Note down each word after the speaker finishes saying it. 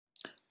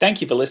Thank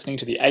you for listening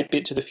to the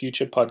 8-Bit to the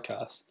Future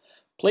podcast.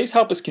 Please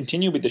help us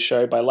continue with the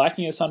show by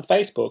liking us on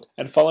Facebook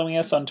and following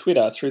us on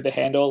Twitter through the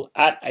handle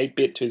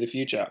 @8bit to the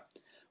future.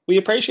 We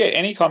appreciate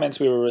any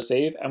comments we will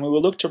receive, and we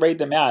will look to read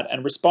them out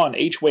and respond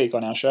each week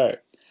on our show.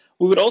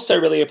 We would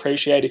also really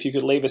appreciate if you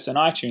could leave us an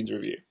iTunes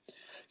review.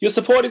 Your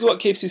support is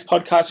what keeps this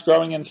podcast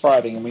growing and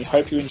thriving, and we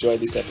hope you enjoy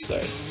this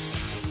episode.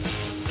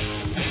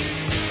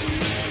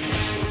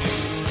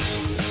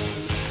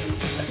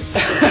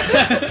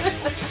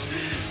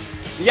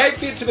 The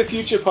 8-Bit to the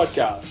Future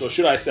podcast, or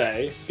should I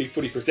say, Big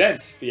Footy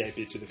presents the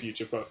 8-Bit to the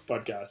Future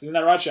podcast. Isn't that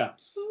right,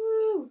 Shams?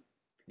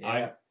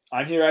 Yeah.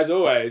 I'm here as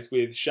always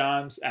with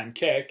Shams and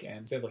Keck, and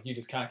it sounds like you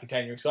just can't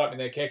contain your excitement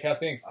there, Keck. How's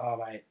things? Oh,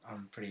 mate,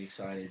 I'm pretty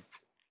excited.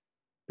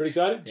 Pretty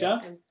excited, Yeah.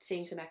 Shams? I'm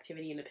seeing some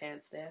activity in the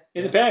pants there.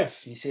 In the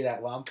pants. Can you see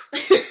that lump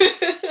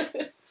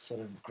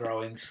sort of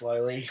growing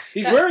slowly?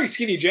 He's wearing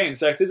skinny jeans,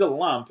 so if there's a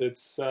lump,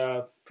 it's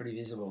Pretty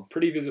visible.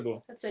 pretty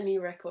visible. That's a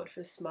new record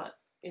for smut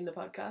in the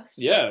podcast.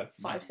 Yeah.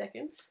 5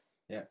 seconds.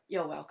 Yeah.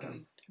 You're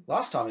welcome.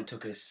 Last time it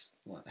took us,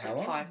 how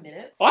long? 5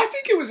 minutes. I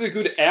think it was a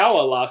good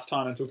hour last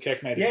time until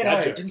Keck made a Yeah, dad no,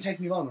 joke. it didn't take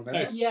me long,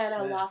 remember? Yeah, in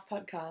our Yeah. last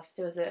podcast,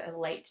 there was a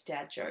late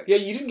dad joke. Yeah,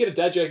 you didn't get a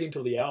dad joke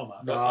until the hour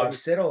mark. No,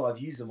 I've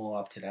used them all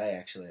up today,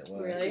 actually, at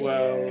work. Really? So,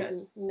 Well- yeah. Got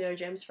no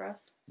gems for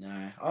us?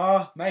 No.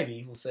 Oh,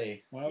 maybe. We'll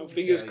see. Well, We'll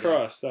fingers see how we go.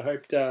 crossed. I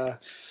hope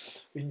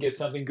we can get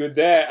something good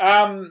there.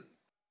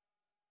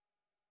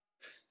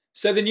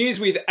 So the news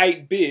with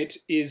 8-Bit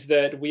is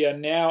that we are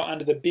now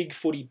under the Big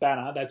Footy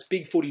banner. That's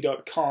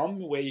bigfooty.com,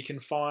 where you can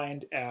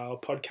find our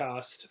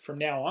podcast from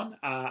now on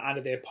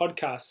under their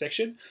podcast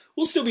section.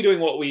 We'll still be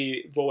doing what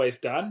we've always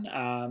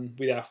done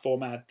with our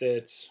format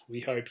that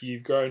we hope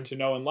you've grown to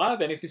know and love.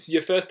 And if this is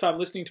your first time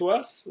listening to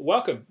us,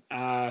 welcome.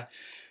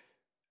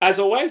 As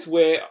always,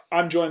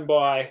 I'm joined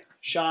by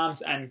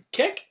Shams and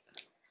Keck.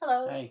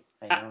 Hello. Hey,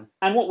 how you doing?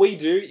 And what we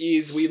do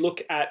is we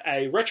look at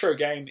a retro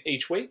game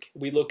each week.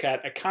 We look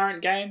at a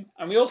current game,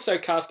 and we also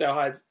cast our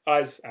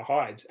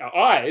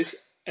eyes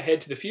ahead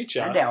to the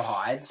future. And our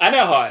hides. And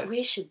our hides.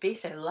 We should be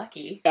so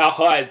lucky. Our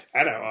hides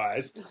and our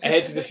eyes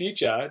ahead to the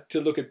future to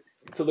look at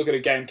a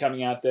game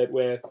coming out that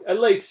we're at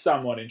least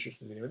somewhat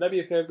interested in. Would that be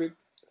a fair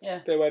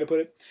way to put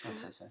it? I'd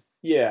say so.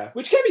 Yeah,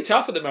 which can be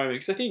tough at the moment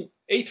because I think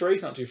E3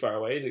 is not too far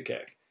away, is it,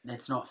 Keck?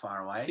 It's not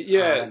far away.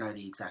 Yeah. I don't know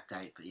the exact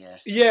date, but yeah.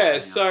 Yeah,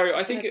 up. so I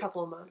It's in think a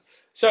couple of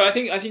months. So I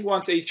think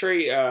once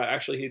E3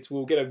 actually hits,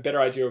 we'll get a better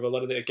idea of a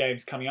lot of the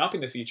games coming up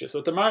in the future. So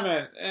at the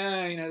moment,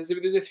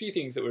 there's a few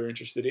things that we're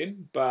interested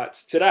in. But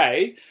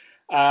today,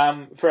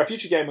 for our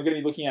future game, we're going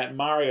to be looking at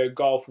Mario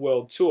Golf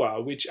World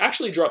Tour, which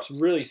actually drops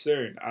really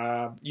soon.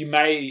 You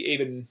may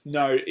even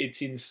know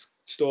it's in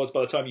stores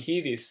by the time you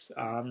hear this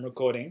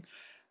recording.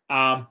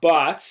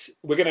 But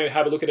we're going to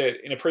have a look at it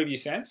in a preview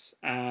sense.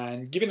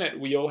 And given that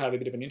we all have a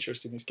bit of an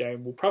interest in this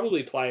game, we'll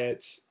probably play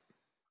it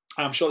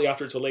shortly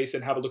after its release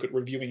and have a look at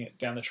reviewing it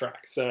down the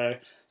track. So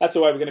that's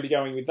the way we're going to be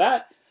going with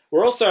that.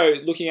 We're also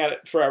looking at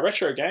it for our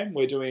retro game.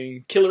 We're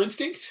doing Killer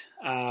Instinct,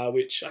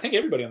 which I think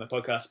everybody on the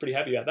podcast is pretty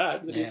happy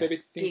about that. Yeah.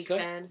 Big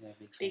fan. Yeah,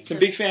 big Big Some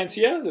big fans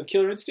here of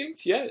Killer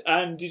Instinct, yeah.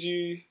 And did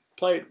you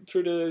play it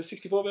through the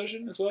 64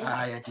 version as well?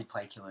 I did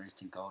play Killer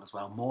Instinct Gold as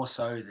well, more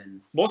so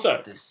than More so.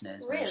 the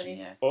SNES Really? version,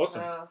 yeah.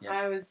 Awesome. Yeah.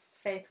 I was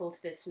faithful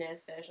to the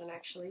SNES version,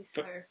 actually,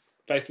 so...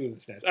 Faithful to the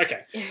SNES.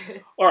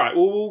 Okay. All right,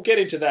 well, we'll get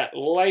into that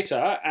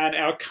later. And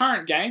our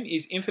current game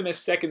is Infamous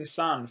Second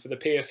Son for the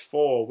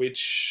PS4,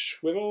 which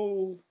we've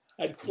all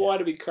had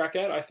quite a big crack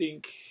at, I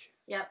think.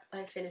 Yep,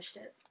 I finished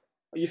it.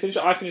 You finished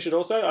it? I finished it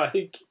also. I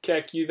think,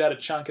 Keck, you've had a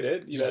chunk at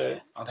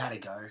it. I've had a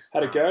go.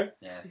 Had a go?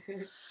 Yeah.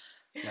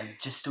 Yeah,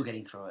 just still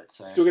getting through it.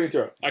 So Still getting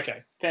through it.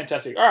 Okay,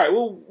 fantastic. All right,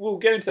 we'll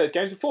get into those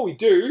games. Before we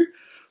do,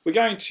 we're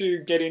going to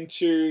get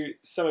into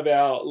some of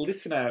our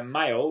listener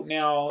mail.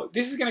 Now,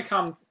 this is going to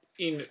come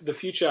in the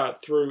future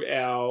through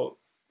our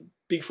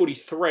Big Footy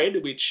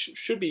thread, which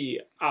should be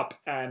up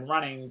and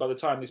running by the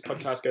time this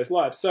podcast goes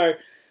live. So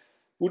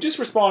we'll just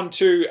respond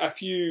to a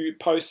few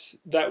posts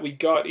that we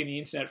got in the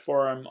internet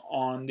forum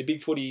on the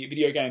Big Footy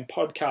video game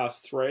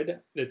podcast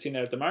thread that's in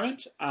there at the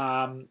moment.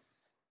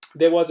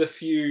 There was a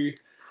few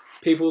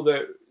people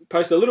that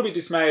posted a little bit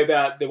dismay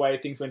about the way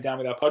things went down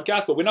with our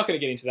podcast, but we're not going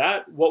to get into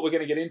that. What we're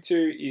going to get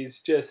into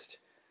is just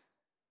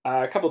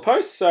a couple of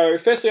posts. So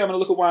firstly, I'm going to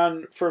look at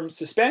one from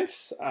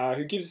Suspense,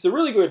 who gives us a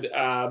really good,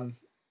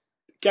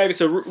 gave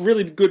us a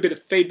really good bit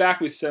of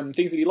feedback with some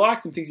things that he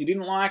liked, some things he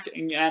didn't like,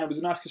 and it was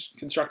a nice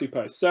constructive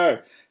post. So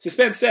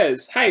Suspense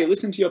says, "Hey,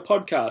 listen to your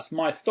podcast.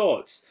 My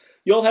thoughts.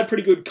 Y'all had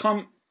pretty good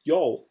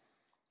Y'all.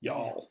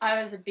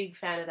 I was a big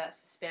fan of that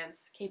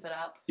Suspense. Keep it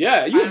up.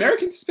 Yeah, are you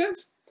American,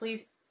 Suspense?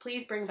 Please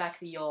bring back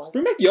the y'all.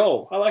 Bring back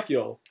y'all. I like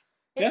y'all.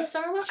 It's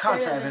so I much can't better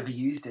say I've than- ever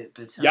used it,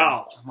 but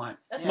Y'all. I might.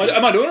 That's yeah.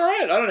 Am I doing all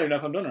right? I don't even know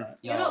if I'm doing all right.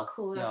 You're not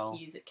cool enough Y'all.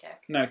 to use it,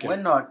 Keck. No, okay. We're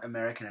not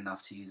American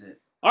enough to use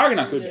it. I reckon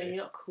I could No, be. you're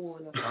not cool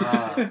enough.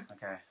 Ah,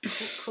 okay.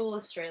 Cool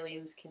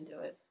Australians can do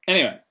it.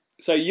 Anyway,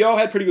 so y'all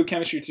had pretty good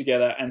chemistry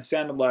together and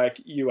sounded like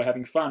you were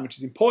having fun, which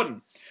is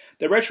important.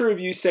 The retro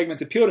review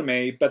segments appeal to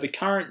me, but the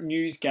current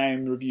news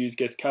game reviews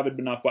gets covered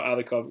enough by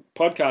other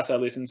podcasts I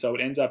listen, so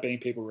it ends up being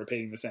people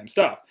repeating the same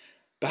stuff.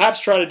 Perhaps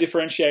try to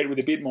differentiate with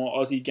a bit more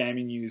Aussie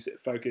gaming news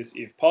focus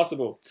if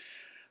possible.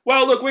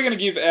 Well, look, we're going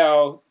to give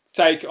our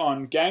take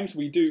on games.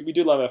 We do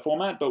love our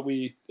format, but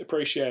we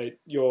appreciate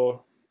your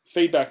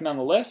feedback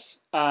nonetheless.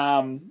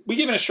 We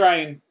give an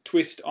Australian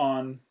twist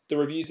on the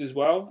reviews as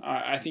well.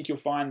 I think you'll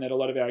find that a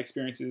lot of our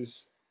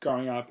experiences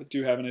growing up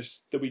do have when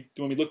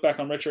we look back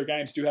on retro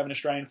games, do have an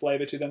Australian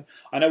flavour to them.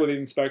 I know we've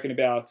even spoken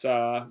about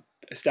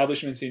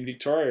establishments in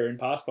Victoria in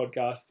past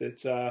podcasts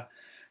that,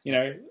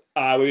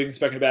 we've even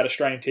spoken about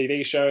Australian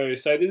TV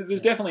shows. So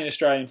there's definitely an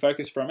Australian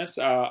focus from us.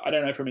 I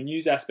don't know, from a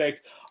news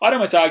aspect, I'd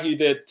almost argue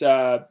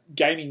that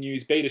gaming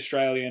news, be it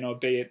Australian or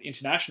be it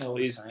international,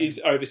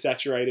 is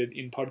oversaturated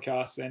in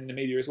podcasts and the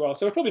media as well.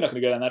 So we're probably not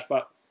going to go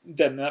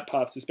down that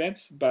path of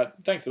suspense, but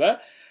thanks for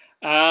that.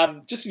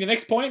 Just for the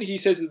next point, he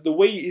says that the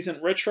Wii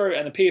isn't retro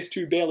and the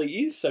PS2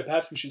 barely is, so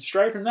perhaps we should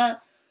stray from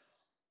that.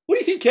 What do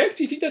you think, Kev?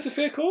 Do you think that's a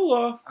fair call?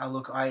 Or?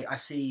 Look, I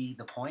see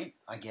the point.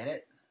 I get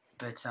it.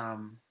 But,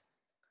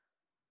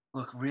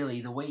 look,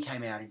 really, the Wii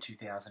came out in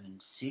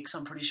 2006,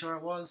 I'm pretty sure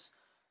it was.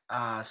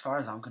 As far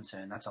as I'm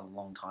concerned, that's a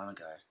long time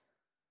ago.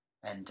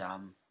 And,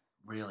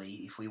 really,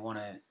 if we want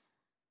to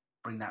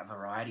bring that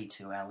variety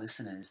to our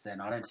listeners, then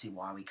I don't see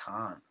why we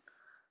can't.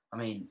 I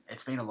mean,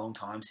 it's been a long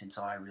time since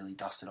I really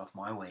dusted off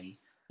my Wii.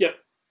 Yep.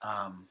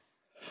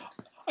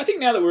 I think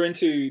now that we're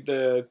into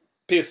the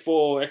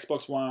PS4,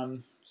 Xbox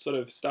One sort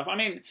of stuff, I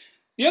mean,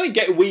 the only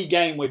Wii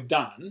game we've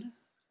done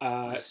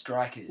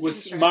Strikers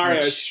was Mario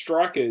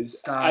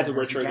Strikers as a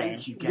retro game,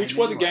 which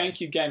was a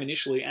GameCube game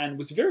initially, and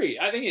was I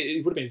think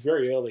it would have been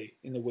very early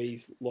in the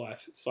Wii's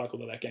life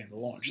cycle of that game to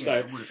launch. Yeah, so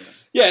it would have been.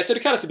 Yeah, so to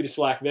cut us a bit of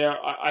slack there,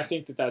 I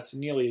think that's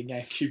nearly a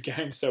GameCube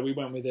game, so we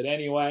went with it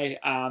anyway.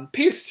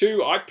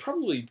 PS2, I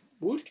probably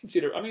would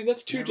consider. I mean,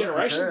 that's two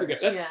generations ago.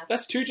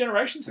 That's 2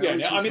 generations ago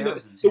now. I mean, the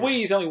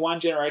Wii is only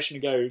 1 generation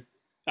ago,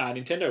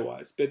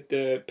 Nintendo-wise, but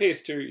the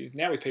PS2 is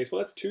now with PS4.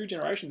 That's 2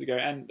 generations ago,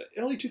 and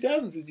early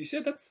 2000s, as you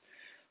said, that's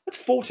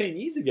 14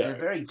 years ago. They're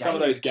very some of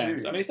those dated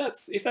games. too. I mean,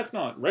 if that's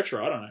not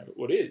retro, I don't know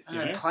what is. You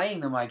know?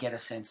 Playing them, I get a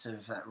sense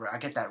of I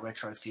get that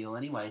retro feel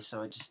anyway.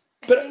 So it just.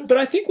 But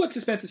I think what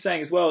Suspense is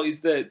saying as well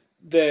is that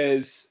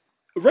there's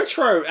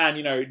retro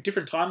and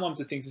different timelines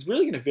of things is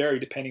really going to vary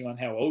depending on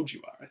how old you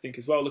are. I think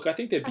as well. Look, I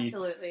think there'd be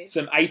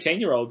some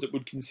 18-year-olds that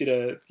would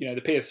consider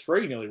the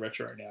PS3 nearly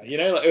retro now.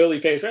 Like early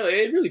PS3.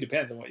 It really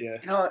depends on what you.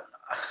 You know what?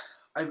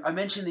 I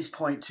mentioned this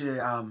point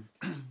to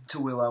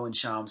Willow and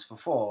Shams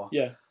before.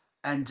 Yeah.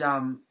 And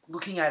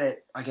looking at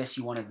it, I guess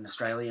you wanted an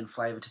Australian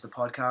flavour to the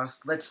podcast.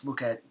 Let's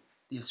look at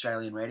the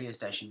Australian radio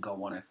station, Gold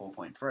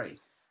 104.3,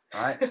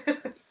 right?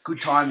 Good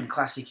time and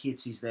classic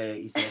hits is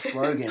their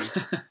slogan.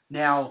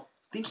 Now,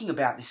 thinking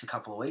about this a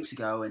couple of weeks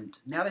ago, and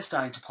now they're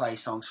starting to play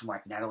songs from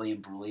like Natalie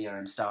Imbruglia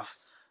and stuff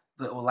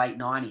that were late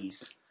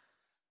 90s.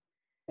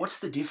 What's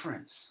the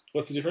difference?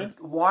 What's the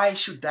difference? Why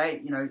should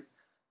they,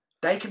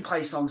 they can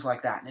play songs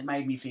like that. And it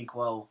made me think,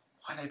 well,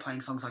 why are they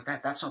playing songs like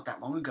that? That's not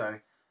that long ago.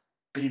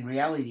 But in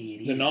reality,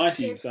 it is. The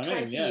 90s, I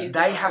mean, yeah.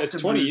 They have it's to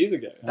 20 years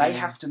ago. They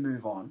have to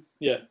move on.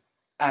 Yeah.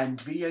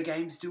 And video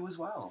games do as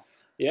well.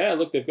 Yeah,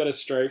 look, they've got to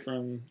stray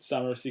from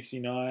Summer of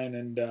 69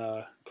 and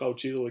Cold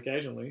Chisel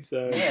occasionally,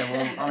 so... Yeah,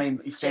 well, I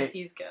mean, if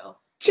Jesse's girl.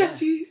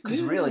 Jesse's!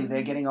 Because really,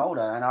 they're getting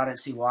older, and I don't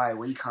see why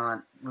we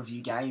can't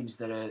review games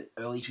that are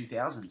early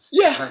 2000s.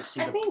 Yeah. I don't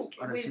see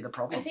the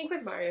problem. I think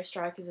with Mario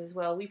Strikers as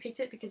well, we picked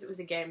it because it was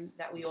a game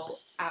that we all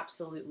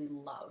absolutely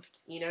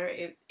loved.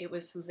 It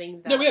was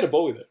something that... Yeah, we had a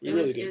ball with it. We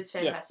really did. It was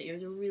fantastic. Yeah. It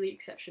was a really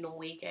exceptional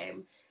Wii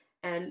game.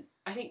 And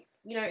I think,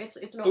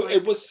 it's not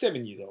It was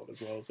 7 years old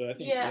as well, so I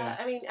think... Yeah,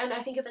 I mean, and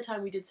I think at the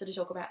time we did sort of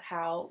talk about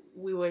how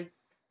we were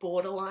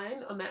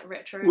borderline on that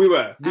retro. We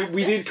were.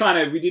 We did kind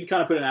of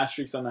put an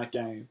asterisk on that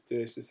game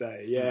to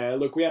say, yeah,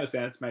 look, we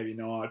understand it's maybe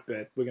not,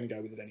 but we're going to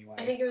go with it anyway.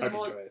 I think it was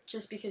more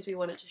just because we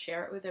wanted to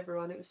share it with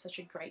everyone. It was such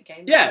a great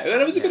game. Yeah, and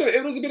it was a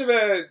bit of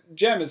a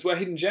gem as well,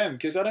 hidden gem,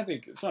 because I don't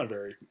think it's not a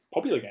very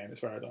popular game as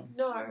far as I'm.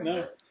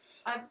 No.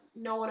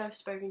 No one I've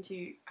spoken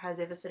to has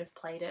ever sort of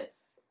played it.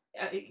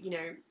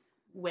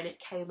 When it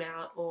came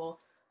out, or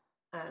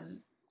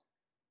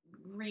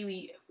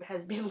really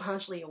has been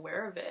largely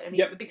aware of it. I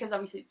mean, because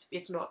obviously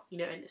it's not,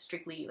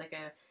 strictly like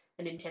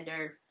a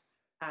Nintendo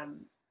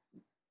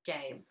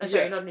game.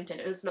 Sorry, not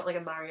Nintendo. It's not like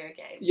a Mario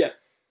game. Yeah.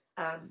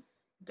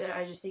 But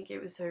I just think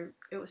it was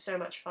so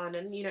much fun,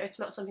 and it's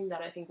not something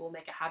that I think we'll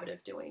make a habit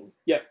of doing.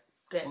 Yep.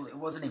 But well, it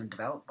wasn't even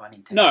developed by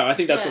Nintendo. No, I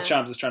think that's what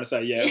Shams is trying to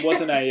say. Yeah, it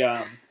wasn't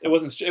a. It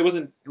was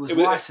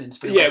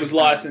licensed. But it was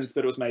licensed,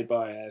 but it was made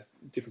by a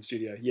different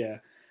studio. Yeah.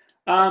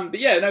 But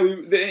yeah, no,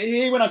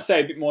 he went on to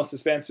say a bit more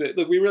suspense, but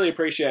look, we really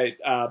appreciate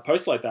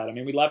posts like that. I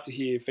mean, we'd love to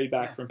hear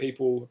feedback from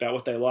people about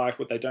what they like,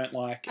 what they don't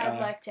like. I'd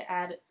like to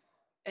add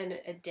an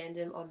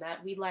addendum on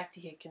that. We'd like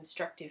to hear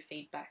constructive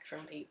feedback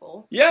from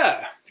people.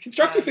 Yeah,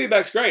 constructive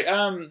feedback's great.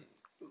 I'll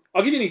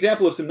give you an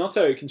example of some not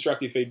so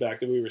constructive feedback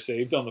that we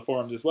received on the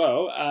forums as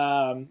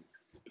well.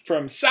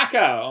 From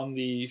Saka on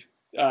the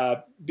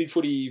Big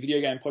Footy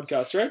video game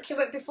podcast, right?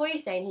 But before you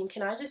say anything,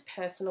 can I just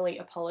personally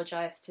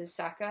apologise to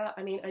Saka?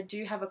 I mean, I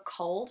do have a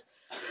cold,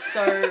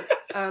 so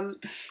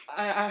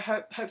I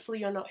hope hopefully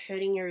you're not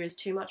hurting your ears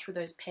too much with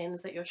those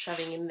pens that you're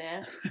shoving in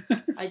there.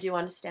 I do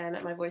understand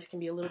that my voice can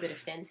be a little bit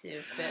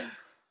offensive, but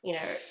you know.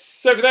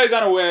 So for those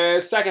unaware,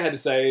 Saka had to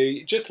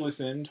say, just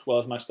listened, well,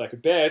 as much as I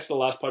could bear, to the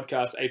last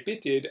podcast 8-Bit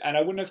did, and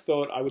I wouldn't have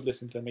thought I would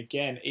listen to them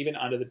again, even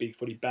under the Big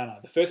Footy banner.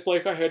 The first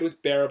bloke I heard was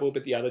bearable,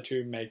 but the other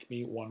two makes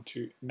me want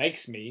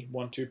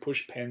to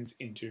push pens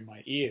into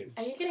my ears.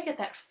 Are you going to get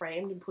that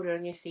framed and put it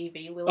on your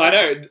CV, Willow? I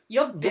know.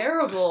 You're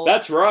bearable.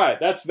 That's right.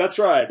 That's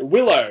right.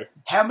 Willow.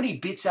 How many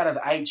bits out of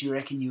 8 do you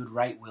reckon you would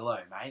rate Willow,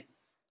 mate?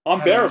 I'm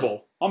How bearable.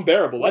 many? I'm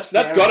bearable. What's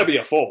That's bearable? got to be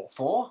a 4.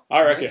 4? I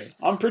at reckon. least?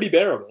 I'm pretty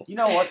bearable. You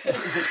know what?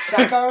 Is it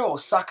Sacco or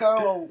Succo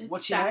or It's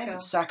what's your Sacco.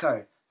 name?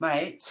 Sacco.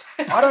 Mate,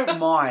 I don't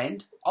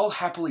mind. I'll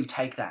happily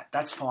take that.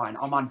 That's fine.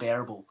 I'm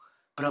unbearable.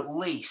 But at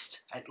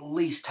least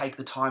take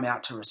the time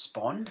out to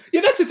respond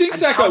Yeah, that's the thing, and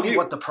Sacco. tell me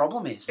what the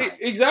problem is, mate.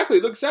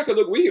 Exactly. Look, Sacco,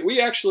 we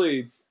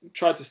actually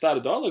tried to start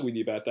a dialogue with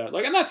you about that.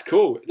 And that's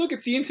cool. Look,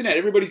 it's the internet.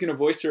 Everybody's going to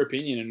voice their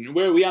opinion. And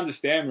we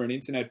understand we're an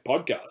internet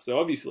podcast,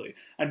 so obviously.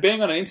 And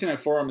being on an internet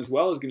forum as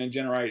well is going to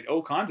generate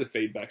all kinds of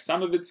feedback.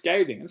 Some of it's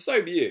scathing, and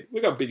so be it.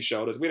 We've got big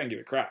shoulders. We don't give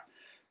a crap.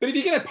 But if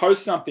you're going to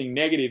post something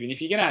negative and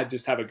if you're going to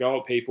just have a go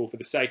at people for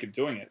the sake of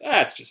doing it,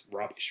 that's just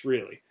rubbish,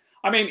 really.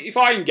 I mean, if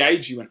I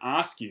engage you and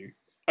ask you,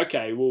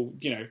 okay, well,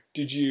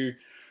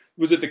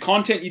 was it the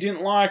content you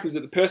didn't like? Was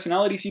it the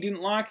personalities you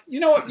didn't like?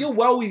 You know what? You're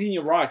well within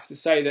your rights to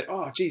say that,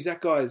 oh, geez,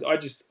 that guy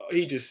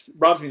he just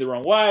rubs me the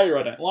wrong way, or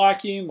I don't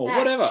like him, or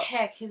whatever.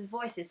 Heck, his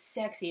voice is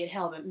sexy as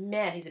hell, but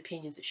man, his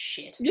opinions are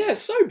shit. Yeah,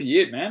 so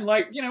be it, man.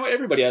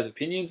 Everybody has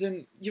opinions,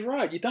 and you're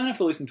right. You don't have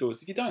to listen to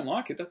us. If you don't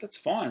like it, that's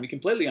fine. We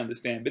completely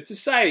understand. But to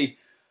say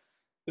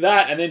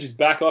that and then just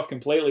back off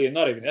completely and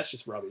not even, that's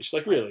just rubbish.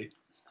 Like, really.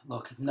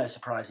 Look, no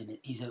surprise in it.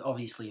 He's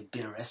obviously a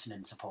bitter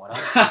Essendon supporter.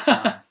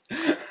 But,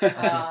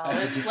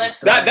 that's a different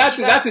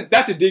story.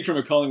 That's a dig from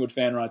a Collingwood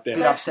fan right there.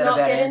 Bit Let's upset not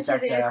about get into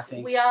Anzac Day, I this.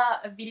 think. We are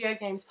a video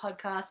games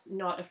podcast,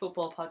 not a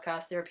football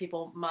podcast. There are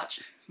people much,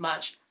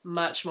 much,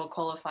 much more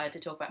qualified to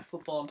talk about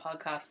football and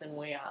podcasts than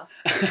we are.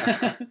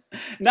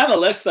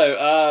 Nonetheless,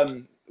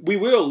 though, we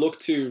will look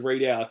to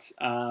read out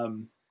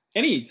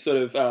any sort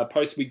of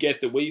posts we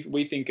get that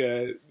we think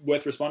are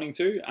worth responding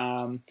to.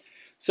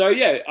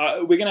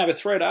 We're going to have a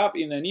thread up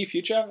in the near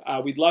future.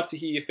 We'd love to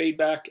hear your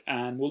feedback,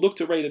 and we'll look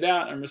to read it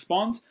out and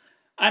respond.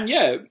 And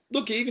yeah,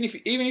 look, even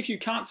if you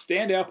can't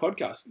stand our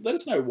podcast, let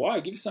us know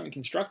why. Give us something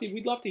constructive.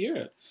 We'd love to hear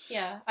it.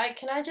 Yeah,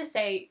 can I just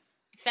say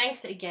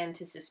thanks again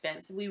to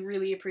Suspense. We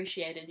really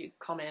appreciated your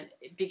comment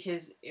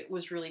because it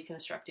was really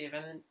constructive,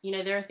 and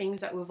there are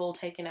things that we've all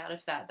taken out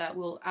of that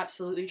we'll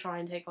absolutely try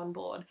and take on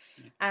board,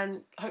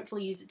 and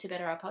hopefully use it to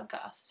better our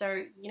podcast.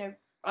 So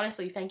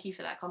honestly, thank you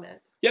for that comment.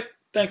 Yep,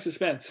 thanks,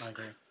 Suspense. I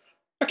agree.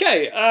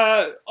 Okay,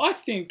 I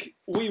think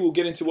we will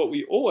get into what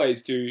we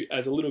always do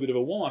as a little bit of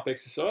a warm-up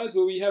exercise,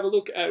 where we have a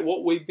look at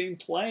what we've been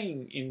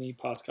playing in the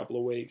past couple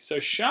of weeks. So,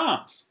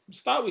 Shams, we'll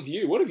start with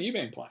you. What have you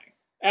been playing?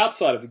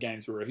 Outside of the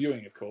games we're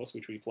reviewing, of course,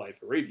 which we play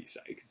for review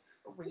sakes.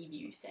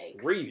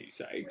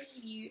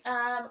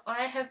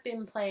 I have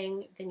been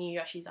playing the new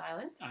Yoshi's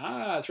Island.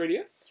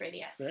 3DS?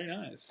 3DS. Very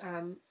nice.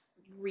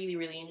 Really,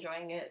 really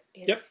enjoying it.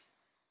 It's,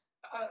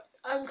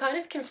 I'm kind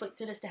of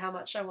conflicted as to how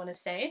much I want to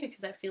say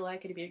because I feel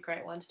like it'd be a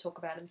great one to talk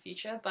about in the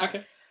future. But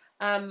okay.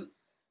 I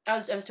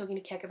was talking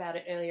to Keck about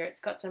it earlier.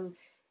 It's got some,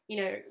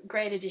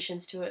 great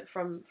additions to it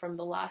from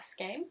the last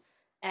game,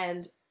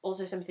 and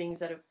also some things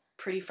that are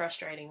pretty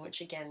frustrating.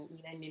 Which again,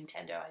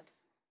 Nintendo had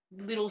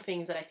little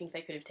things that I think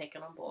they could have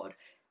taken on board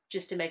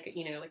just to make it,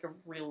 like a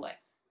real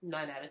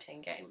 9 out of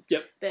 10 game.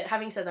 Yep. But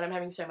having said that, I'm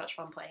having so much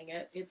fun playing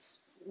it.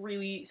 It's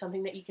really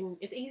something that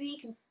it's easy. You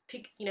can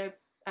pick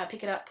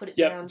it up, put it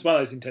down. Yeah, it's one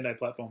of those Nintendo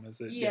platformers.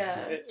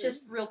 That,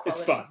 just real quality.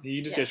 It's fun.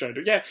 You just get straight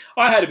into it. Yeah,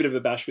 I had a bit of a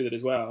bash with it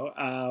as well.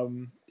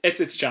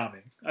 It's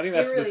charming. I think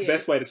that's the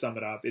best way to sum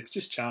it up. It's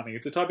just charming.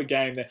 It's a type of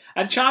game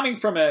and charming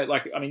from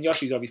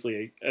Yoshi's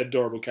obviously an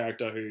adorable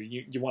character who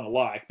you want to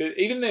like, but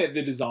even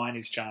the design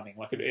is charming.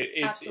 Like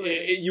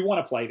Absolutely. You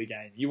want to play the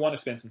game. You want to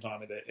spend some time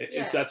with it.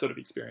 It's that sort of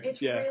experience.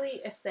 It's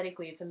really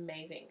aesthetically, it's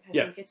amazing. I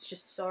think it's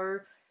just so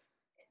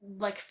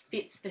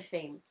fits the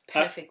theme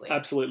perfectly.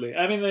 Absolutely.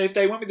 I mean,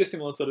 they went with a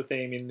similar sort of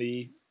theme in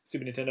the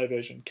Super Nintendo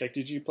version. Keck,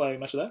 did you play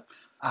much of that?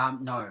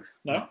 No.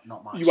 Not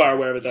much. You are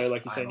aware of it though,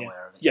 like you're saying. I'm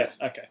aware of it. Yeah.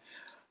 Okay.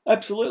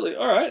 Absolutely.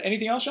 All right.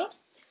 Anything else,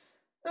 Shams?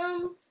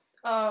 I'm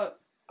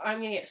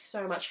gonna get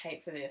so much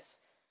hate for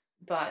this,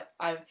 but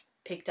I've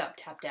picked up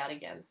Tapped Out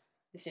again,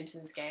 the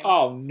Simpsons game.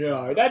 Oh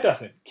no, that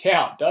doesn't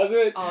count, does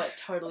it? Oh, it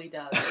totally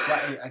does.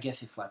 I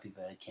guess if Flappy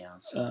Bird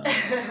counts.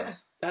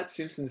 That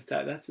Simpsons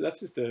that's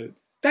just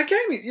that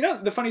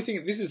game. The funny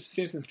thing, this is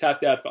Simpsons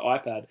Tapped Out for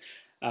iPad.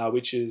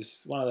 Which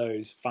is one of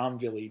those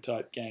Farmville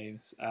type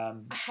games. I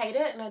hate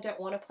it and I don't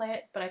want to play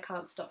it, but I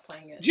can't stop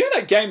playing it. Do you know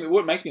that game?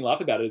 What makes me laugh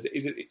about it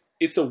is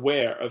it's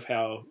aware of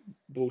how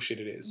bullshit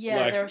it is. Yeah,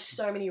 Like, there are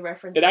so many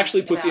references. it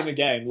actually puts about- in the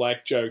game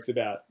like jokes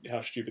about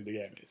how stupid the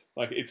game is.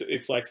 Like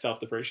it's like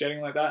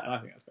self-depreciating like that, and I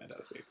think that's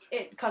fantastic.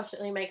 It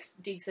constantly makes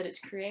digs at its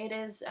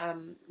creators,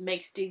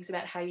 makes digs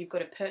about how you've got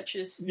to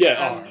purchase.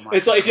 Yeah,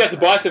 it's like if you have to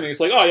buy something, it's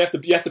like, oh,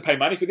 you have to pay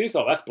money for this.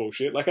 Oh, that's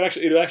bullshit. Like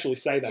it'll actually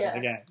say that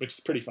in the game, which is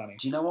pretty funny.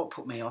 Do you know what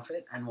put me off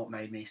it and what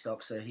made me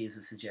stop? So here's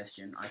a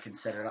suggestion. I can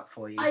set it up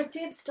for you. I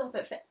did stop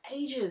it for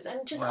ages,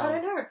 and just I Wow.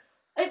 don't know.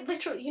 It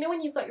literally, you know,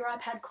 when you've got your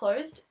iPad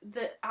closed,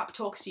 the app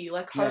talks to you.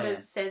 Like Homer Yeah.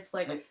 says,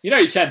 like, You know,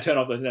 you can turn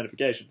off those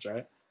notifications,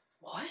 right?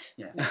 what?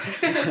 Yeah.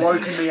 It's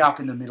woken me up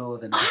in the middle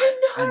of the night I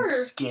know. and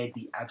scared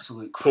the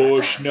absolute crap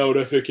Push out of me.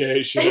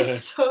 notification.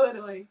 It's so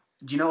annoying.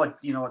 Do you know what?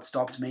 You know what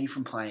stopped me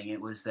from playing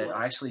it was that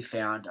I actually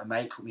found a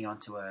mate put me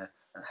onto a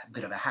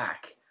bit of a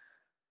hack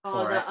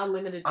Oh, for the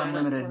unlimited donuts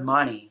unlimited one.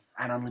 money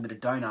and unlimited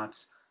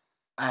donuts,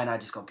 and I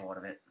just got bored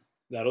of it.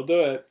 That'll do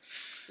it.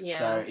 Yeah.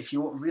 So if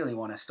you really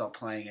want to stop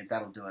playing it,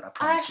 that'll do it. I I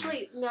promise you.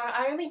 actually no,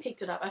 I only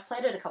picked it up. I've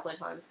played it a couple of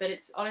times, but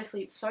it's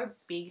honestly it's so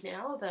big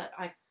now that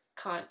I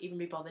can't even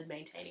be bothered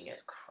maintaining This it.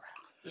 is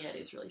crap. Yeah, it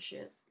is really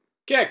shit.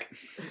 Keck.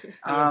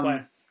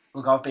 Playing.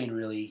 Look, I've been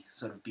really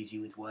sort of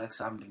busy with work,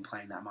 so I haven't been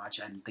playing that much.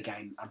 And the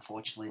game,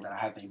 unfortunately, that I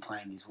have been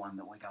playing is one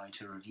that we're going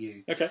to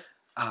review. Okay.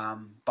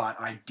 But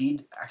I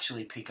did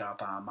actually pick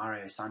up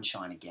Mario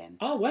Sunshine again.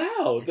 Oh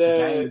wow, It's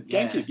a the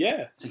game, GameCube.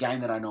 Yeah, It's a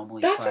game that I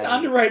normally that's play. an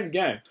underrated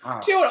game.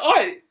 Oh, Do you know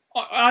what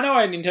I know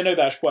I Nintendo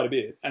bash quite a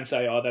bit and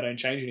say, oh, they don't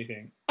change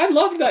anything. I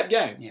loved that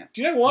game. Yeah.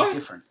 Do you know it was why?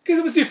 different. Because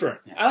it was different.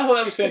 Yeah. And I thought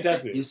that was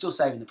fantastic. You're still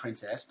saving the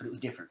princess, but it was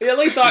different. At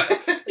least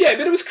yeah,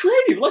 but it was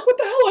creative. Like, what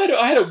the hell?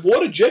 I had a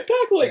water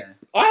jetpack? Like, Yeah.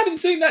 I haven't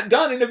seen that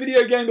done in a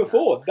video game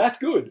before. That's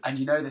good. And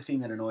you know the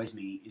thing that annoys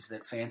me is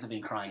that fans have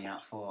been crying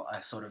out for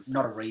a sort of,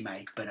 not a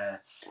remake, but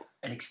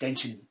an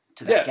extension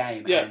to that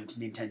game, yeah. and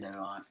Nintendo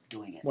aren't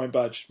doing it. Won't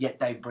budge. Yet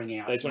they bring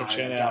out They just wanna Mario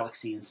churn out.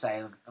 Galaxy and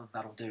say, oh,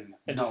 that'll do.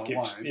 And No, just it keep,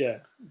 won't. yeah,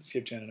 just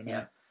keep turning them Yeah.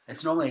 out.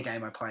 It's normally a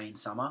game I play in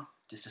summer,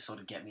 just to sort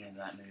of get me into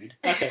that mood.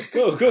 Okay,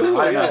 cool.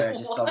 I don't yeah. know,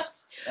 just What?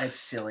 it's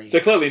silly. So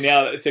clearly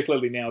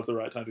It's- now is the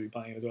right time to be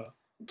playing it as well.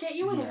 Get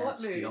you in yeah, what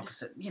it's mood? the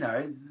opposite. You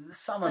know, the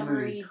summer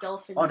Summery, mood.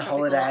 dolphin, On tropical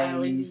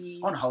holidays,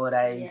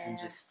 islandy. and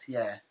Yeah. just,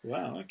 yeah.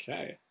 Wow,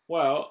 okay.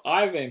 Well,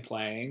 I've been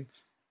playing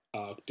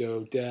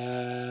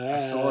Octodad. I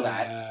saw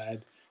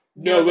that.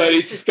 Nobody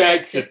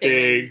suspects a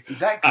thing. Is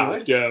that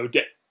good?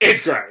 Octodad.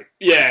 It's great.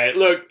 Yeah,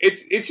 look,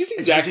 it's just It's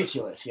exactly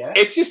ridiculous, yeah?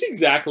 it's just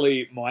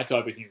exactly my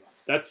type of humor.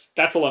 That's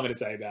all I'm going to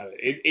say about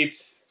it.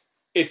 It's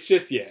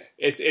just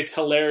it's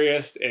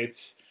hilarious.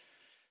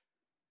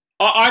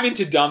 I'm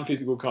into dumb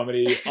physical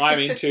comedy. I'm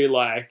into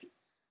like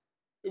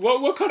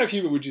what kind of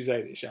humor would you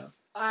say this,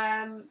 Shams?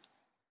 I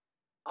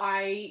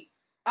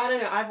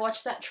don't know. I've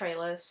watched that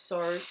trailer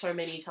so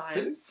many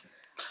times.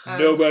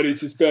 Nobody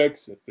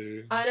suspects a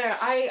thing. I know.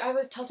 I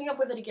was tossing up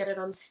whether to get it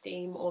on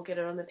Steam or get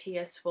it on the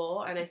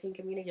PS4, and I think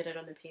I'm gonna get it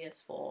on the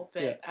PS4.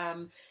 But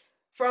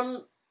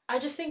I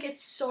just think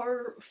it's so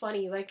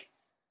funny. Like,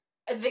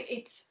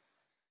 it's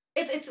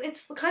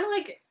kind of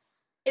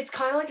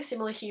like a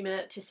similar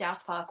humor to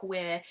South Park,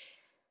 where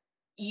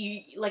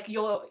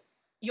you're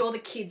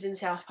the kids in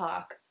South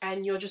Park,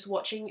 and you're just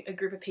watching a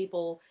group of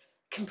people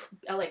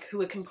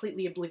who are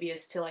completely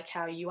oblivious to like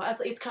how you are.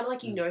 It's kind of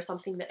like you know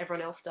something that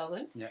everyone else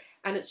doesn't,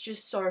 and it's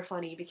just so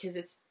funny because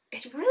it's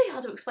really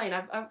hard to explain.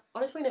 I've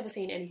honestly never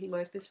seen anything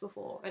like this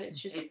before, and it's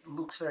just It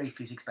looks very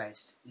physics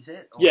based, is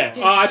it? Or- Yeah,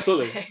 Physics.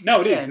 absolutely.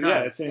 No, it is. Yeah, no, Yeah,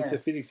 it's a yeah.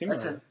 physics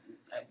That's simulator.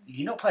 have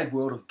you not played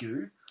World of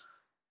Goo?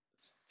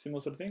 Similar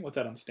sort of thing. What's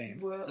that on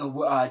Steam?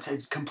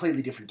 It's a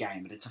completely different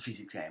game, but it's a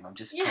physics game. I'm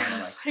just Yeah, trying I to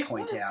was like like,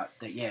 point what? out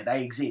that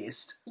they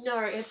exist. No,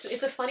 it's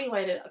a funny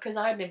way to, because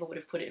I never would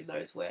have put it in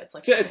those words.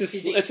 Like I'd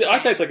physics say it's game.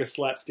 like a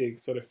slapstick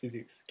sort of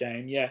physics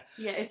game. Yeah,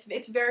 Yeah,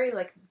 it's very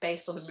like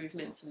based on the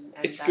movements and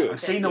It's that. good. I've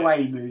seen the Yeah.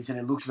 way he moves, and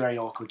it looks very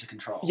awkward to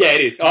control. yeah,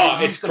 it is. Does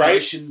it use It's the great.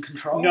 motion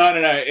control? No.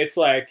 It's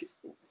like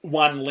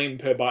one limb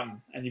per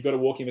button, and you've got to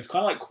walk him. It's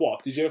kind of like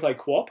Quap. Did you ever play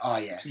Quap? Oh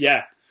yeah.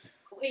 Yeah.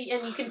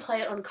 And you can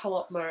play it on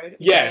co-op mode.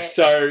 Yeah, where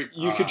so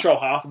you control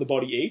half of the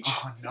body each.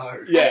 Oh no.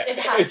 Yeah, it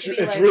has it's to be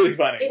it's like- really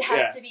funny. It has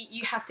yeah. to be.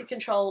 You have to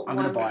control I'm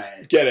one. gonna buy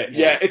it. Get it?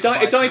 Yeah, it's I'll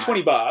only buy it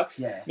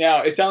 $20. Yeah.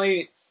 Now it's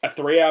only a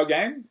 3-hour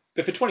game,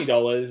 but for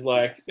 $20,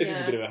 like it's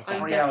just a Yeah. bit of a I'm fun.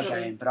 3-hour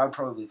definitely- game, but I'd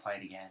probably play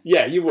it again.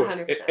 Yeah, you would.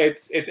 100%.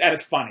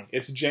 It's funny.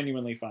 It's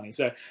genuinely funny.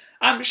 So,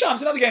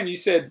 Shams, another game you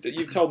said that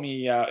you've told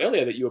me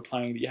earlier that you were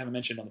playing that you haven't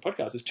mentioned on the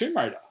podcast is Tomb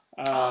Raider.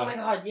 Oh my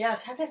god,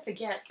 yes! How could I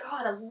forget?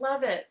 God, I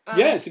love it.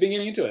 Yeah, so you've been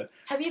getting into it.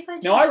 Have you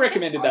played? Now, I Tomb Raider?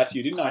 recommended that to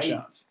you, didn't I, Played.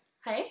 Shams?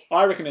 Hey.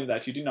 I recommended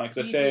that to you, didn't I? Because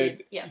I You said,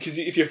 did, yeah. because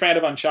if you're a fan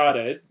of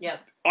Uncharted, Yep.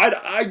 I'd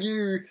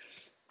argue,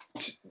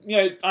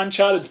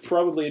 Uncharted's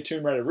probably a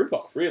Tomb Raider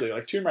ripoff, really.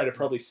 Like, Tomb Raider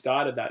probably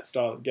started that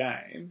style of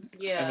game.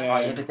 Yeah. And Oh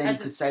yeah, but then you As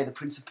a- could say the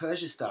Prince of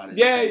Persia started.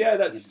 Yeah, it, yeah, if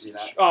you that's... didn't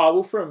do that. Oh,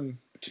 well, from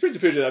Prince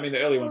of Persia, I mean,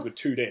 the early ones were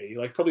 2D.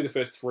 Like, probably the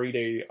first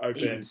 3D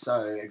open. Even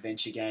so,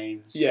 adventure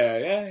games.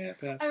 Yeah,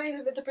 perhaps. I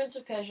mean, but the Prince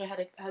of Persia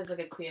has like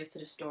a clear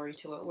sort of story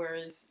to it,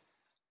 whereas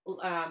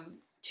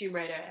Tomb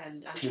Raider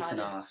and Tits Uncharted.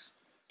 and ass.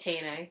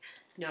 TNA.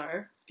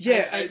 No.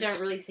 Yeah, I don't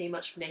really see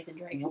much of Nathan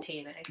Drake's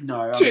TNA.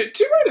 No. Tomb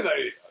Raider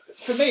though,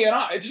 for me,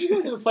 did you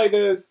guys ever play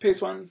the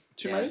PS1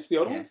 Tomb Raiders, the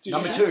old ones? Did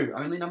Number you 2,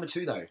 only number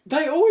 2 though.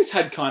 They always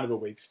had kind of a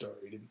weak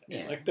story, didn't they?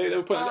 Yeah. Like they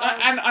were pointless.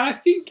 And I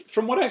think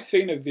from what I've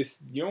seen of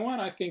this new one,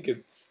 I think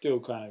it still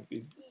kind of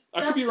is.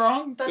 I could be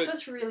wrong. That's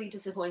what's really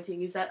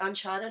disappointing is that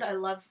Uncharted.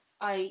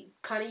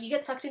 You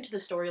get sucked into the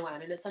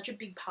storyline and it's such a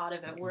big part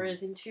of it.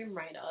 Whereas in Tomb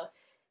Raider,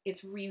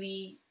 it's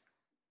really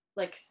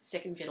like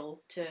second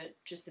fiddle to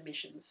just the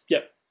missions.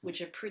 Yep.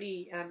 Which are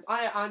pretty.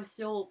 I'm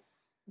still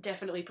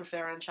definitely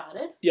prefer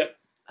Uncharted. Yep.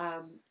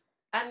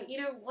 And you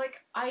know,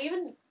 like I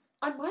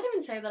might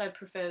even say that I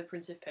prefer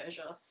Prince of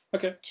Persia.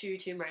 Okay. To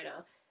Tomb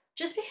Raider,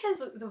 just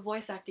because the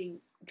voice acting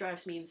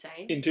drives me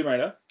insane. In Tomb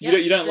Raider, Yep,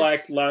 you don't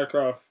like Lara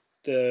Croft,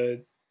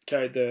 the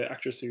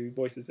actress who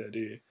voices her, do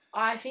you?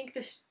 I think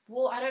this.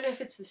 Well, I don't know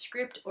if it's the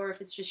script or if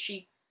it's just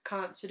she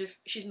can't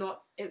she's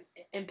not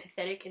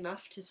empathetic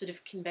enough to sort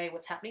of convey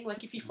what's happening.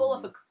 Like if you fall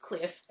off a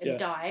cliff and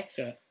die,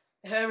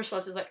 her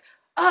response is like,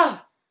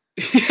 "Ah."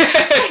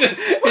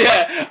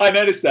 Yeah, I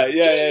noticed that.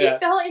 Yeah, You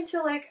fell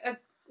into like a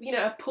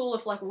pool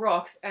of like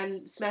rocks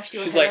and smashed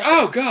your head. She's like,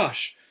 "Oh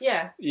gosh."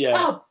 Yeah. Yeah.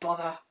 Oh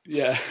bother.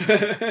 Yeah.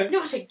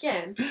 Not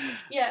again.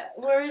 Yeah.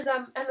 Whereas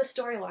and the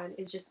storyline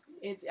is just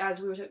it's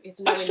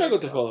I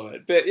struggled to follow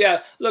it, but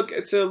yeah, look,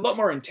 it's a lot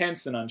more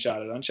intense than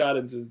Uncharted.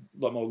 Uncharted's a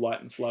lot more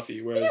light and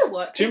fluffy, whereas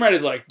Tomb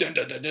Raider's like dun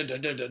dun dun dun dun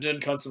dun dun dun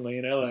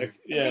constantly, But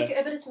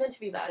it's meant to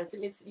be that.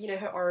 It's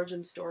her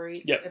origin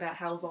story. It's about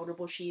how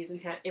vulnerable she is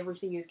and how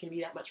everything is going to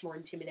be that much more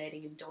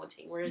intimidating and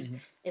daunting. Whereas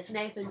it's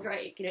Nathan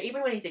Drake.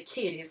 Even when he's a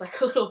kid, he's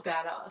like a little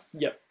badass.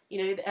 Yep.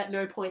 At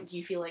no point do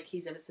you feel like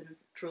he's ever sort of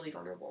truly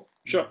vulnerable.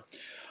 Sure.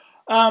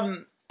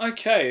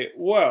 Okay,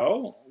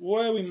 well,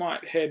 where we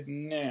might head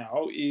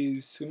now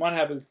is we might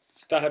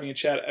start having a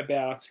chat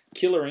about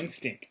Killer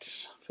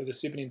Instinct for the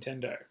Super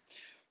Nintendo.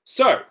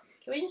 So,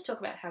 can we just talk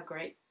about how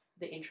great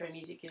the intro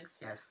music is?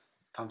 Yes,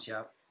 pumps you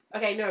up.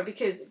 Okay, no,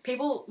 because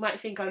people might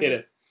think I'm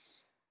Hit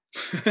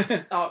just.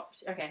 It. Oh,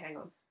 okay, hang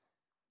on.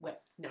 Well,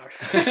 no.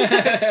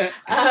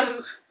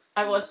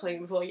 I was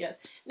playing before,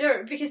 yes.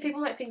 No, because people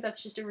might think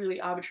that's just a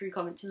really arbitrary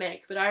comment to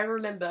make, but I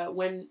remember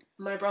when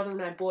my brother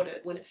and I bought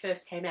it, when it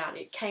first came out,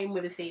 it came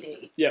with a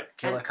CD. Yep.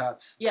 Killer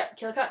Cuts. Yeah,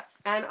 Killer Cuts.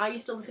 And I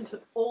used to listen to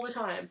it all the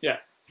time. Yeah.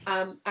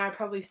 I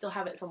probably still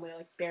have it somewhere,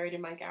 like, buried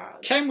in my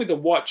garage. Came with a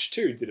watch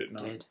too, did it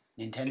not? Did.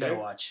 Nintendo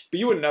watch. But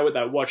you wouldn't know what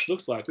that watch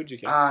looks like, would you,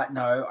 Ken?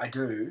 No, I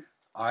do.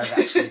 I've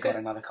actually got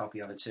another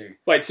copy of it too.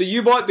 Wait, so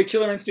you bought the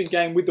Killer Instinct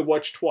game with the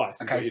watch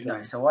twice? Okay,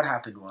 so what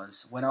happened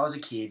was, when I was a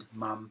kid,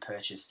 Mum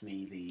purchased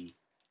me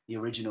the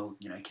original,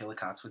 Killer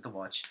Cuts with the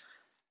watch,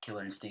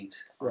 Killer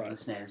Instinct on the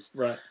SNES.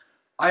 Right.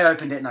 I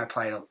opened it and I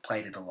played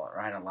it a lot,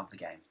 right? I love the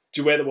game.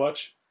 Did you wear the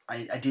watch?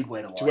 I did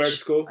wear the watch. Did you wear it at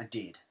school? I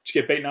did. Did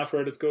you get beaten up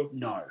for it at school?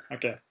 No.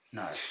 Okay.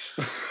 No.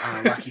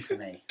 Lucky for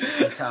me.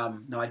 But,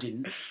 no, I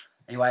didn't.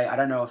 Anyway, I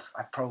don't know if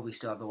I probably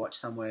still have the watch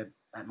somewhere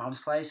at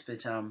Mum's place, but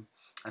that's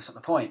not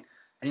the point.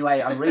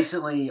 Anyway,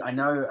 I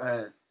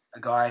know a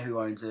guy who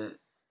owns a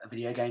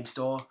video game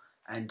store,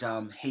 and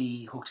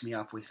he hooked me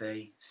up with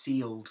a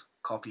sealed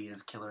copy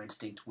of Killer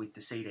Instinct with the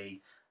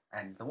CD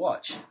and the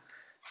watch.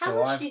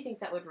 How much do you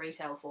think that would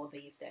retail for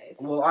these days?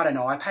 Well, I don't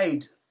know. I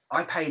paid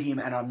him,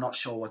 and I'm not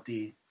sure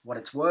what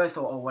it's worth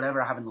or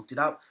whatever. I haven't looked it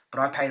up, but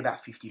I paid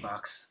about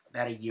 $50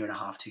 about a year and a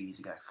half, 2 years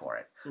ago for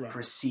it, for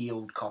a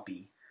sealed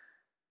copy.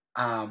 It's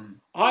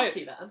not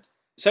too bad.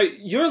 So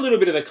you're a little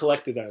bit of a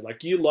collector, though.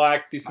 Like, you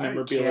like this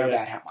memorabilia. I don't care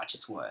about how much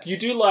it's worth. You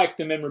do like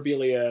the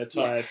memorabilia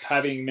type,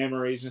 having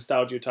memories,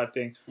 nostalgia type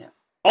thing. Yeah.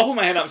 I'll put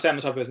my hand up and say I'm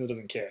the type of person that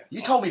doesn't care.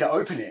 You told me to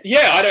open it.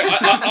 Yeah,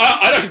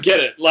 I don't get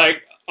it.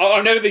 Like,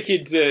 I'm never the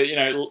kid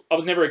to, I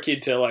was never a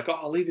kid to, like,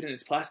 I'll leave it in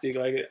its plastic.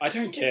 Like, I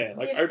don't care.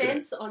 Like, the open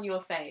offense it. on your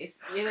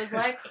face. It was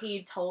like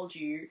he told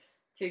you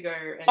to go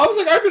and... I was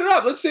like, open it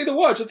up. Let's see the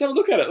watch. Let's have a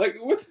look at it. Like,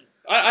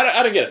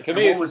 I don't get it. For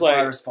me, it's what was like...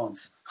 my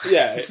response?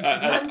 Yeah.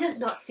 One does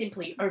not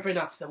simply open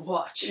up the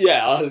watch.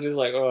 Yeah, I was just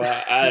like,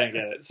 I don't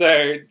get it.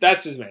 So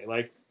that's just me.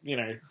 Like, when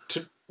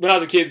I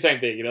was a kid, same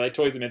thing. Like,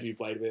 toys are meant to be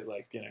played with.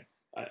 Like,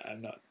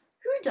 I'm not...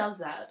 Who does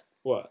that?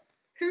 What?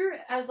 Who,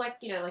 as like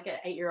an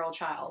 8-year-old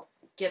child,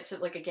 gets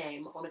it like a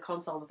game on a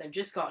console that they've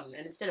just gotten,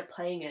 and instead of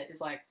playing it, is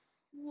like,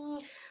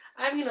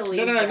 I'm gonna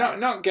leave. No,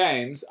 not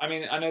games. I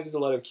mean, I know there's a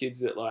lot of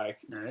kids that like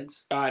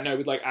nerds. No,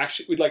 with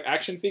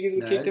action figures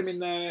would keep them in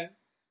there.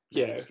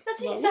 Yeah,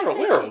 that's the exact same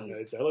we're all thing.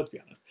 nerds, though. Let's be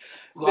honest.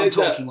 Well, I'm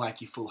talking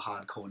like you full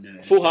hardcore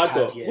nerds. Full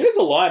hardcore. Where's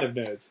the line of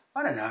nerds?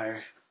 I don't know.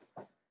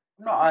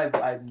 I'm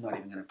not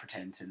even going to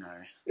pretend to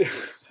know.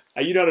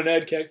 Are you not a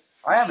nerd, Kev?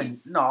 I am.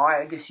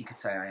 I guess you could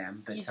say I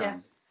am. But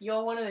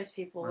you're one of those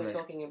people we're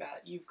talking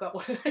about. You've got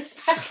one of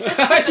those.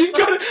 You've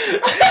got it.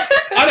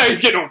 I know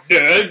he's getting all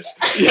nerds.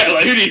 Yeah,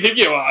 like, who do you think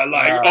you are?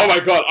 Like, oh my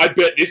god, I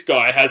bet this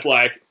guy has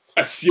like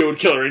a sealed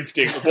Killer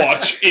Instinct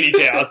watch in his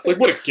house. Like,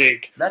 what a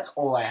geek. That's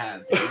all I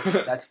have,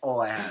 dude. That's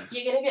all I have.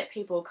 You're gonna get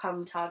people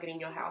come targeting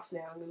your house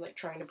now and like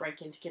trying to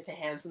break in to get their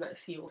hands on that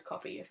sealed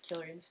copy of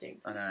Killer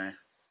Instinct. I know.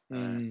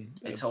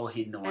 It's all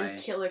hidden away. And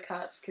killer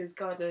cuts, because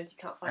God knows you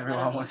can't find that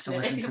Everyone on the wants to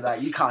internet listen to anymore.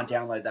 that. You can't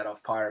download that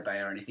off Pirate Bay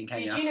or anything,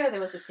 can Did you know there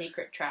was a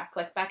secret track?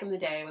 Like, back in the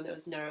day when there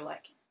was no,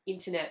 like,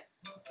 internet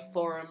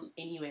forum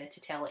anywhere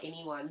to tell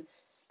anyone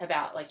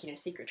about, like,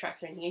 secret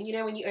tracks or anything.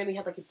 And, when you only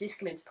had, like, a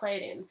Discman to play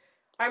it in.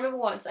 I remember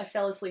once I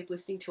fell asleep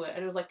listening to it,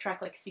 and it was, like,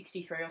 track, like,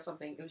 63 or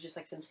something. It was just,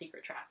 like, some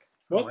secret track.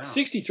 What? Oh, wow.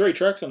 63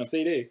 tracks on a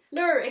CD?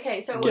 No, okay,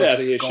 so... Get out of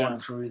Just here, gone Sean.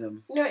 through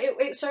them. No,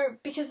 so,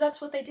 because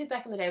that's what they did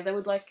back in the day. They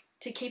would, like,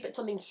 to keep it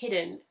something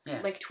hidden,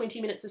 like, 20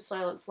 minutes of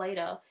silence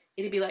later,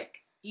 it'd be,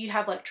 like, you'd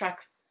have, like,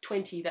 track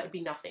 20, that would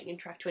be nothing, and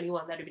track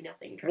 21, that would be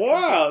nothing. And track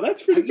Wow,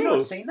 that's pretty Have you cool.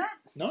 not seen that?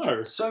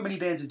 No. So many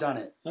bands have done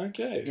it.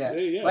 Okay, Yeah,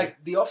 there you go.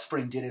 like The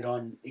Offspring did it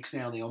on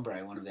Ixnay on the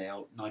Hombre, one of their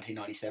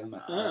 1997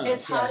 Ah.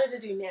 It's yeah. harder to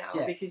do now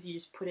Yeah. because you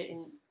just put it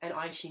in an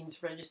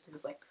iTunes register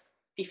as, like,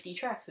 50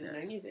 tracks with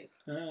no music.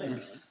 Ah.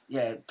 It's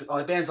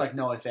bands like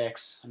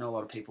NoFX. I know a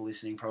lot of people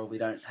listening probably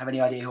don't have any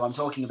idea who I'm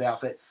talking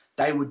about, but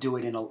they would do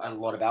it in a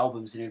lot of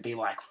albums, and it'd be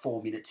like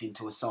 4 minutes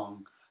into a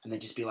song, and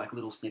there'd just be like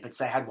little snippets.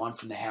 They had one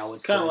from the Howard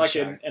It's kind of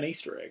Stern like show. an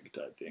Easter egg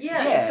type thing.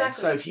 Yeah, exactly.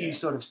 So if you Yeah.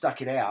 sort of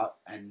stuck it out,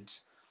 and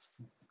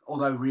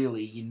although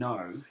really you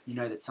know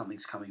that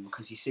something's coming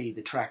because you see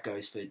the track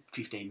goes for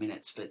 15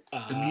 minutes, but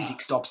the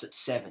music stops at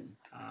 7.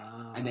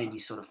 And then you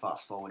sort of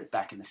fast forward it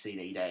back in the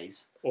CD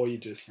days. Or you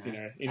just,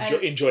 Yeah.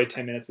 enjoy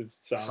 10 minutes of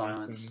silence.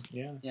 Silence.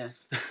 And, Yeah.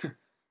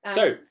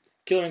 So,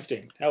 Killer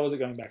Instinct, how was it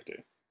going back to?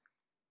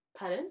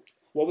 Pardon?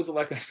 What was it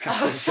like going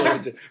back Oh, to sorry. Killer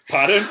Instinct?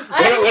 Pardon?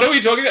 What are we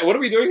talking about? What are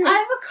we doing? I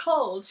have a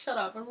cold. Shut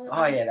up.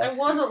 Oh, yeah, that's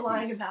I wasn't the lying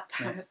excuse.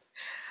 about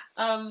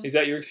that. Is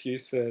that your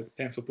excuse for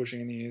pencil pushing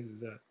in the ears?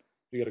 Is that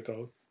you got a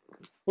cold?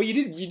 Well,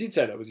 you did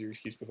say that was your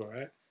excuse before,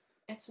 right?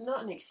 It's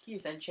not an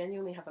excuse. I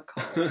genuinely have a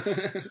cold.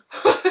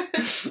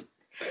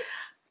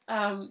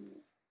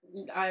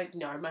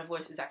 No, my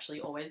voice is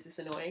actually always this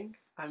annoying.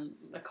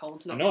 A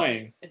cold's not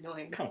Annoying?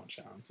 Annoying. Come on,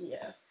 Charms.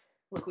 Yeah.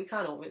 Look, we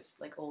can't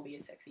always all be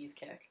as sexy as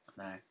Kirk.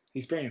 No.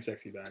 He's bringing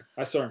sexy back.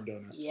 I saw him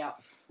doing it. Yeah.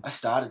 I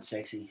started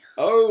sexy.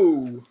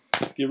 Oh,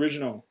 the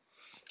original.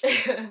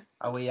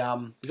 Are we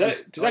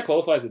Does that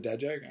qualify as a dad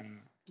joke?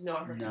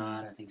 No. No,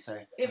 I don't think so.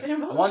 If it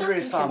involves I wonder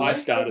Justin if, Timberlake, I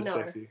started then no.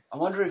 sexy. I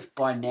wonder if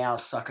by now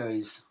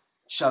Succo's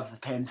shoved the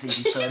pens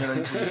even further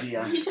into his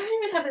ear. You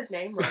don't even have his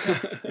name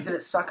right. Isn't it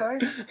Succo?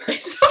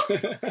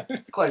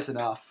 It's Close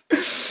enough.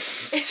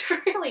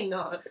 really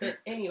not. But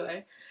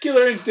anyway,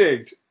 Killer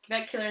Instinct.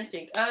 back Killer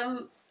Instinct.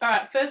 All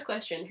right. First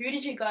question: who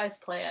did you guys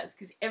play as?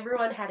 Because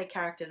everyone had a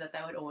character that they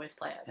would always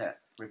play as. Yeah,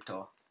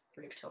 Riptor.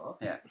 Riptor.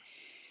 Yeah.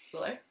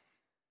 Willow.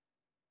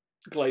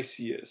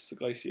 Glacier.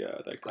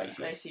 That guy.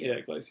 Glacier. Yeah,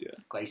 Glacier.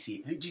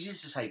 Glacier. Who did you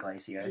just say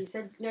Glacio? He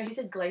said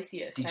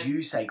Glacius. Did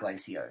you say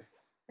Glacio?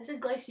 I said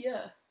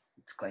Glacier.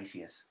 It's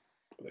Glacius.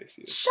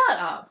 Glacier. Shut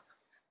up.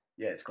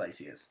 Yeah, it's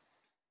Glacius.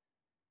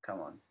 Come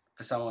on.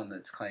 For someone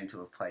that's claimed to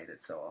have played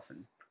it so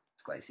often,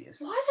 it's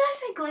Glacius. Why did I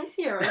say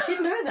Glacier? I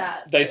didn't know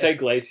that. They say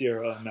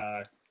Glacier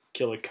on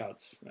Killer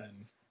Cuts,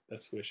 and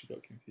that's where she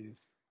got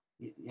confused.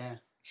 Yeah.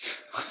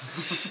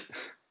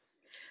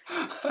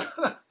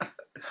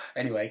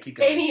 Anyway, keep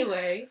going.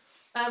 Anyway,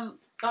 oh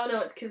no,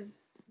 it's because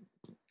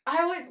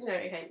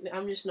okay,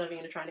 I'm just not even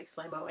going to try and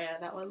explain my way out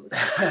of that one.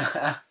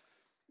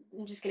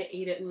 I'm just going to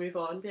eat it and move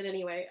on. But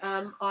anyway,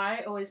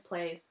 I always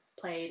played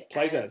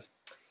Plays as.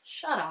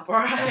 Shut up,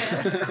 alright?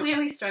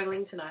 Clearly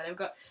struggling tonight. I've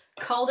got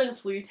cold and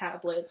flu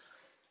tablets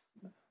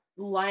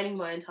lining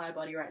my entire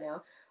body right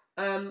now.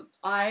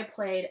 I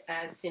played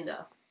as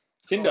Cinder.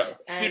 Cinder.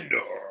 Always. And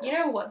you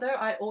know what though?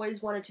 I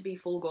always wanted to be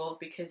Fulgor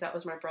because that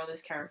was my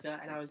brother's character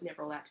and I was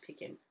never allowed to pick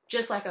him.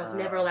 Just like I was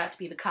never allowed to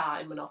be the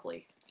car in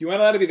Monopoly. You weren't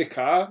allowed to be the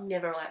car?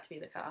 Never allowed to be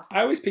the car.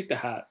 I always pick the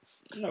hat.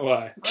 I don't know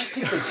why. I just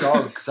picked the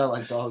dog because I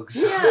like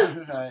dogs.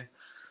 Yeah. No.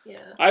 Yeah.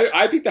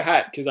 I picked the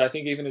hat because I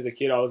think even as a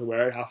kid I was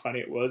aware of how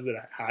funny it was that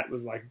a hat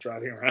was like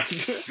driving around.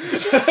 Did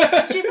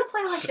you ever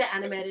play like the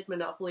animated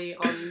Monopoly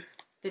on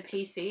the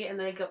PC and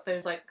they got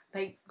those like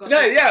they got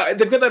No, those- yeah,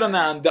 they've got that on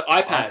the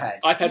iPad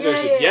iPad. Yeah,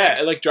 version. yeah, Yeah, yeah.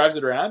 it like drives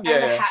it around. and Yeah,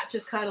 the yeah. hat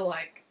just kind of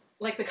like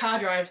the car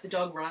drives, the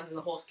dog runs, and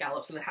the horse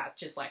gallops, and the hat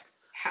just like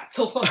hats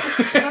along.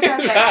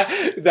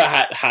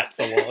 The hat's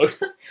a lot.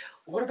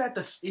 What about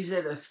is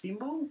it a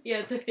thimble? Yeah,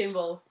 it's a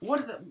thimble.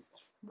 What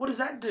does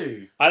that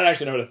do? I don't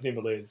actually know what a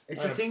thimble is.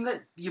 It's the thing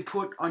that you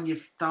put on your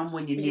thumb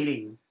when you're Yes.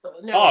 knitting.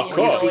 No, Oh, of you're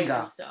course. sewing Finger.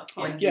 and stuff.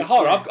 Yeah. When Yeah, you-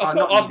 hold on. I've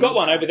not got your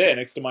one knees. over there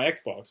next to my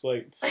Xbox.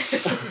 Like,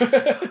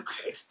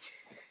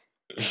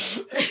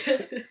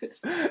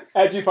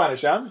 how'd you find it,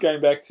 Shams?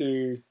 Going back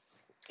to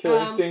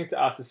Killer Instinct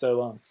after so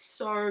long.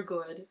 So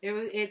good.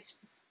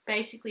 It's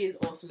basically as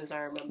awesome as I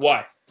remember.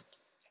 Why?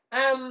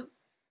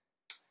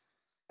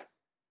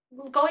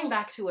 Well, going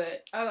back to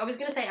it, I was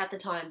going to say at the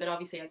time, but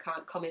obviously I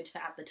can't comment for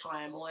at the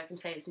time. All I can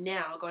say is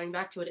now, going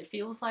back to it, it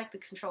feels like the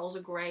controls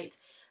are great.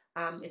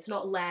 It's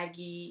not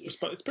laggy. It's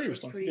pretty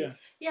responsive. Yeah.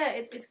 Yeah,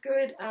 it's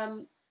good.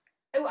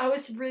 I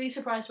was really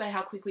surprised by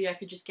how quickly I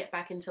could just get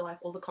back into like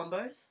all the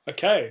combos.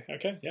 Okay.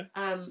 Yeah.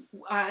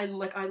 And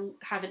like I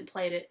haven't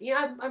played it.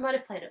 Yeah, I might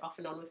have played it off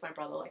and on with my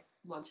brother like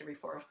once every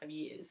 4 or 5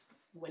 years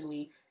when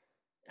we,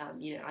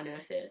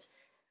 unearth it.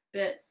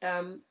 But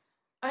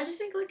I just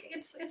think like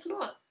it's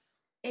not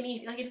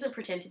anything, like it doesn't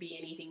pretend to be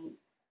anything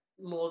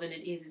more than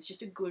it is. It's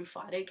just a good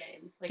fighter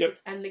game. Like Yep.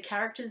 and the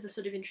characters are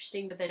sort of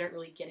interesting, but they don't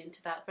really get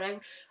into that. But I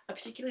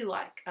particularly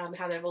like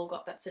how they've all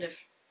got that sort of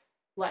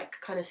like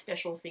kind of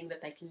special thing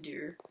that they can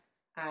do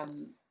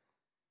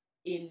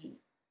in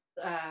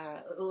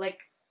like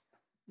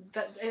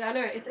that. I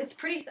know it's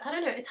pretty. I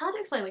don't know. It's hard to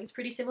explain. Like it's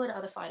pretty similar to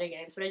other fighter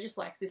games, but I just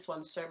like this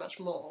one so much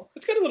more.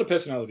 It's got a lot of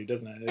personality,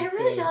 doesn't it? It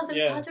really does. And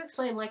yeah. It's hard to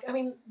explain. Like I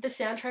mean, the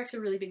soundtrack's a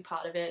really big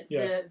part of it.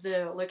 Yeah.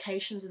 The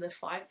locations of the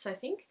fights, I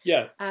think.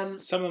 Yeah. Um,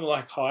 Some of them are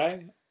like high,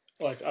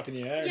 like up in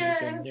the air. Yeah,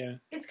 and and you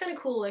can- it's kind of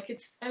cool. Like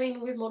it's, I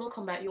mean, with Mortal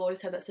Kombat, you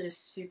always had that sort of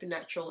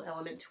supernatural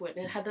element to it,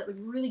 and it had that like,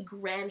 really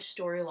grand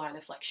storyline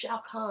of like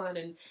Shao Kahn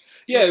and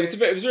yeah. It was a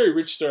very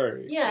rich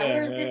story. yeah.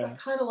 Whereas yeah. this, I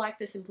kind of like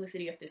the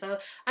simplicity of this.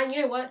 And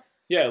you know what?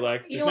 Yeah,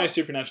 like You there's know no what?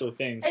 supernatural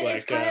things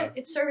It's like kind of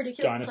it's so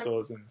ridiculous. It's like,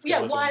 dinosaurs and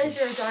yeah, skeletons. why is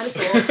there a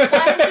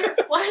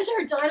dinosaur? why is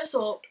there a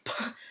dinosaur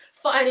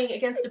fighting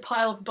against a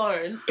pile of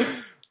bones?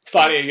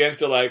 fighting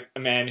against a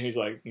man who's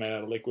like made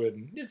out of liquid?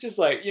 And it's just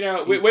like, you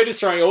know, we're just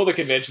throwing all the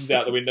conventions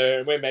out the window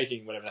and we're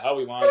making whatever the hell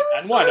we want. But it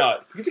was And why so-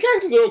 not? Because the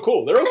characters are all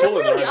cool. They're all They cool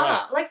in their really own way.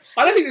 are. Like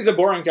I don't think there's a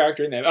boring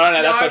character in there. Oh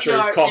no, that's not true.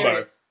 there Combo.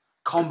 is.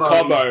 Combo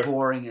is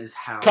boring as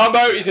hell. Combo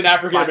is an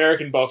African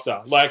American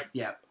boxer. Like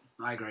Yeah,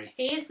 I agree.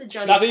 He is the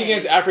Johnny nothing Cage.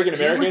 against African He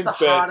was Americans, the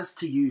but hardest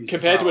to use.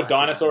 compared as to well, a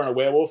dinosaur I feel. and a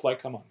werewolf, like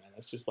come on, man,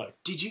 that's just like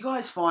Did you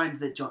guys find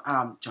that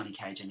Johnny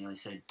Cage? I nearly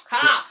said.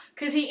 Ha!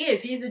 Because he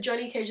is. He's the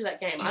Johnny Cage of that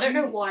game. I don't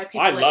know why people.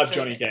 I like love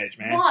Johnny Cage,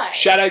 man. Why?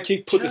 Shadow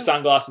kick, put Do the you know-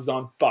 sunglasses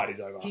on, fight is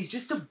over. He's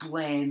just a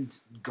bland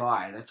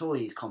guy. That's all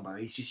he is, Combo.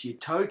 He's just your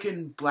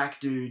token black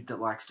dude that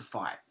likes to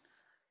fight.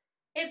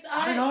 It's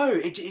I don't know.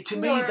 To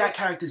me, No. that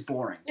character's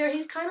boring. No,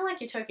 he's kind of like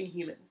your token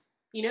human.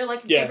 You know,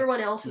 like Yeah.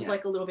 everyone else is Yeah.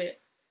 like a little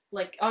bit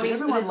like. I But mean,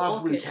 everyone there's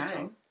loves Liu Orchid as Kang.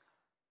 well.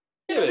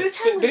 Yeah, Yeah, Liu but,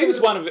 Kang but he a was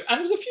little one of, bit- and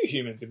there was a few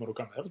humans in Mortal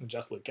Kombat. That wasn't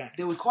just Liu Kang.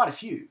 There was quite a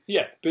few.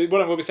 Yeah, but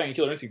what we're saying,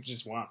 Killer Instinct is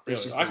just one. It's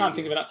Really. just I a can't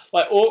little think of it.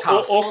 Like Orchid,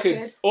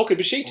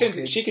 but she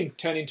Orchid. can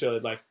turn into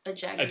like a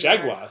jaguar. a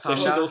jaguar, so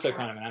she's Thunder. also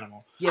kind of an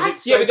animal. Yeah, I-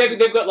 but, Yeah, but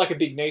they've got like a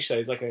big niche. So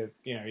he's like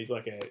he's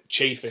like a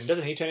chief, and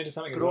doesn't he turn into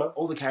something as but all, well?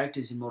 all the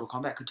characters in Mortal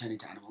Kombat could turn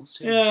into animals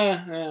too.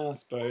 Yeah, I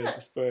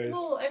suppose.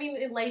 Well, I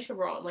mean,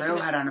 later on, like They all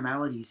had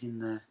animalities in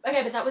the.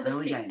 okay, but that was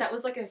early games. that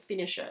was like a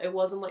finisher. It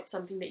wasn't like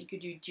something that you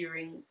could do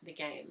during the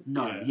game.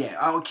 No, yeah.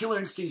 Oh, Killer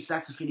Instinct,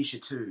 that's a finisher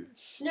too. No,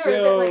 Still,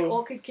 but like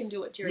Orchid can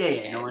do it during Yeah, the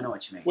yeah, game. no, I know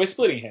what you mean. we're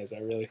splitting hairs,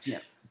 though. Really. Yeah.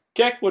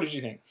 Keck, what did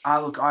you think? I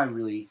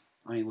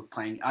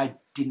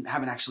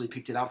haven't actually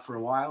picked it up for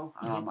a while.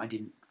 Mhm. I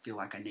didn't feel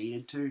like I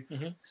needed to.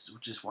 Mhm.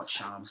 Just watch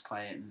Shams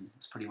play it, and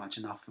it's pretty much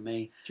enough for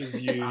me. Because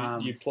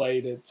you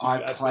played it. To I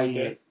absolute played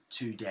death. it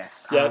to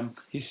death. Yeah,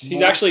 he's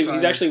more actually so-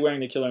 he's actually wearing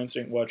the Killer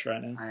Instinct watch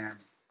right now. I am.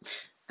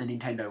 The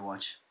Nintendo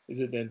Watch. Is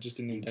it then just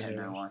a Nintendo,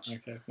 Nintendo watch? watch.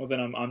 Okay. Well, then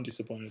I'm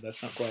disappointed.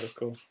 That's not quite as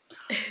cool.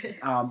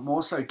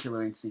 More so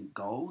Killer Instinct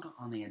Gold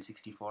on the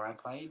N64 I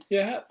played.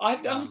 Yeah, I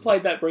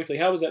played that briefly.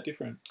 How was that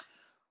different?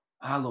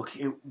 Look,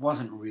 it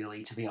wasn't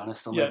really, to be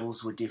honest. The Yeah.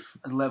 levels were The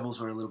levels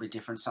were a little bit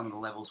different. Some of the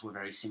levels were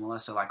very similar.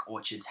 So, like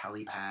Orchard's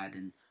helipad,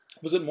 and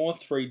Was it more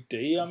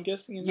 3D? I'm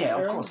guessing. In that yeah,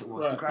 of era? course it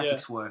was. The Right, yeah.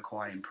 graphics were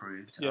quite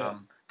improved. Yeah.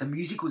 The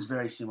music was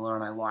very similar,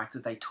 and I liked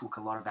that they took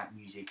a lot of that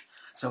music.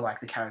 So, like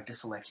the character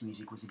select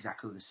music was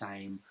exactly the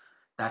same.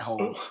 That whole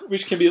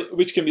Which can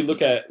be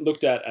looked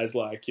at as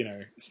like, you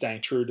know,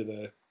 staying true to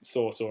the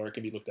source, or it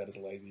can be looked at as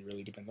lazy.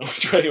 Really depends on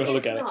which way you want to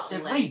look It's at it. not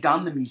they've lazy.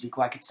 redone the music,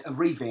 like it's a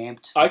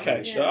revamped. Okay,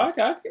 version. so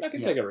okay, I can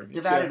Yeah. take a remix.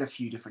 They've yeah. added a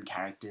few different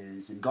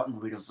characters and gotten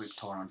rid of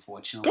Riptor,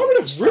 unfortunately. Got rid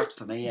of which sucked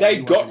for me. Yeah, They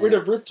he got wasn't rid in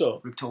of it. Riptor.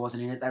 Riptor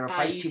wasn't in it. They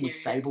replaced you him with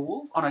serious?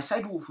 Saberwolf. Oh no,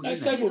 Saberwolf was No, in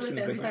Saberwolf's there. in He's the in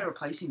the Who first did first they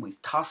replace him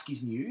with? Tusk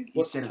is new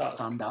What's instead Tusk?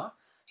 of Thunder.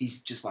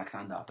 He's just like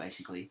Thunder,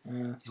 basically.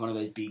 He's one of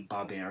those big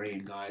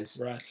barbarian guys.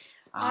 Right.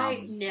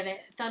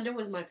 Thunder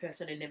was my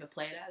person I never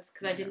played as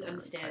because I didn't never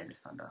really played understand as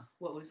Thunder.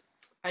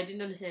 I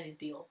didn't understand his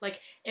deal. Like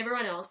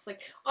everyone else, and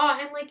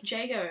like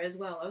Jago as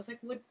well. I was like,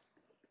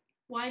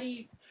 why do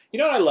you You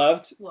know what I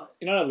loved? what?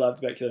 You know what I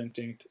loved about Killer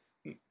Instinct?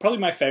 Probably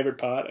my favourite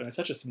part, and it's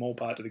such a small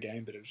part to the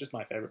game, but it was just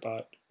my favourite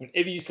part.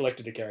 Whenever you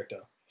selected a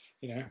character,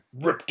 you know,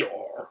 Riptor,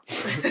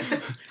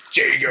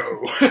 Jago.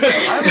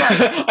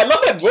 I love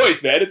that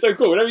voice, man. It's so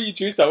cool. Whenever you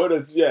choose someone,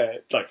 it's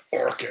like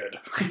Orchid.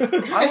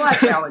 I like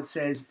how it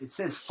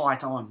says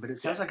fight on, but it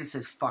sounds like it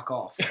says fuck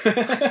off.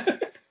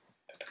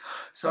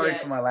 Sorry Yeah,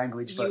 for my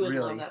language, You but would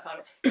really, love that part.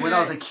 of it. when I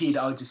was a kid,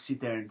 I would just sit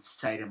there and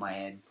say it in my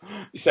head.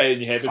 You say it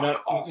in your head, but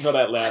Fuck off. not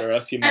out loud, or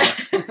else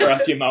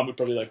your mum would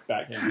probably like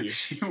backhand you.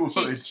 She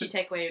would. she'd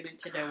take away your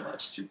Nintendo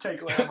Watch. She'd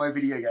take away all my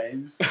video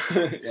games.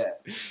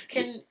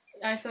 Yeah.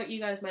 I thought you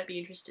guys might be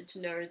interested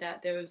to know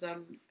that there was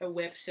a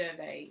web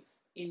survey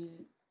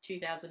in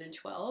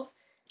 2012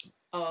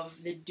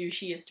 of the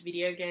douchiest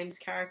video games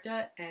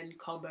character, and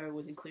Combo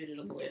was included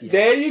on the list.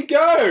 There you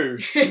go.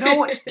 Do you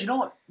know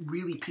what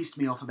really pissed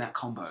me off about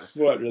Combo?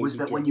 What really Was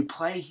that did when you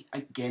play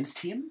against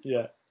him,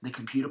 Yeah. the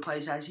computer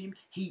plays as him,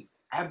 he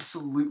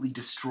absolutely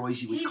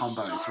destroys you with He's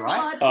combos, so right?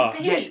 hard to Oh.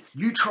 beat. Yet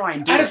you try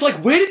and do And it. it's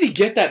like, where does he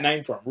get that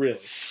name from, really?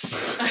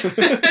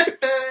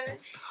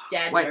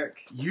 Dad Wait, joke.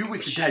 you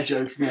with the dad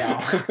jokes now.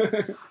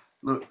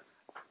 Look,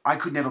 I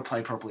could never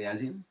play properly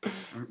as him,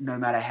 no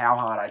matter how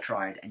hard I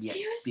tried, and yet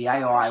He was the so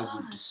AI hard.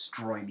 would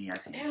destroy me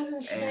as him It was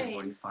insane.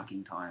 every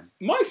fucking time.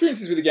 My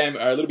experiences with the game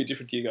are a little bit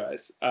different to you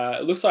guys.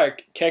 It looks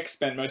like Keck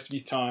spent most of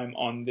his time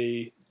on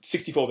the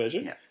 64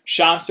 version. Yeah.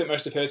 Shan spent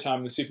most of her time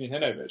on the Super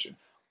Nintendo version.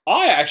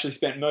 I actually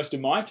spent most of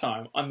my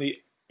time on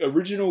the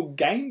original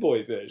Game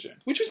Boy version,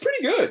 which was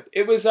pretty good.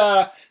 It was,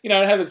 it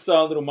had its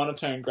little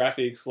monotone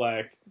graphics,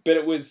 but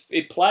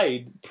it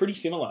played pretty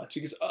similar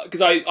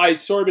because I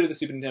saw a bit of the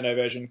Super Nintendo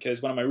version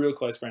because one of my real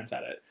close friends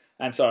had it,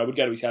 and so I would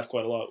go to his house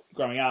quite a lot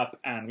growing up,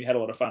 and we had a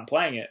lot of fun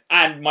playing it,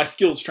 and my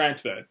skills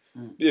transferred.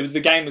 The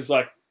game was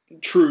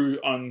true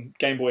on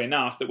Game Boy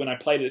enough that when I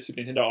played it at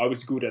Super Nintendo, I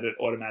was good at it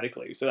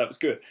automatically, so that was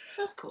good.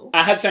 That's cool.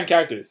 I had the same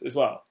characters as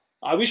well.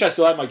 I wish I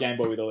still had my Game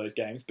Boy with all those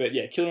games, but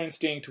yeah, Killer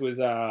Instinct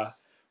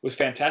was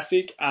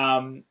fantastic.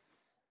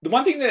 The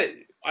one thing that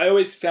I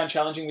always found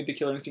challenging with the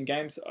Killer Instinct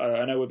games,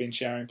 I know we've been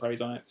sharing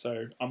praise on it,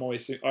 so I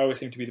always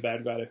seem to be the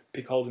bad guy to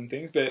pick holes in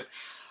things, but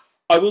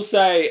I will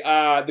say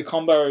the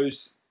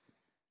combos,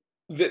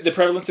 the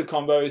prevalence of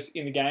combos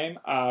in the game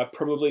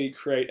probably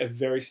create a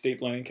very steep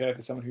learning curve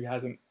for someone who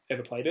hasn't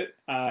ever played it.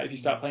 If you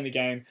start playing the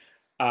game,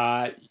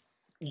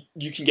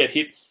 you can get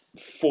hit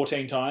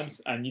 14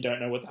 times and you don't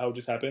know what the hell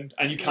just happened,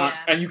 and you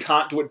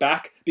can't do it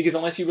back, because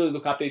unless you really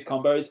look up these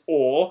combos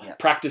or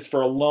practice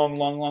for a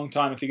long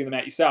time and figure them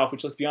out yourself,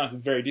 which, let's be honest,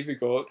 is very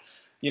difficult.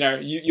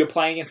 You're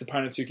playing against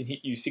opponents who can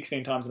hit you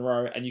 16 times in a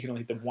row and you can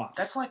only hit them once.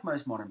 That's like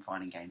most modern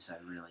fighting games, though,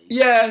 really.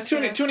 Yeah, to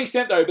an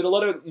extent, though, but a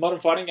lot of modern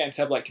fighting games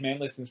have command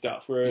lists and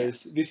stuff,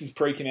 whereas this is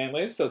pre-command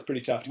list, so it's pretty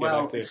tough to get back to.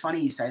 Well, it's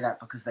funny you say that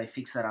because they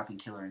fixed that up in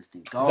Killer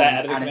Instinct Gold, They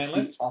added a and command it's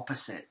list? the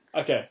opposite.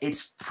 Okay.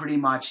 It's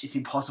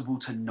impossible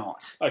to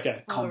not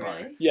combo. Oh,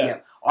 really? Yeah.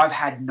 I've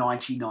had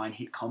 99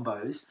 hit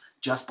combos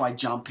just by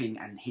jumping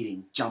and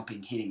hitting.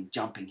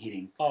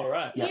 All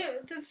right. Yeah.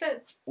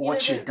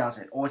 Orchard does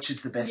it.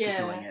 Orchard's the best at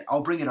doing it.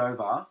 I'll bring it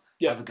over,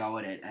 have a go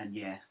at it, and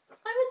I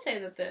would say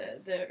that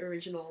the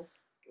original,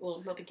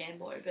 well, not the Game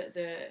Boy, but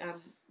the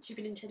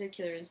Super Nintendo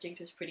Killer Instinct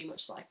was pretty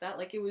much like that.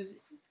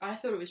 I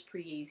thought it was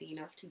pretty easy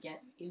enough to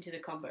get into the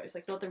combos.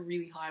 Not the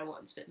really high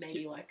ones, but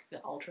maybe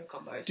the ultra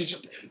combos or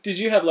something. Did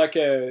you have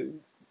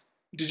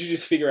did you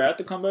just figure out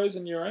the combos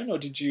on your own, or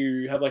did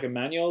you have a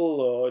manual,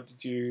 or where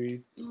did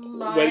you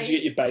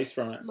get your base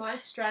from it? My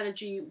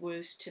strategy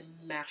was to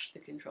mash the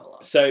controller.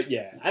 So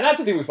yeah, and that's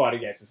the thing with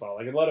fighting games as well.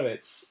 A lot of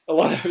it,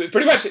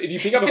 pretty much, if you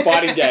pick up a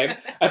fighting game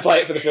and play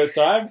it for the first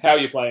time, how are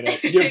you playing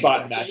it? You're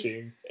button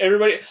mashing.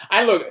 Everybody,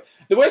 and look,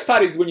 the worst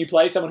part is when you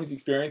play someone who's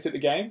experienced at the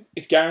game.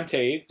 It's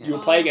guaranteed you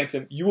will play against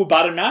them. You will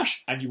button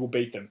mash and you will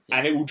beat them,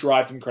 and it will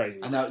drive them crazy.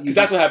 Because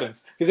that's what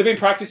happens. Because they've been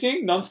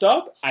practicing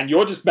non-stop, and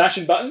you're just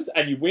mashing buttons,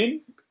 and you win.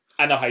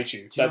 And they'll hate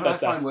you. Do you know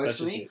what I find works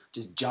for me?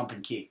 Just jump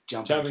and kick.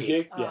 Jump and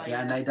kick.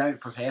 Yeah, and they don't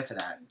prepare for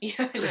that. Yeah,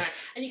 I know.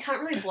 And you can't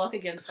really block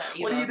against that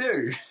either. What do you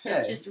do?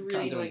 It's just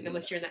really annoying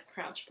unless you're in that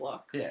crouch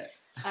block. Yeah.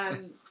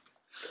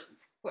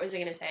 What was I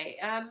going to say?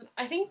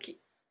 I think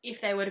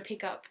if they were to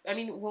pick up...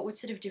 what would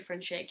sort of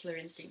differentiate Killer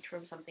Instinct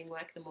from something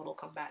like the Mortal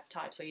Kombat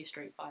types or your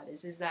Street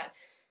Fighters is that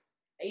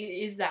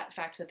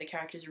fact that the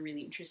characters are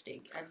really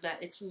interesting and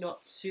that it's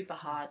not super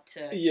hard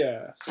to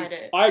kind of...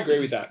 I agree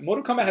with that.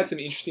 Mortal Kombat had some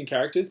interesting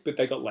characters, but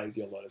they got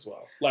lazy a lot as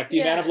well. The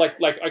amount of,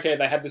 okay,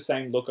 they had the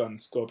same look on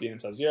Scorpion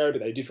and Sub-Zero,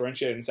 but they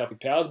differentiated themselves with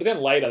powers, but then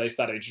later they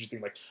started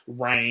introducing,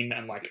 Rain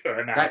and,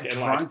 Ermac. That and,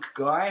 drunk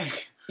guy?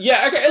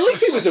 Yeah, okay, at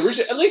least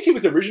he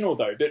was original,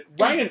 though, but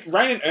Rain and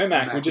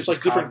Ermac were just,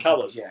 different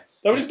colours. Yeah.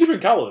 They were just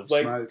different colours.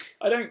 Smoke.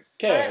 I don't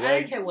care. I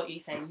don't care what you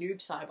say.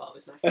 Noob Saibot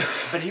was my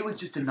favourite. But he was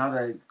just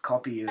another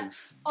copy of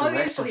the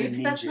rest of the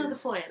ninjas. That's not the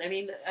point.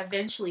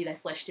 Eventually they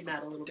fleshed him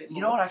out a little bit more.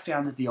 You know what I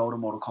found that the older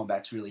Mortal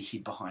Kombat's really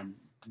hid behind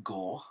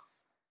gore?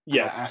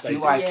 Yes. I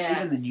feel like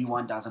even the new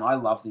one does, and I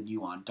love the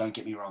new one. Don't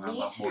get me wrong, I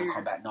love too. Mortal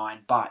Kombat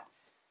 9, but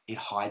it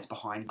hides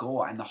behind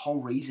gore, and the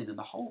whole reason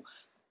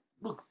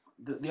look,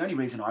 the only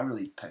reason I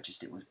really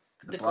purchased it was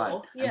for the blood.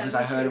 Gore. Yeah, because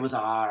I heard it was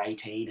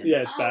R18. And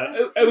it's bad.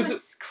 It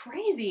was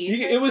crazy.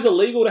 It was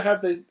illegal to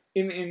have in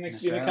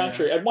the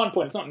country at one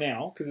point. It's not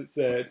now because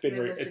they've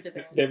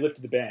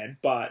lifted the ban.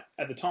 But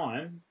at the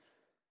time,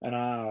 and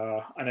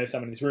I know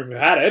someone in this room who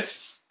had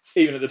it,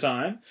 even at the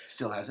time,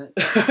 still has it.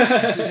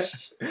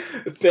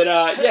 But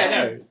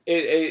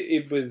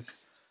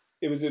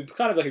it was a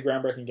kind of a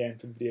groundbreaking game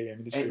for the video game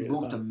industry. It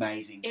looked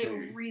amazing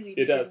too. It really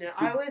did. It does. Didn't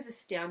it? I was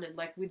astounded,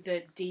 with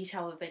the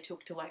detail that they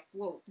took to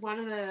one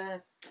of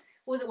the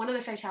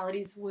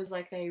fatalities was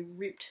they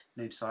ripped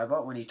Noob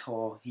Saibot when he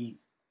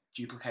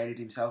duplicated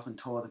himself and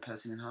tore the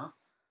person in half.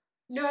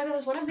 No, there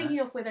was one I'm thinking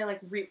of where they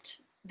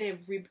ripped their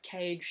rib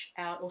cage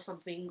out or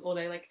something, or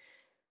they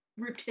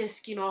ripped their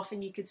skin off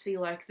and you could see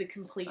the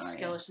complete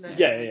skeleton.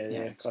 Yeah.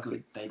 It's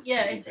classic. good.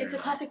 It's a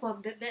classic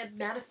one, but the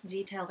amount of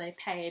detail they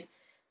paid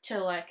to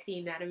the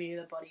anatomy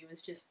of the body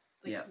was just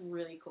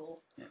really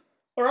cool. Yeah.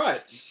 All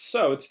right,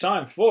 so it's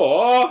time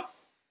for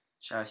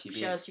Show us your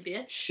bits.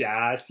 Show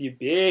us your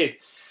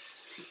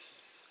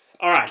bits.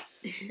 All right,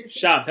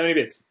 Shams, how many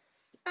bits?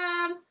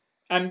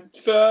 And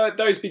for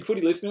those Big Footy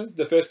listeners,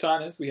 the first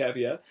timers we have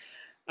here,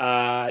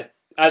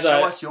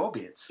 Show us your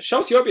bits. Show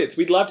us your bits.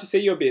 We'd love to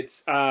see your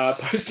bits.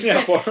 Post in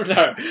our forum.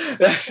 No,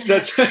 that's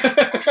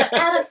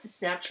Add us to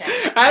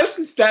Snapchat. Add us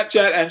to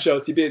Snapchat and show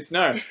us your bits.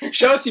 No,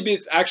 show us your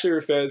bits actually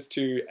refers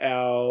to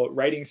our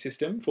rating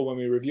system for when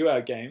we review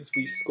our games.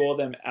 We score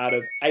them out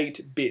of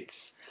 8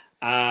 bits.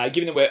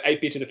 Given that we're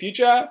 8-bit to the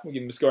future, we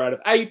give them a score out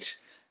of 8.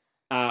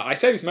 I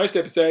say this most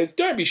episodes.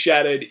 Don't be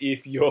shattered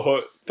if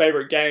your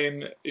favourite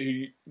game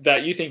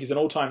that you think is an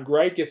all-time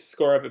great gets a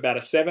score of about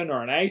a 7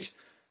 or an 8.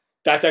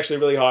 That's actually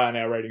really high on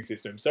our rating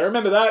system. So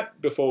remember that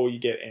before you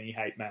get any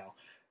hate mail.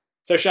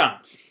 So,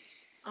 Shams.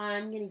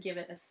 I'm going to give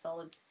it a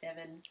solid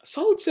 7. A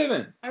solid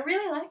 7. I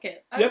really like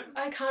it. Yep.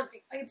 I can't...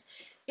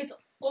 It's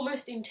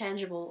almost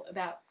intangible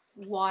about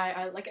why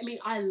I... Like, I mean,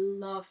 I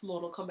love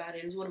Mortal Kombat.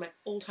 It was one of my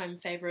all-time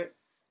favourite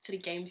sort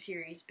of game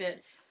series,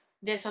 but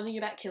there's something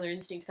about Killer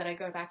Instinct that I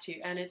go back to,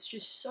 and it's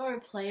just so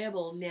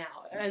playable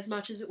now, as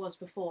much as it was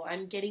before.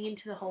 And getting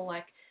into the whole,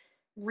 like,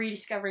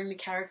 rediscovering the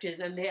characters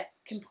and their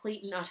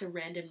complete and utter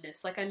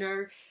randomness. Like, I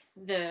know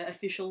the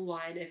official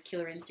line of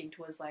Killer Instinct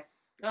was like,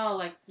 oh,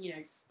 like, you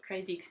know,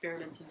 crazy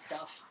experiments and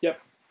stuff.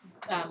 Yep.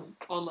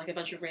 On like a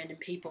bunch of random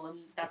people, and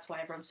that's why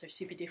everyone's so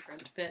super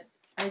different. But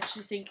I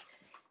just think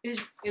it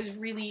was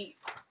really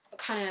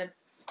kind of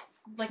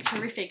like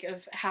terrific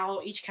of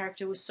how each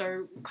character was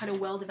so kind of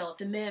well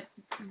developed, and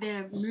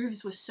their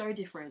moves were so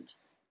different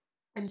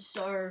and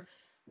so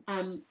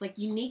like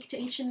unique to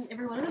each and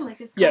every one of them.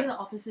 Like it's kind of the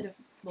opposite of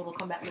Mortal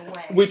Kombat in a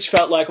way. Which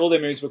felt like all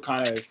their moves were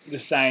kind of the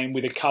same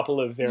with a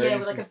couple of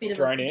variants with like a bit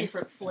thrown of a in.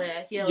 different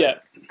flair. Yeah. Yeah.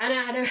 Like, and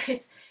I know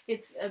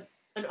it's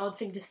an odd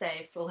thing to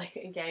say for like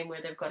a game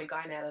where they've got a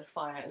guy made out of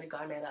fire and a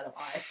guy made out of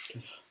ice.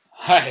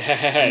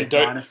 Hey,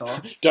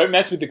 don't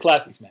mess with the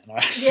classics, man. All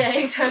right? Yeah,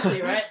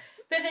 exactly, right?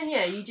 But then,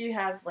 yeah, you do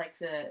have like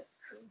the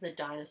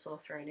dinosaur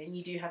thrown in.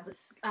 You do have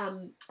this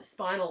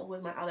Spinal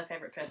was my other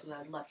favourite person that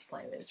I'd love to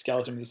play with.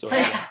 Skeleton with the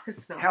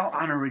sword. How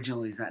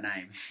unoriginal is that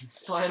name?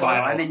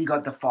 Spinal. And then you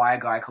got the fire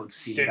guy called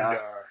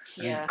Cinder.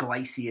 Yeah. And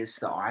Glacius,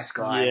 the ice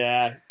guy.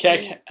 Yeah.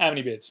 Keck, how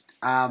many bits?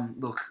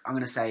 Look, I'm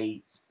going to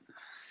say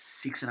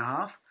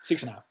 6.5.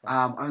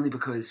 6.5. Only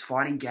because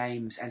fighting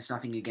games, and it's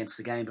nothing against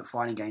the game, but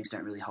fighting games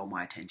don't really hold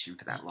my attention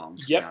for that long,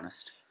 to be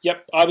honest.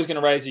 Yep, I was going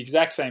to raise the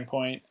exact same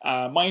point.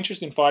 My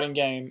interest in fighting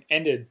game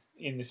ended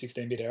in the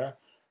 16-bit era.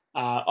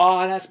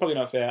 That's probably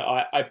not fair.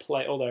 I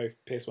play, although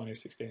PS1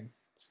 is 16.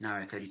 No,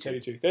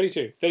 32.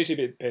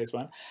 32-bit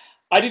PS1.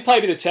 I did play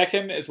a bit of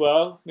Tekken as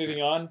well,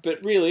 moving on,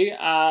 but really,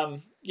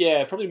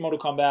 probably Mortal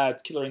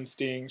Kombat, Killer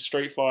Instinct,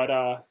 Street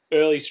Fighter,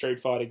 early Street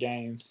Fighter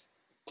games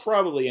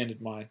probably ended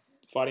my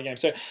fighting game.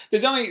 So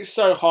there's only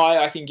so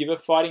high I can give a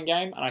fighting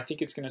game, and I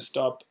think it's going to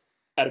stop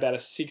at about a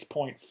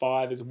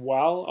 6.5 as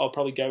well. I'll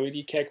probably go with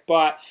you, Keck.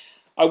 But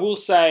I will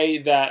say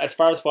that as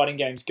far as fighting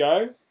games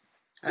go,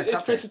 it's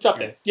up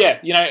there. Yeah,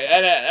 you know,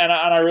 and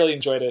I really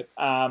enjoyed it.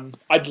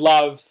 I'd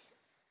love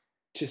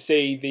to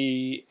see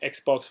the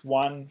Xbox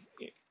One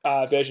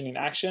version in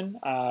action,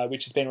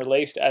 which has been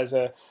released as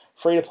a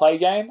free-to-play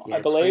game,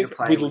 I believe,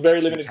 with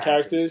very limited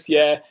characters.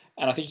 Yeah,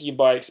 and I think you can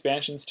buy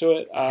expansions to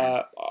it.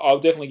 I'll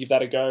definitely give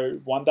that a go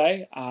one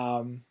day.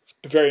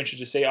 Very interested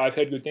to see. I've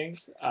heard good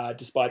things,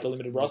 despite the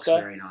limited roster.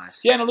 Looks very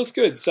nice. Yeah, and it looks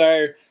good.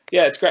 So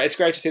yeah, it's great. It's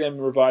great to see them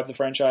revive the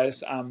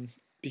franchise.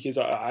 Because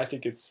I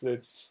think it's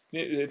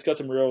got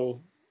some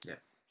real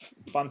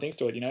fun things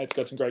to it. You know, it's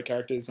got some great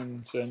characters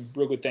and some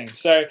real good things.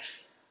 So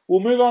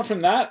we'll move on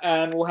from that,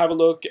 and we'll have a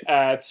look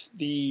at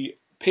the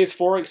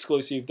PS4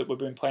 exclusive that we've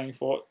been playing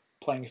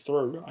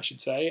through. I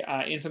should say,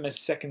 Infamous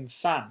Second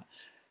Son.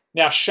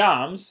 Now,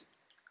 Shams,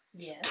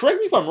 correct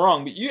me if I'm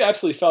wrong, but you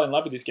absolutely fell in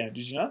love with this game.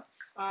 Did you know?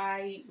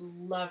 I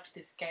loved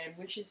this game,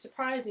 which is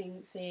surprising,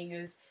 seeing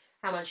as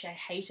how much I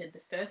hated the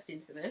first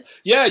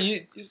Infamous. Yeah,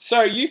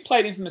 you've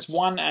played Infamous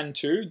 1 and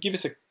 2. Give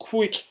us a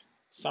quick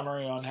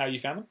summary on how you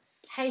found them.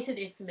 Hated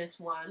Infamous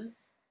 1.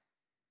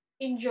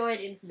 Enjoyed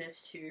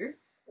Infamous 2.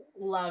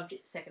 Loved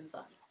Second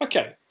Son.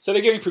 Okay, so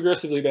they're getting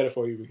progressively better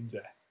for you, we can say.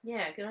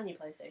 Yeah, good on you,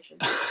 PlayStation.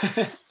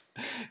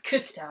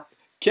 Good stuff.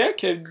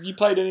 Keck, have you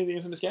played any of the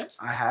Infamous games?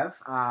 I have.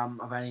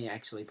 I've only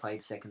actually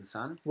played Second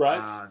Son.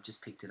 Right.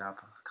 Just picked it up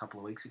a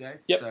couple of weeks ago.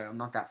 Yep. So I'm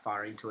not that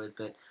far into it,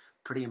 but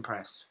pretty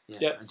impressed. Yeah,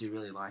 yep. I do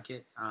really like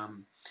it.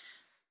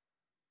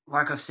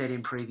 Like I've said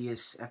in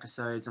previous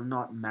episodes, I'm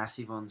not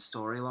massive on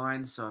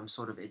storylines, so I'm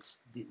sort of,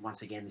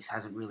 once again, this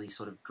hasn't really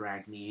sort of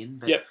dragged me in,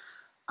 but yep.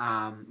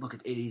 Look,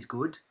 it is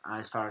good.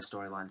 As far as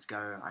storylines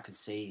go, I can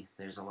see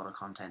there's a lot of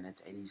content.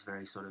 It is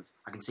very sort of,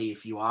 I can see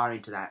if you are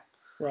into that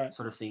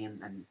sort of thing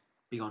and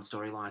big on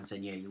storylines,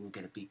 then yeah, you will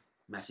get a big,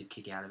 massive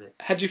kick out of it.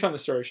 How'd you find the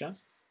story,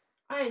 Shams?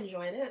 I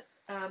enjoyed it.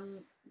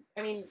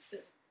 I mean,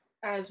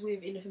 as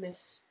with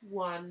Infamous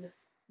 1,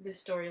 the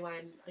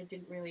storyline, I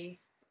didn't really...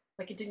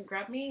 Like, it didn't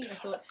grab me. I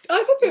thought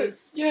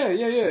that...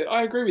 Yeah.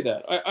 I agree with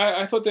that.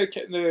 I thought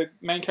the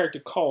main character,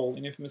 Cole,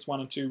 in Infamous 1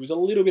 and 2 was a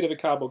little bit of a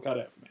cardboard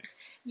cutout for me.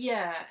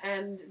 Yeah,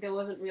 and there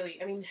wasn't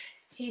really... I mean,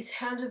 he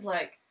sounded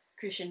like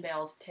Christian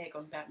Bale's take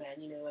on Batman,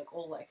 you know, like,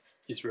 all, like,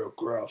 He's real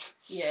gruff.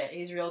 Yeah,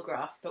 he's real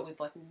gruff, but with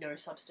like no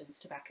substance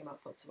to back him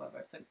up whatsoever.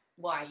 It's like,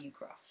 why are you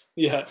gruff?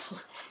 Yeah.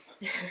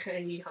 Are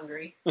you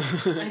hungry? I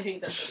think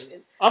that's what it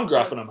is. I'm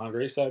gruff when I'm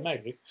hungry, so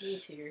maybe. Me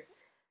too.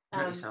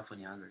 Not yourself when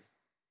you're hungry.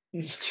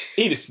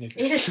 Eat a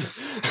Snickers.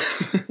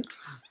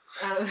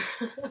 Um,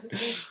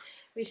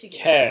 we should get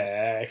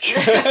Heck.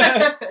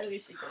 we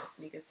should get a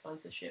Snickers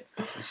sponsorship.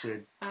 We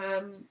should.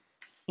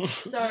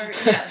 So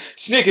yeah.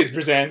 Snickers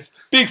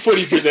presents Big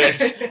Footy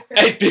presents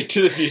 8-Bit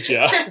to the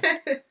Future.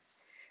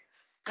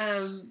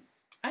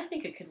 I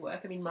think it could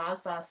work. I mean,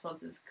 Mars Bar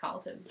sponsors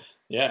Carlton.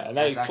 Yeah, and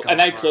How's they that and going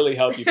they clearly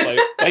help you play.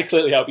 They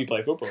clearly help you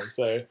play football.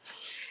 So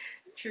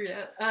True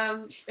that.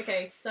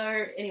 Okay,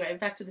 so anyway,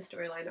 back to the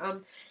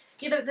storyline.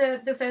 Yeah,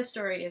 the first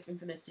story of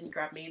Infamous didn't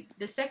grab me.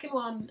 The second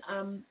one,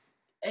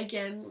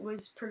 again,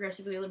 was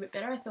progressively a little bit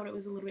better. I thought it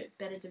was a little bit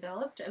better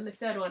developed. And the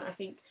third one, I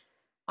think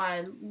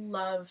I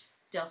love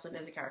Delson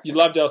as a character. you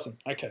love Delson,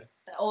 okay?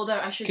 Although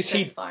I should 'Cause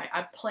he- specify,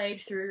 I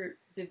played through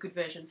the good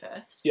version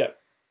first. Yeah.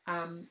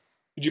 Um,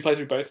 Did you play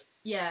through both?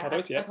 yeah, part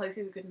of those? I played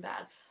through the good and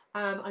bad.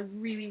 I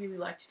really, really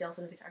liked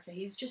Delson as a character.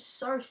 He's just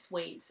so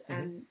sweet Mm-hmm.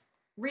 and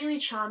really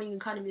charming and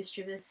kind of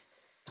mischievous.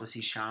 Was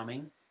he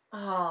charming?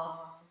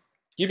 Oh.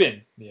 You've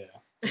been, yeah.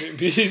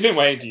 He's been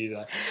waiting to use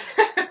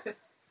that.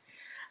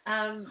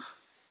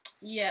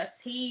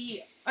 Yes,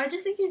 I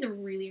just think he's a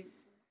really,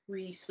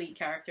 really sweet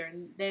character,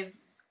 and they've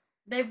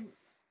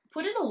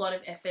put in a lot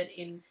of effort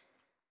in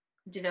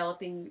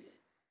developing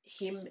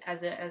him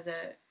as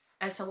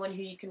someone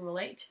who you can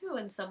relate to,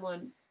 and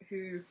someone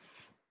who,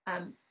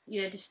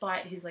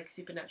 despite his like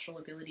supernatural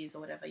abilities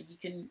or whatever, you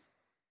can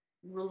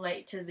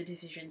relate to the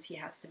decisions he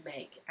has to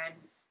make and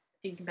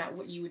think about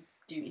what you would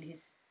do in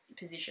his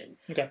position.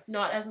 Okay.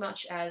 Not as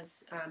much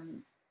as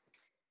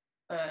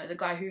the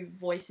guy who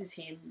voices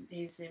him.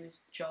 His name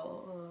is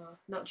Joel.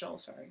 Not Joel.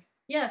 Sorry.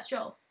 Yes,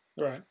 Joel.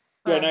 Right.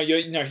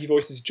 Yeah, he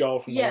voices Joel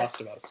from The Yes,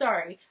 Last of Us.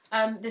 Sorry.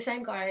 The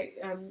same guy.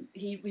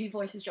 He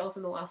voices Joel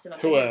from The Last of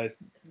Us. Who are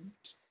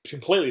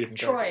completely different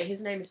Troy. characters.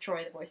 His name is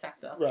Troy, the voice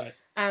actor. Right.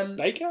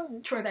 Baker?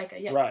 Troy Baker.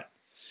 Yeah. Right.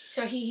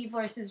 So he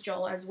voices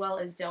Joel as well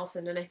as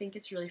Delson, and I think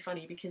it's really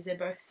funny because they're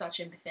both such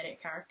empathetic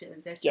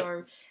characters. They're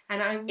so,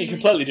 and I really, In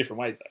completely different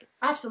ways, though.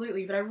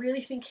 absolutely, but I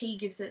really think he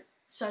gives it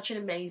such an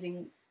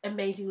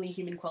amazingly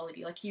human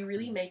quality. Like he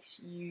really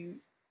makes you,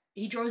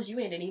 he draws you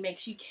in, and he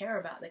makes you care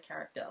about the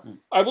character.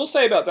 I will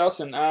say about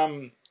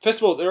Delson, first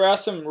of all, there are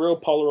some real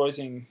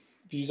polarizing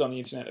views on the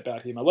internet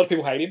about him. A lot of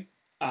people hate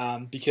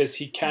him because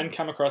he can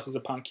come across as a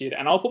punk kid,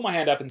 and I'll put my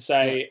hand up and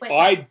say Yeah, wait.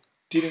 I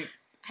didn't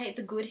Hate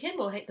the good him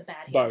or hate the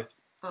bad him? both.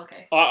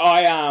 Okay.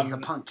 He's a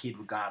punk kid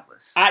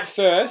regardless. At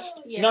first,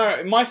 Oh, yeah.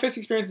 no, my first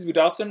experiences with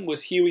Delson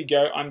was, here we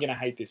go, I'm going to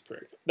hate this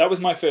prick. That was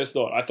my first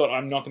thought. I thought,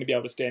 I'm not going to be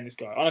able to stand this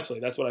guy. Honestly,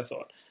 that's what I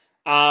thought.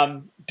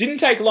 Didn't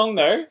take long,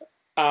 though,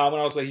 when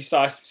I was like, he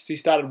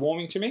started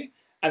warming to me.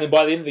 And then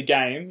by the end of the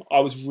game, I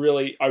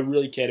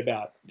really cared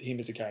about him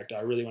as a character.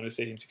 I really wanted to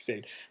see him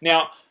succeed.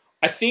 Now,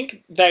 I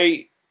think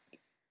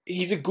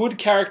he's a good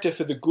character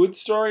for the good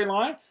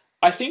storyline.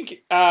 I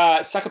think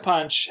Sucker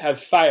Punch have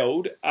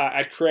failed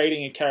at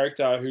creating a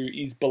character who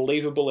is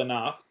believable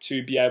enough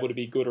to be able to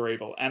be good or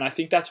evil. And I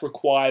think that's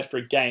required for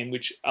a game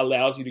which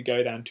allows you to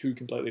go down two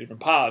completely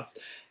different paths.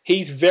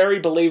 He's very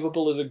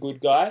believable as a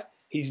good guy.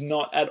 He's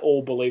not at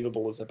all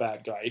believable as a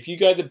bad guy. If you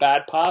go the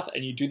bad path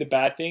and you do the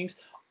bad things,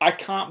 I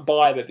can't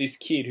buy that this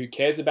kid who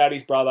cares about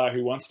his brother,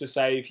 who wants to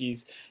save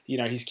his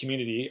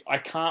community, I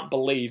can't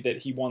believe that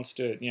he wants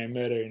to,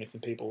 murder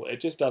innocent people. It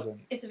just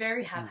doesn't. It's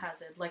very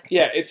haphazard. Like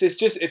Yeah,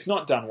 it's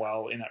not done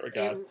well in that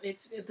regard.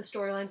 it's the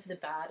storyline for the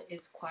bad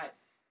is quite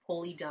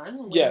poorly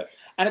done. Yeah,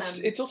 and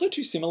it's also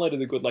too similar to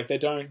the good. Like, they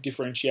don't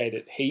differentiate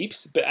it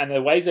heaps, and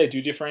the ways they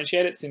do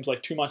differentiate it seems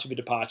like too much of a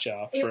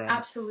departure from.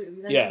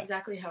 Absolutely, that's Yeah.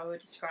 exactly how I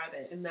would describe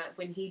it. In that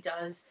when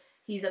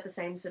he's at the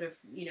same sort of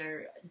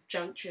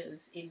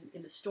junctures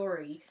in the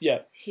story. Yeah.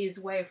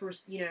 His way of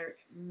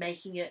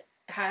making it,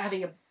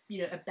 having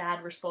a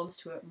bad response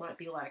to it might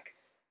be like,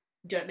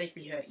 "Don't make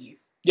me hurt you."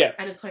 Yeah.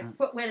 And it's like,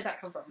 where did that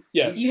come from?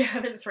 Yeah. You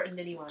haven't threatened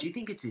anyone. Do you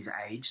think it's his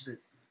age that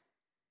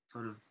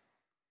sort of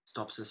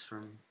stops us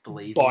from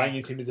believing? Buying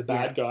into him as a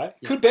bad guy.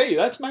 Yeah. Could be.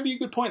 That's maybe a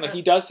good point. Like,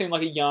 he does seem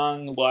like a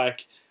young,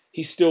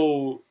 he's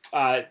still...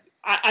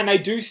 and they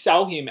do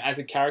sell him as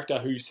a character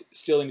who's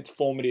still in its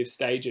formative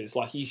stages.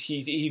 Like,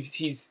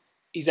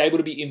 he's able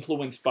to be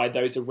influenced by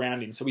those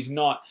around him. So he's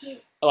not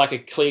like a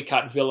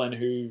clear-cut villain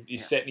who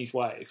is set in his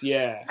ways.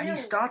 Yeah. And he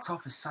starts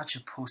off as such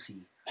a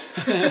pussy.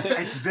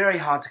 It's very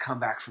hard to come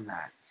back from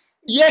that.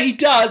 Yeah, he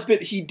does,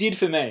 but he did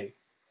for me.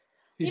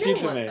 He You did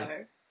know for what, me.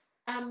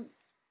 though?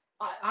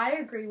 I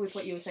agree with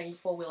what you were saying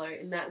before, Willow,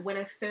 in that when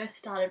I first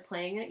started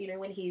playing it,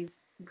 when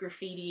he's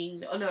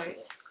graffitiing... Oh, no.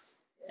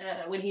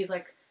 When he's,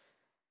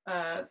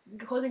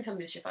 causing some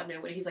mischief, I don't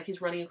know, when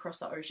he's running across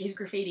the ocean. He's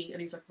graffitiing and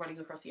he's, running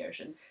across the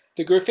ocean.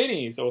 The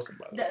graffiti is awesome,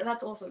 by the way.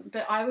 That's awesome.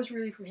 But I was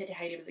really prepared to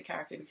hate him as a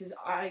character because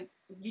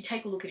you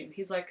take a look at him.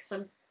 He's like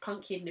some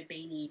punk kid in a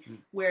beanie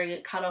wearing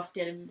a cut-off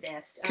denim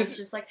vest. And it's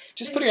just like...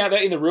 Just putting it out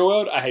there, in the real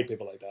world, I hate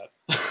people like that.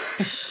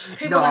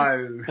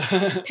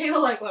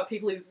 People like what?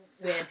 People who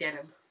wear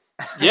denim.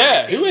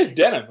 Yeah, who wears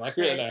denim? Like,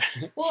 we don't know.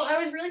 Well, I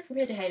was really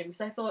prepared to hate him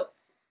because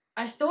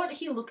I thought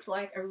he looked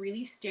like a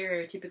really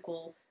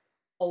stereotypical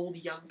old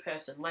young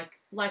person.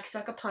 Like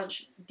Sucker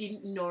Punch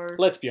didn't know.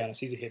 Let's be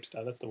honest, he's a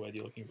hipster. That's the word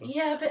you're looking for.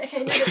 Yeah, but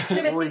okay.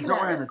 No, Well, he's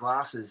not wearing the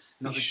glasses.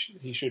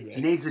 He should be.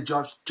 He needs the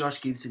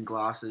Josh Gibson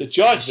glasses. The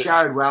Josh- the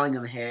Sherrod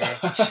Wellingham hair.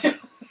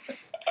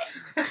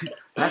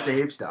 That's a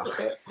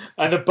hipster.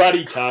 And the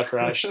buddy car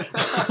crash.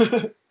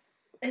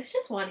 It's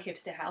just one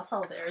hipster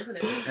household there, isn't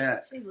it? Yeah.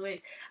 Jeez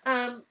Louise.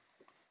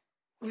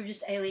 We've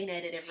just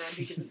alienated everyone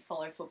who doesn't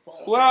follow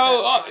football.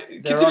 Well, That's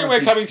fine. considering we're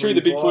Big coming through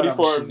the Big Footy Footy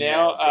Board, I'm Forum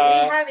now,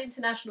 assuming We have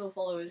international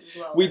followers as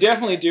well. we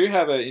definitely do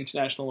have an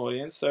international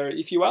audience. So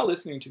if you are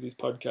listening to this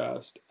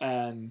podcast,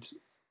 and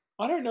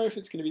I don't know if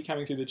it's going to be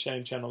coming through the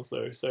chain channels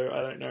though, so I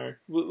don't know.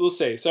 We'll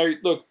see. So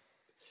look,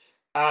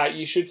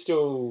 you should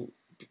still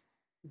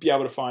be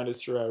able to find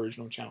us through our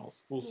original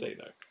channels. We'll see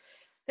though.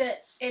 But,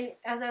 and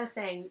as I was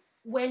saying,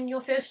 when you're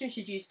first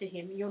introduced to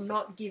him, you're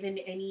not given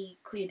any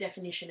clear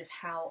definition of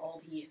how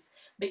old he is,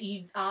 but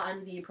you are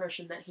under the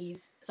impression that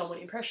he's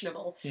somewhat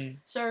impressionable. Mm.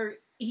 So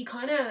he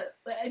kind of,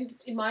 and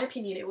in my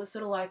opinion, it was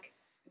sort of like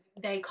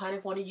they kind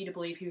of wanted you to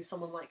believe he was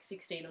someone like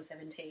 16 or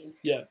 17.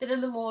 Yeah. But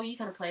then the more you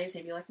kind of play as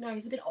him, you're like, no,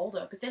 he's a bit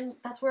older. But then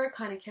that's where it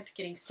kind of kept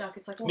getting stuck.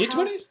 It's like, well,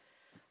 Mid-20s?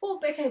 Well,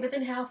 okay, but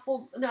then how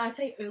I'd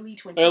say early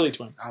 20s. Early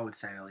 20s. I would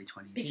say early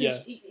 20s.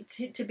 Because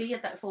to be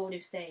at that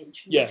formative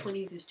stage, Yeah.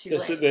 20s is too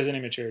There's late. an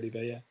immaturity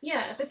there, yeah.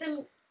 Yeah, but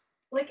then,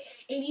 like,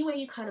 anywhere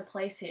you kind of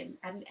place him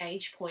at an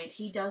age point,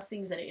 he does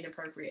things that are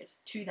inappropriate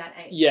to that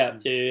age. Yeah.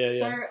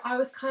 So I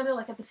was kind of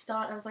like, at the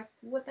start, I was like,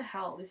 what the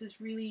hell? This is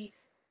really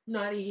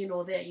neither here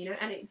nor there, you know?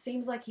 And it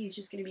seems like he's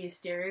just going to be a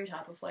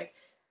stereotype of, like,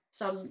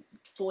 some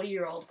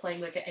 40-year-old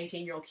playing, like, an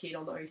 18-year-old kid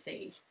on the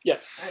OC. Yeah.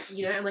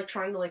 You know, and, like,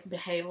 trying to, like,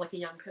 behave like a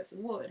young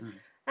person would. Mm.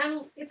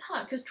 And it's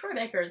hard, because Troy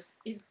Baker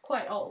is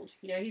quite old.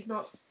 You know,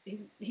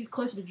 he's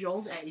closer to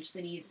Joel's age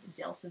than he is to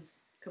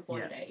Delson's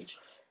purported age.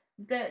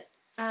 But,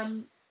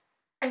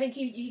 I think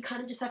you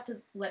kind of just have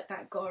to let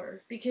that go,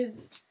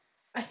 because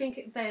I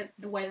think that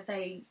the way that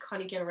they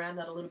kind of get around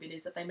that a little bit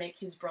is that they make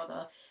his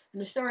brother an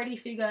authority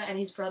figure, and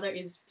his brother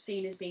is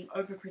seen as being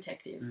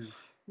overprotective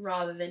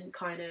rather than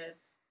kind of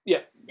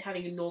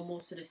having a normal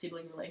sort of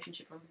sibling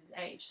relationship from his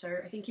age. So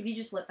I think if you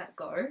just let that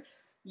go,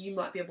 you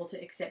might be able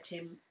to accept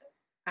him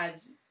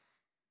as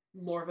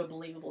more of a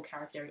believable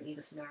character in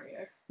either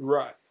scenario.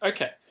 Right.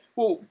 Okay.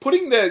 Well,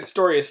 putting the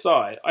story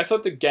aside, I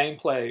thought the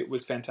gameplay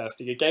was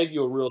fantastic. It gave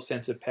you a real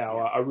sense of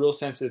power, a real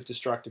sense of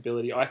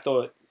destructibility. I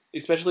thought,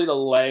 especially the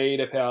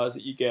later powers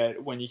that you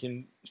get when you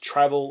can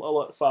travel a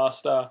lot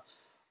faster.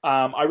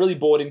 I really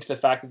bought into the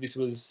fact that this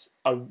was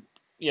a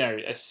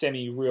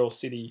semi-real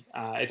city.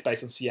 It's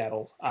based on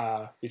Seattle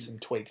with some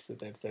tweaks that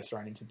they've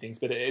thrown in some things,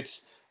 but it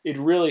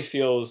really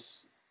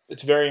feels.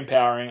 It's very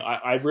empowering.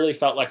 I really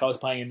felt like I was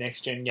playing a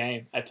next-gen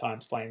game at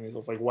times playing this. I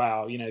was like,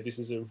 wow, this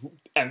is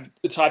and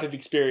the type of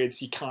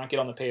experience you can't get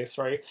on the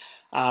PS3.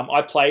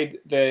 I played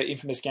the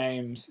Infamous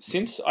games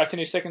since I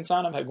finished Second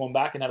Son. I've gone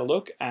back and had a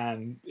look,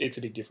 and it's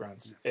a big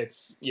difference. It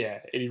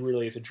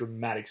really is a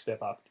dramatic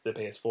step up to the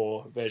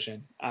PS4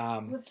 version.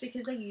 Well, it's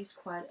because they use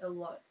quite a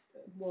lot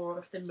more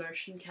of the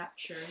motion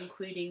capture,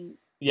 including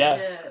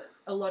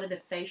a lot of the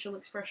facial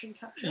expression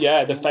capture.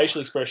 Yeah, the facial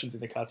expressions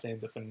in the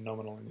cutscenes are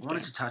phenomenal in this I wanted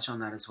game. to touch on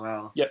that as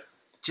well. Yep.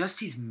 Just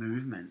his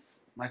movement,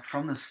 like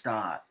from the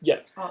start.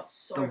 Yep. Oh, it's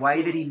so The way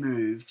cool. that he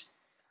moved,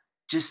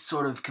 just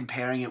sort of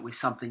comparing it with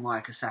something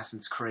like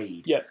Assassin's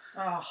Creed. Yep.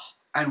 Oh,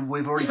 And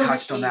we've already Don't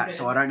touched on that, even.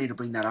 so I don't need to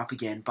bring that up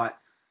again. But,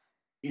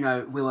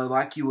 Willow,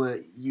 like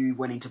you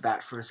went into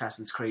bat for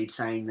Assassin's Creed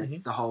saying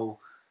that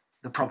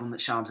the problem that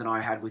Shams and I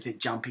had with it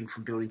jumping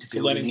from building to It's a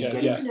building learning and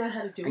curve, you getting, just know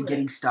how to do and it.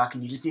 getting stuck,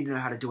 and you just need to know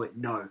how to do it.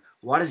 No.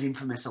 Why does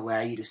Infamous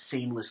allow you to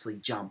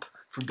seamlessly jump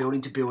from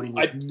building to building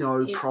with no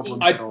It's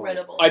problems at all?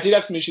 incredible. I did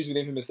have some issues with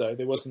Infamous though.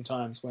 There was some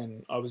times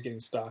when I was getting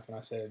stuck, and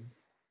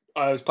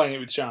I was playing it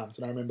with Shams,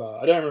 and I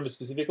don't remember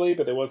specifically,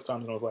 but there was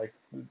times when I was like,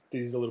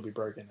 "This is a little bit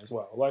broken as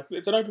well." Like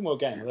it's an open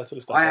world game, that sort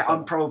of stuff.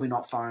 I'm probably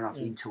not far enough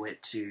into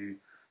it to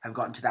have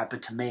gotten to that,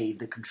 but to me,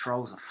 the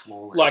controls are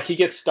flawless. Like he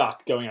gets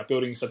stuck going up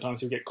buildings.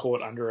 Sometimes he'll get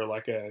caught under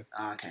okay.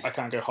 I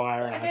can't go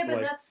higher. And I Okay, have to,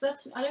 but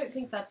that's. I don't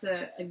think that's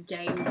a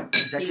game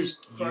Is that being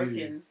just broken.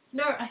 you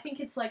No, I think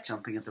it's like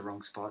jumping at the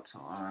wrong spots?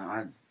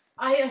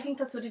 I think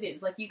that's what it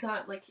is. Like you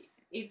can't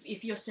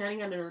if you're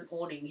standing under an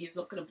awning, he's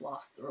not going to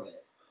blast through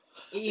it.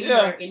 Even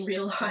though in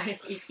real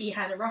life, if he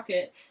had a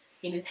rocket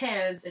in his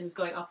hands and was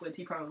going upwards,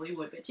 he probably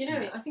would. But do you know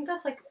what I mean? I think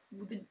that's like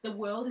the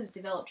world is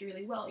developed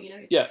really well.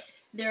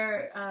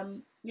 There are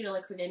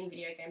like with any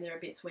video game, there are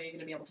bits where you're going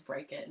to be able to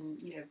break it and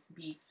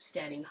be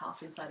standing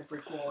half inside a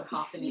brick wall and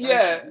half in the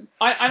ocean.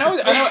 I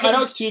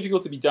know it's too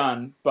difficult to be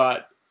done,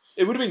 but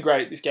it would have been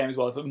great this game as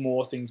well if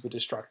more things were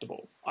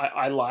destructible.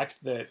 I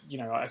liked that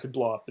I could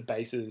blow up the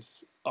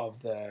bases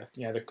of the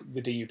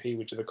the DUP,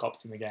 which are the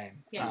cops in the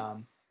game. Yeah.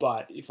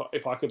 But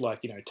if I could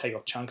take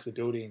off chunks of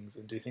buildings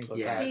and do things like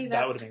Yeah. See,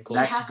 that would have been cool.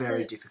 That's have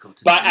very to- difficult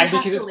to But do.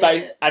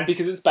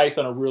 because it's based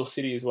on a real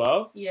city as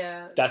well,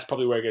 Yeah. that's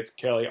probably where it gets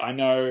curly. I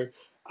know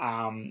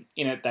In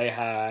it, they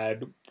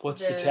had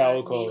what's the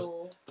tower called? Needle.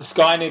 The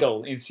Sky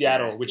Needle in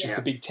Seattle, Yeah, which is yeah.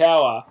 the big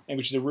tower, and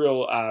which is a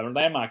real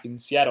landmark in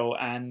Seattle.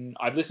 And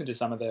I've listened to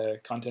some of the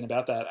content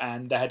about that,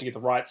 and they had to get the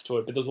rights to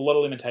it, but there was a lot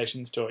of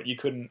limitations to it. You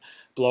couldn't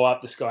blow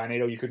up the Sky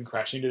Needle, you couldn't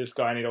crash into the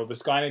Sky Needle. The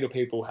Sky Needle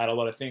people had a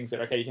lot of things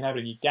that, okay, you can have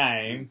it in your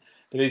game,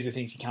 but these are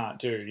things you can't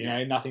do. You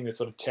know, nothing that's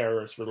sort of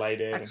terrorist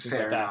related That's and things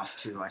fair like that. enough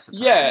too, I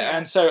suppose. Yeah,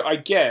 and so I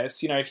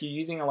guess, if you're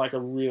using like a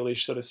really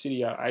sort of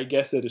city, I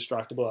guess the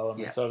destructible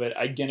elements of it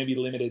are going to be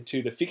limited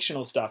to the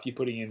fictional stuff you're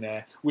putting in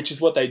there, which is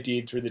what they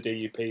did through the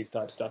DUPs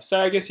type stuff.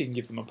 So I guess you can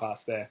give them a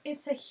pass there.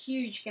 It's a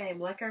huge game.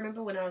 Like, I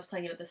remember when I was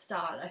playing it at the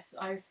start,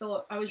 I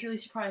thought, I was really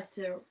surprised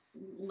to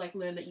like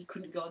learn that you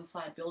couldn't go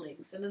inside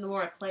buildings. And then the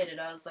more I played it,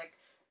 I was like,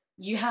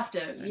 you have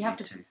to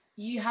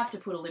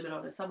put a limit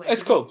on it somewhere.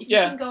 It's cool, If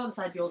yeah. you can go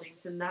inside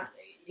buildings, then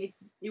it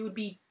would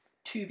be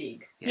too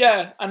big.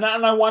 Yeah, and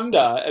I wonder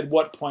at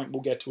what point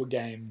we'll get to a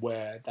game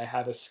where they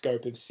have a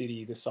scope of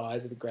city the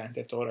size of a Grand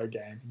Theft Auto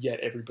game, yet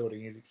every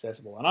building is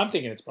accessible. And I'm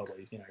thinking it's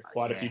probably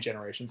quite a few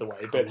generations away.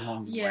 But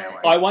Yeah.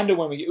 I wonder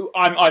when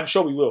I'm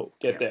sure we will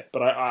get there,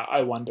 but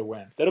I wonder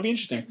when. That'll be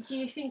interesting. Do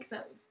you think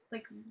that,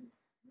 like,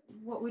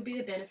 what would be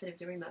the benefit of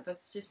doing that?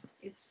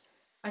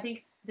 I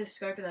think the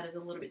scope of that is a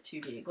little bit too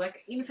big.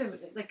 Like,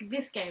 like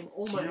this game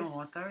almost. Do you know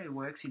what though? It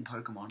works in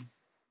Pokemon.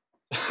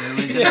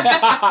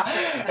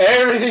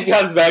 Everything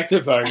comes back to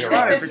Pokemon.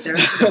 No, but there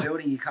is a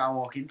building you can't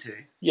walk into.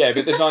 Yeah,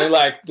 but there's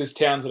there's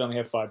towns that only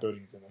have 5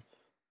 buildings in them.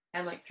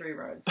 And like 3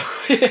 roads.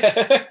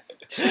 Yeah.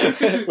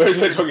 Whereas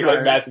we're talking So,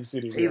 about massive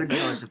cities. Even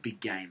so, it's a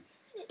big game.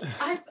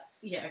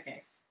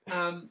 Okay.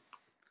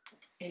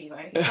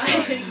 Anyway.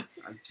 Sorry,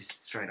 I'm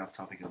just straight off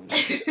topic a little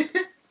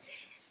bit.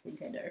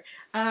 Nintendo.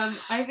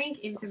 I think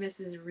Infamous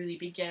is a really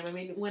big game. I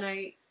mean, when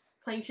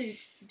playing to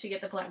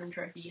get the Platinum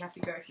Trophy, you have to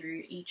go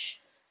through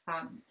each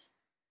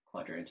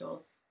quadrant or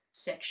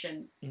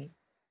section. Mhm.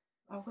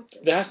 Oh, what's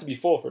it? There has to be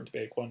 4 for it to be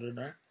a quadrant,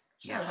 right?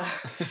 Yeah.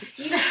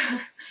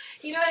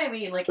 You know what I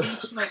mean? Like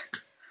each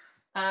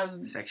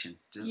Section.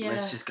 Yeah.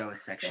 Let's just go with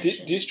section.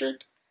 Section.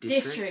 District?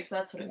 district.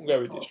 That's what it We'll was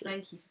go with called. district.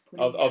 Thank you for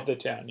putting Of the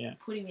town, yeah.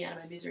 putting me out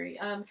of my misery.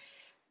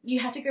 You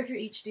had to go through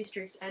each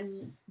district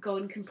and go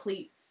and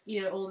complete,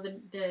 all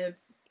the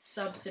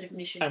sub sort of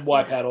missions. And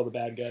wipe out all the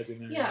bad guys in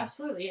there. Yeah,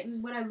 absolutely.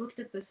 And when I looked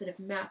at the sort of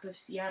map of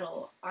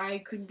Seattle, I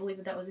couldn't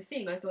believe that was a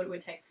thing. I thought it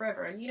would take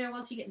forever. And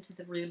once you get into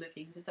the rhythm of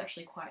things, it's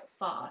actually quite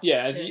fast.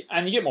 Yeah,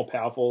 and you get more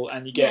powerful,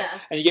 and you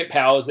get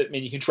powers that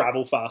mean you can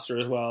travel faster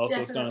as well. So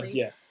it's nice.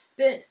 Yeah.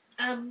 But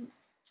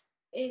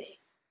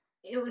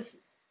it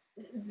was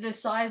the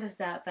size of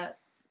that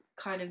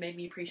kind of made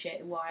me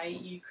appreciate why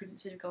you couldn't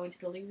sort of go into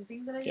buildings and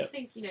things. And I just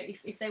think,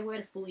 if they were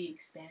to fully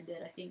expand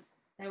it, I think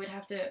they would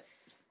have to.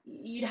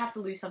 You'd have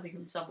to lose something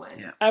from somewhere.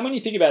 Yeah. And when you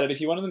think about it,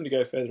 if you wanted them to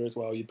go further as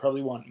well, you'd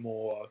probably want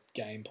more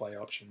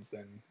gameplay options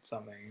than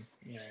something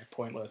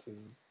pointless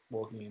as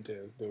walking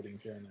into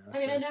buildings here and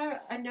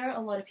there. I know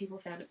a lot of people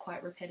found it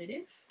quite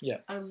repetitive. Yeah.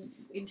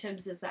 In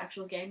terms of the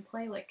actual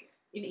gameplay, like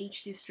in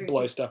each district,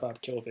 blow stuff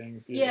up, kill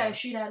things. Yeah,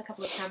 shoot out a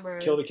couple of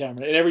cameras. Kill the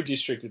camera. In every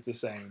district, it's the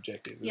same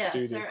objective. It's do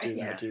this, do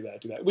that, do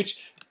that, do that.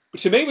 Which,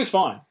 to me, was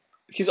fine.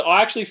 Because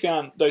I actually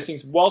found those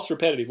things, whilst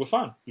repetitive, were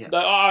fun. Yeah.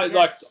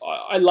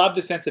 I love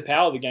the sense of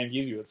power the game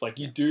gives you. It's like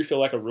you do feel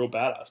like a real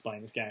badass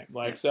playing this game.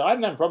 So I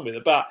didn't have a problem with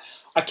it. But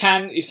I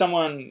can, if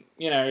someone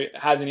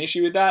has an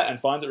issue with that and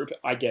finds it,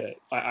 I get it.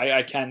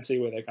 I can see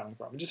where they're coming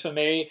from. Just for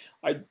me,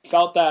 I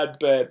felt that,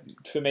 but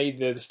for me,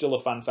 there's still a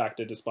fun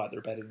factor despite the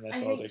repetitiveness.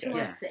 So I was okay.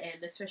 Towards the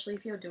end, especially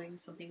if you're doing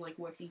something like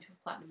working to a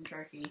platinum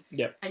trophy,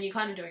 and you're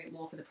kind of doing it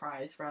more for the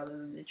prize rather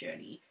than the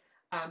journey.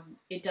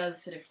 It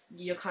does sort of,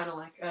 you're kind of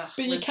like, ugh.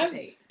 But you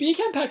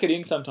can pack it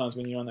in sometimes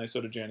when you're on those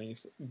sort of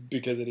journeys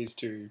because it is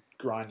too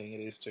grinding, it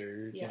is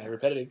too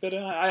repetitive. But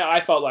I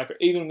felt like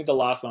even with the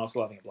last one, I was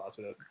still having a blast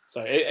with it.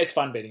 So it's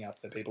fun beating up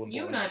the people.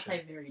 You and I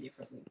play very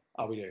differently.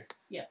 Oh, we do.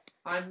 Yeah,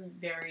 I'm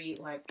very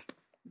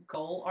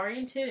goal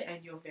oriented,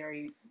 and you're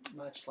very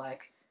much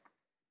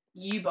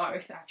you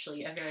both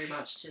actually are very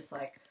much just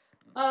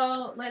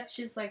oh, let's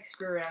just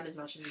screw around as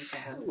much as we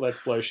can. Let's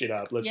blow shit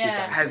up. Let's do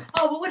fun.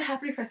 What would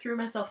happen if I threw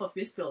myself off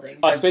this building?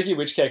 Speaking of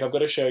which, Cake, I've got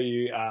to show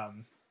you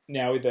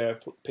now with the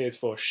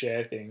PS4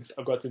 share things.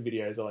 I've got some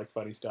videos of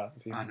funny stuff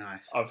of him,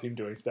 nice. of him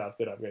doing stuff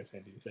that I'm going to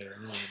send you. So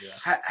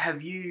yeah,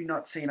 have you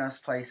not seen us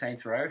play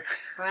Saints Row?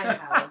 I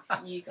have.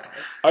 You guys.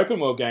 Open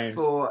world games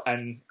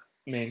and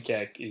me and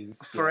Cake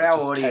is for our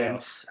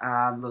audience.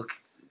 Look.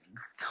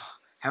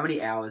 How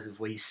many hours have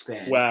we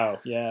spent? Wow,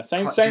 yeah.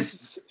 Same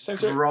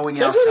throwing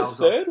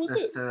ourselves off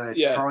the third,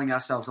 throwing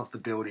ourselves off the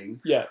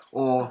building. Yeah.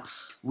 Or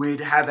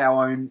we'd have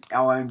our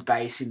own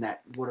base in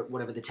that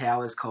whatever the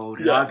tower's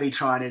called, and I'd be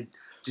trying to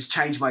just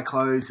change my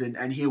clothes,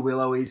 and here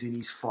Willow is in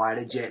his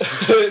fighter jet,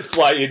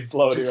 fly in,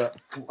 blow it up.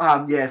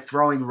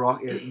 throwing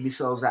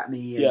missiles at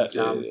me,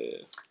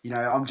 and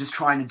I'm just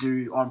trying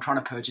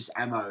to purchase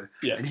ammo,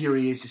 and here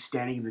he is just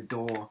standing in the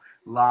door,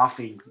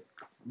 laughing.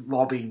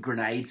 lobbing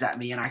grenades at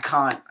me, and I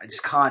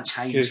just can't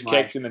change Because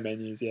Keck's in the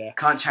menus, yeah.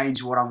 can't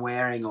change what I'm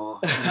wearing, or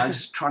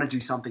just trying to do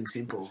something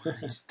simple. It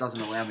just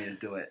doesn't allow me to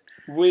do it.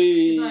 This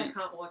is why I We...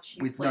 can't watch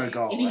you With play no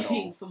goal at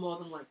anything all. for more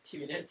than like 2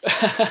 minutes.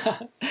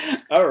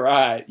 All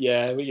right,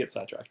 yeah, we get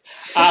sidetracked.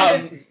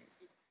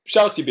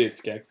 Show us your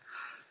bits, Keck.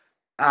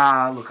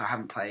 Look, I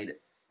haven't played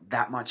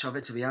that much of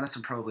it, to be honest.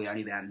 I'm probably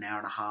only about an hour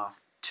and a half,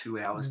 2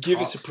 hours. Give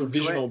us tops a into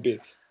provisional it.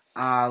 bits.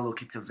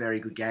 Look, it's a very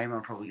good game.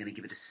 I'm probably going to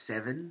give it a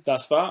 7.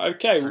 Thus far?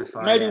 Okay, So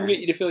far, maybe yeah. we'll get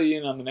you to fill you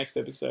in on the next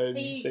episode and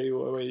Hey. see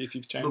if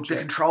you've changed Look, the it.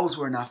 controls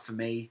were enough for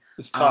me.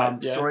 It's tight,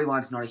 yeah.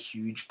 Storyline's not a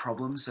huge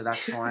problem, so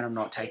that's fine. I'm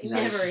not taking that.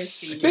 Never as-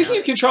 is. Speaking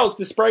of controls,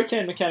 the spray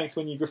can mechanics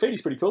when you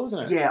graffiti's pretty cool,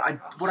 isn't it? Yeah,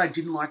 what I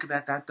didn't like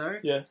about that, though,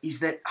 Yeah. is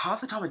that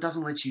half the time it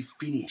doesn't let you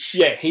finish.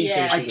 Yeah, he Yeah.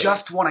 finishes I it.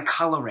 just want to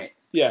colour it.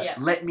 Yeah. Yeah.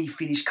 Let me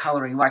finish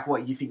colouring. Like,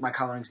 what, you think my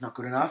colouring's not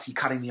good enough? You're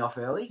cutting me off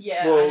early?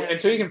 Yeah. I Well, know.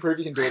 until you can prove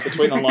you can do it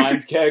between the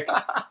lines, Keck,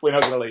 we're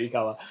not going to let you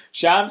colour.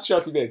 Shams, show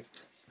us your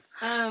bits.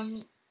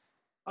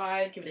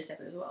 I'd give it a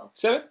 7 as well.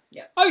 7?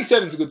 Yeah. I think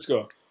 7's a good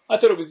score. I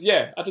thought it was,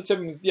 I thought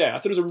 7 was, I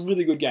thought it was a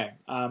really good game.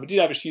 It did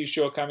have a few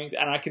shortcomings,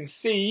 and I can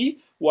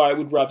see why it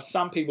would rub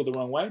some people the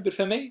wrong way, but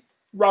for me,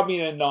 rubbed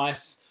me in a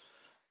nice,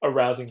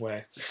 arousing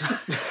way.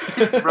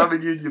 It's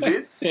rubbing you in your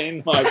bits?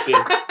 In my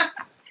bits.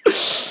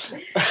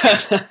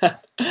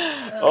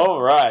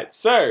 All right,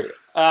 so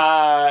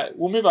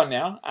we'll move on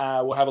now.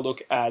 We'll have a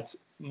look at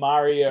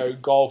Mario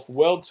Golf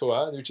World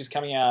Tour, which is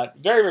coming out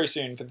very, very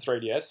soon for the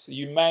 3DS.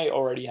 You may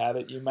already have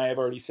it. You may have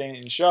already seen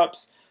it in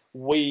shops.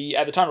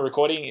 At the time of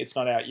recording, it's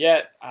not out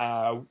yet.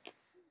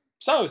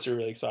 Some of us are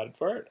really excited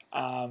for it.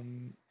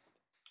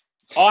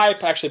 I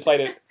actually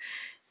played it.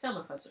 Some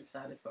of us are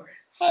excited for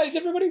it. Is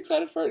everybody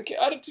excited for it?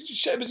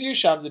 It was you,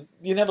 Shams. You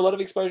didn't have a lot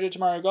of exposure to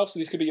Mario Golf, so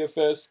this could be your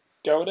first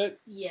go at it.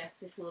 Yes,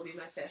 this will be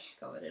my first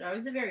go at it. I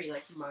was a very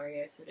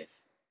Mario sort of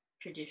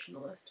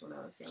traditionalist when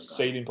I was younger.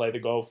 So you didn't play the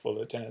golf or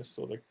the tennis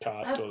or the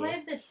kart? I or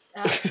played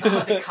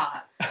the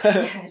cart.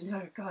 Yeah,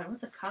 no, God,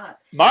 what's a cart?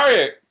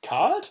 Mario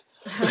Kart?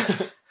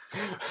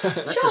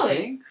 That's Surely. a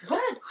thing?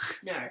 What?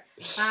 No.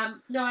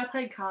 No, I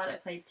played cart, I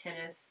played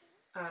tennis,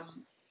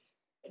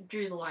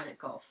 drew the line at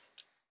golf.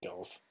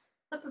 Golf.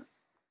 What the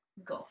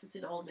golf? It's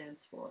an old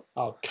man's sport.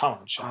 Oh, come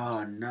on, Shams.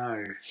 Oh,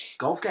 no.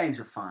 Golf games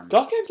are fun.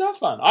 Golf games are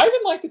fun. I even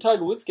like the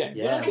Tiger Woods games.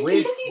 Yeah. It's we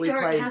because you don't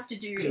played have to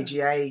do...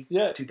 PGA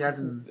Yeah.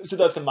 2000. So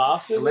that's the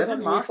Masters? 11 or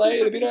something we Masters,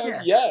 played I a bit think,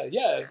 of?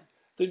 Yeah.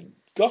 The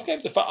golf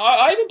games are fun.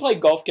 I even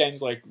played golf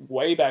games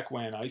way back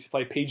when. I used to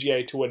play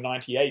PGA Tour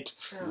 98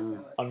 Oh,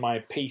 God. on my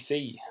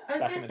PC I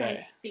was back going in to the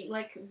say, day.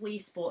 Wii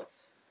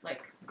Sports,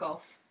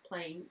 golf,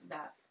 playing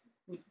that.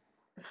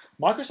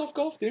 Microsoft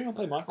Golf? Did anyone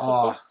play Microsoft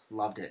Oh, Golf?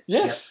 loved it.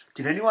 Yes. Yep.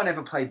 Did anyone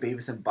ever play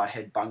Beavis and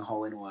Butthead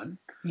Bunghole in One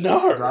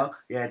No. as well?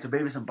 Yeah, it's a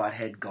Beavis and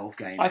Butthead golf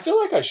game. I feel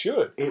like I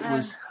should. It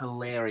was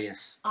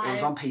hilarious. It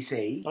was on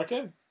PC.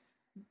 Okay.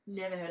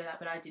 Never heard of that,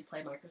 but I did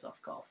play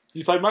Microsoft Golf.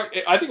 You played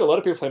I think a lot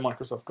of people play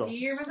Microsoft Golf. Do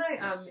you remember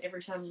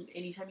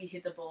anytime you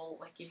hit the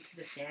ball into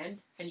the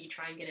sand and you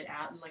try and get it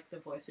out and the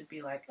voice would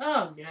be like,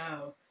 "Oh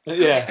no,"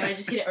 Yeah. and I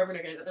just hit it over and over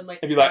again and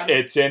It'd be like,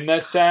 it's in the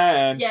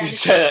sand. Yeah, You it's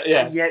say that,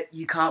 yeah. And yet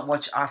you can't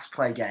watch us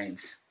play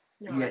games.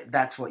 no, Yet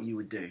that's what you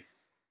would do.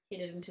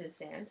 hit it into the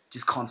sand.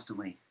 Just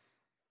constantly.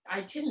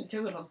 I didn't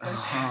do it on purpose.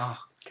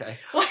 Oh, okay.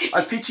 Like,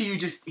 I picture you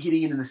just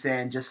hitting it in the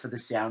sand just for the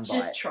sound bite.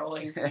 just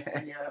trolling. No,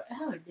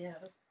 oh no,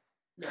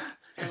 no,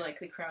 and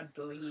the crowd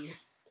booing you.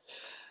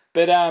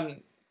 But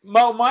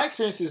my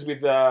experiences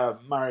with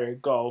Mario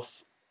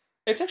Golf,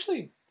 it's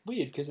actually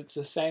weird because it's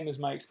the same as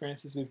my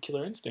experiences with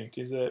Killer Instinct,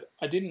 is that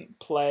I didn't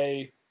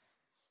play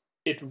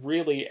it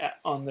really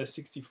on the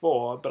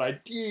 64, but I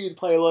did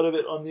play a lot of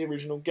it on the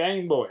original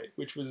Game Boy,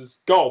 which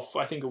was Golf,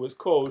 I think it was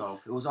called.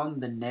 Golf. It was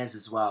on the NES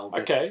as well.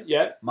 But Okay,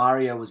 yeah.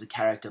 Mario was a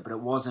character, but it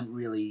wasn't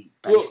really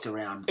based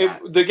around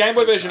that. The Game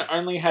Boy version franchise.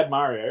 only had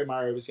Mario.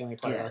 Mario was the only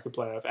player Yeah. I could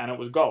play of, and it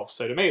was Golf.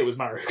 So to me, it was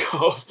Mario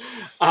Golf.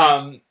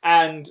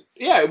 And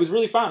yeah, it was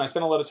really fun. I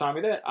spent a lot of time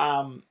with it.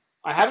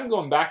 I haven't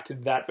gone back to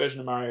that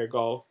version of Mario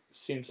Golf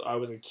since I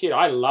was a kid.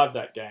 I love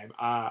that game.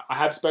 I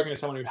have spoken to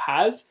someone who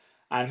has,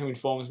 and who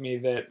informs me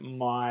that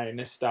my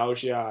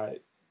nostalgia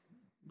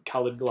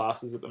coloured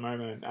glasses at the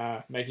moment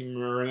making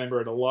me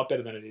remember it a lot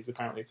better than it is.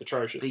 Apparently, it's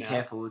atrocious Be now.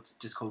 careful, it's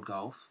just called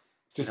golf.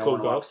 It's just Don't called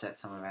want to Golf. upset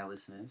some of our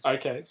listeners.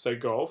 Okay, so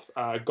Golf.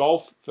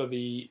 Golf for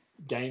the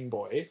Game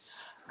Boy.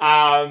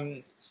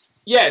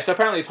 Yeah, so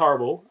apparently it's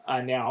horrible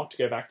now to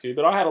go back to,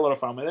 but I had a lot of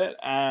fun with it,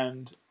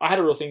 and I had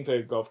a real thing for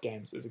golf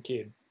games as a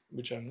kid,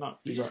 which I'm not.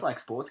 You big just on. like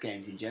sports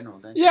games in general,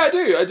 don't you? Yeah, I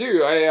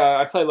do.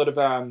 I play a lot of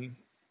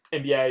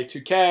NBA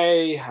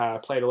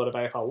 2K, played a lot of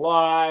AFL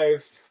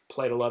Live,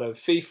 played a lot of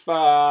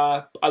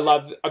FIFA.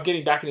 I'm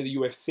getting back into the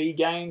UFC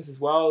games as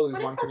well.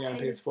 There's one coming out on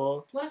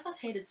PS4. One of us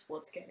hated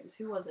sports games.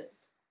 Who was it?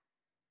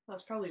 That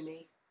was probably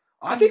me.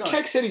 I think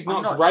Keck said he's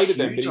not great at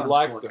them, but huge he on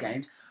likes sports them.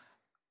 games.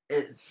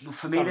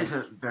 For me, there's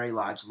a very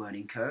large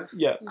learning curve.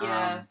 Yeah.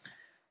 Yeah.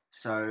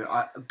 So,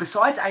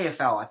 besides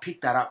AFL, I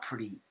picked that up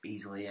pretty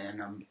easily,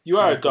 and You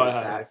are a pretty good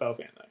at diehard that. AFL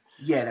fan, though.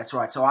 Yeah, that's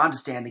right. So I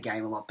understand the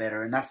game a lot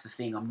better, and that's the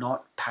thing. I'm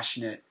not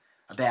passionate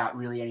about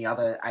really any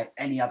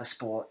other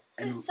sport,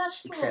 and There's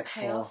such little except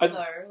payoff for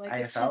though. Like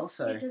it's AFL. just,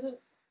 So it doesn't.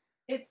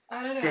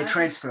 I don't know. they're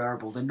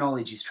transferable. The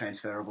knowledge is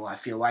transferable. I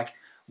feel like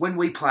when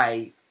we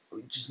play,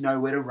 we just know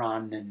where to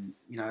run, and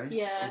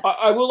Yeah.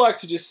 I will like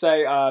to just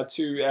say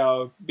to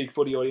our Big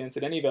Footy audience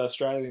and any of our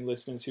Australian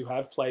listeners who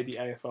have played the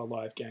AFL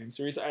Live games,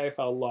 there is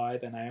AFL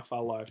Live and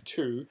AFL Live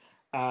 2.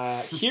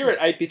 Here at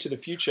 8-Bit to the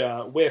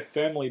Future, we're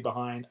firmly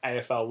behind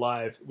AFL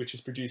Live, which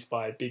is produced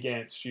by Big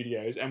Ant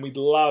Studios, and we'd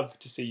love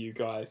to see you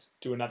guys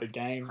do another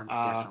game.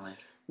 Definitely.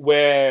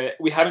 Where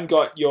we haven't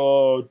got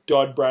your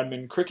Dodd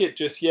Bradman cricket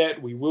just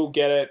yet. We will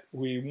get it.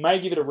 We may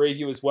give it a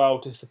review as well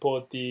to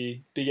support the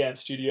Big Ant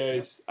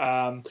Studios.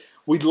 Yep.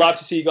 We'd love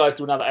to see you guys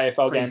do another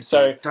AFL game.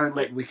 So don't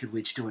let Wicked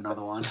Witch do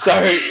another one. So,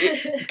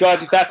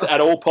 guys, if that's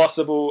at all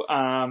possible,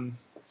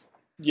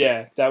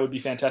 yeah, that would be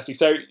fantastic.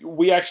 So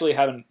we actually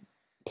haven't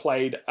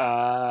played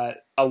a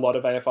lot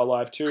of AFL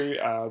Live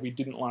 2. We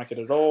didn't like it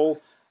at all.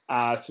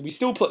 So we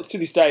still, to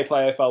this day,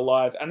 play AFL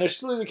Live. And there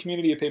still is a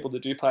community of people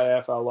that do play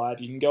AFL Live.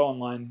 You can go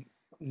online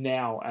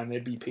now and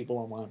there'd be people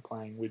online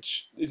playing,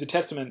 which is a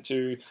testament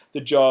to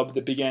the job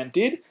that Big Ant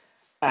did.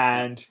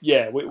 And,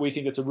 yeah, we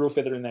think it's a real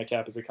feather in their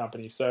cap as a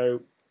company.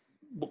 So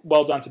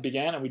well done to Big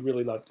Ant, and we'd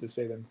really love to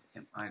see them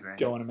I agree.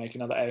 go on and make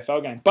another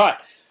AFL game.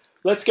 But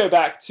let's go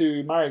back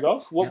to Mario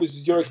Golf. What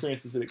was your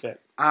experiences with it, Kev,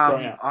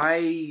 growing up?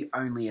 I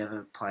only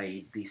ever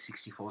played the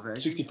 64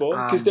 version. 64?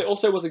 Because there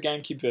also was a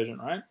GameCube version,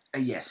 right?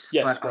 Yes,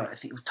 Yes, but right. I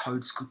think it was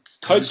Toadstool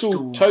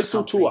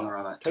Toadstool Tour. or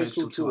other.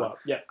 Toadstool Tour,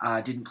 yeah.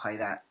 I didn't play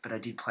that, but I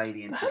did play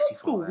the They had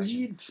N64 little version.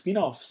 weird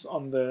spin-offs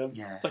on the...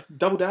 Yeah. Like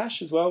Double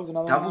Dash as well was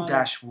another one. Double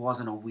Dash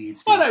wasn't a weird Oh,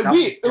 spin. no, Double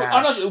weird.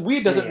 Dash,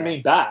 Weird doesn't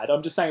mean bad.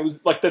 I'm just saying it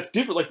was like that's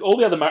different. Like all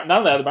the other none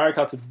of the other Mario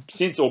Karts have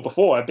since or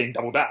before have been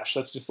Double Dash.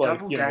 That's just like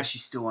Double Dash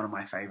is still one of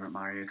my favourite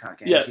Mario Kart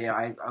games. Yeah.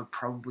 I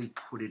probably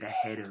put it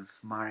ahead of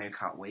Mario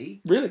Kart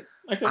Wii. Really?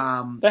 Okay.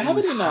 It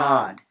was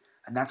hard,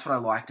 and that's what I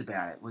liked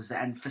about it.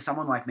 And for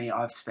someone like me,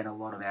 I've spent a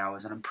lot of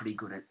hours, and I'm pretty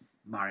good at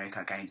Mario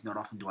Kart games. Not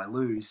often do I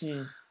lose.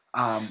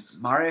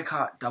 Mario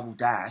Kart Double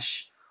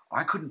Dash,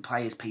 I couldn't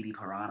play as Petey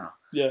Piranha.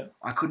 Yeah.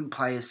 I couldn't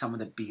play as some of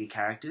the bigger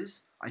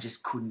characters. I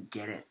just couldn't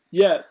get it.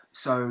 Yeah.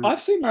 So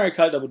I've seen Mario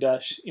Kart Double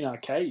Dash in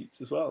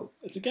arcades as well.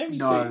 It's a game you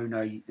see.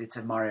 No, it's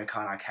a Mario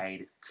Kart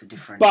arcade. It's a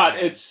different. But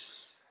game. it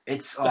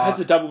has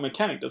the double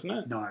mechanic, doesn't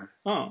it? No.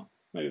 Oh,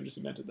 maybe I've just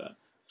invented that.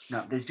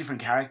 No, there's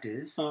different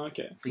characters. Oh,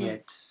 okay. But yeah,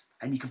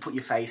 and you can put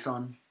your face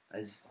on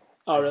as.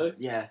 Oh, really?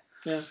 Yeah.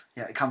 Yeah.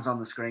 Yeah, it comes on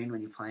the screen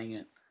when you're playing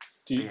it.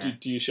 Do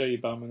you show your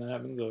bum when that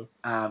happens, or?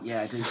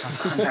 Yeah, I do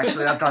sometimes.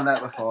 Actually, I've done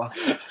that before.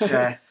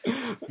 Yeah,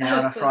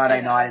 on a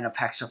Friday night in a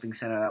packed shopping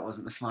centre, that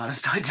wasn't the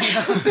smartest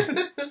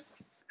idea.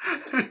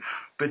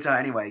 But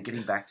anyway,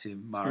 getting back to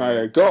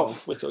Mario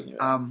Golf, we're talking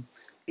about.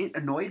 It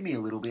annoyed me a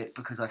little bit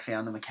because I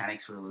found the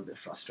mechanics were a little bit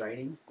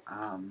frustrating.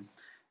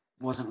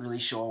 Wasn't really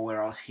sure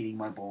where I was hitting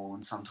my ball,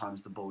 and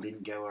sometimes the ball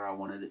didn't go where I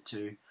wanted it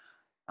to.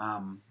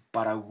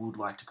 But I would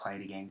like to play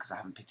it again because I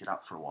haven't picked it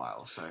up for a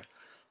while. So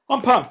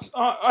I'm pumped.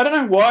 I don't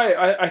know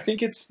why. I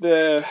think it's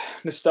the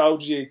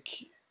nostalgic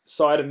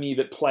side of me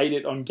that played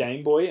it on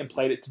Game Boy and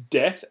played it to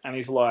death, and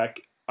is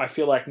like, I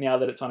feel like now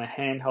that it's on a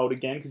handheld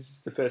again, because this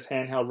is the first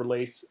handheld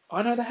release.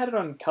 I know they had it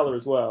on Color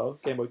as well,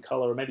 Game Boy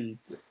Color, or maybe...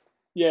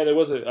 Yeah, there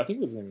was I think it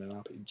was even an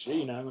RPG,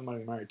 it might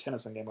be Mario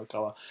Tennis on Game Boy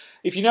Color.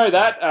 If you know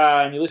that,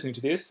 and you're listening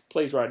to this,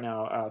 please write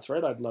now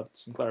thread. I'd love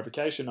some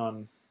clarification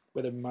on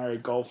whether Mario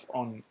Golf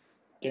on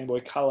Game Boy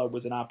Color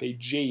was an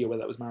RPG or whether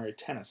that was Mario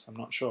Tennis. I'm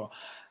not sure.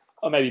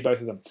 Or maybe both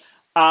of them.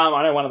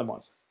 I know one of them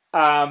was.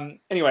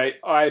 Anyway,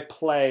 I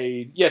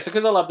played... Yeah, so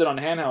because I loved it on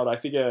handheld, I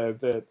figure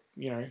that,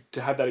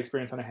 to have that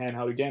experience on a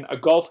handheld again. A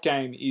golf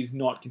game is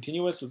not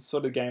continuous. It's the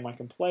sort of game I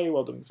can play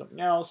while doing something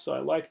else. So I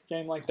like a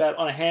game like that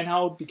on a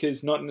handheld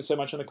because not so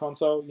much on a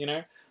console,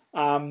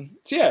 So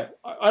yeah,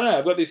 I don't know.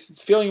 I've got this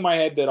feeling in my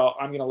head that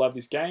I'm going to love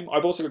this game.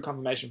 I've also got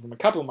confirmation from a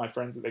couple of my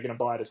friends that they're going to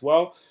buy it as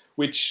well,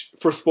 which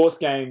for a sports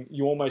game,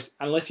 you almost,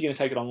 unless you're going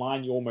to take it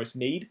online, you almost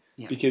need.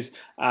 Yeah. Because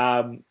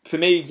for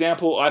me,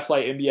 example, I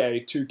play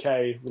NBA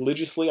 2K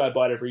religiously. I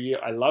buy it every year.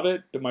 I love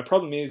it. But my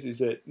problem is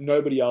that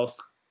nobody else...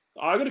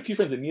 I've got a few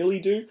friends that nearly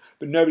do,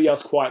 but nobody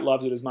else quite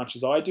loves it as much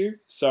as I do.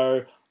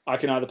 So I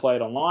can either play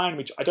it online,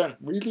 which I don't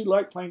really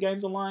like playing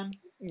games online,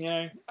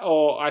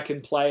 or I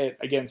can play it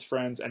against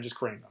friends and just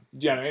cream them.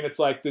 Do you know what I mean? It's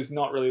like there's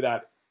not really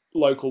that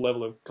local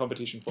level of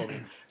competition for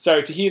me.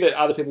 So to hear that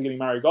other people are getting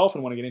Mario Golf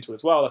and want to get into it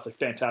as well, that's like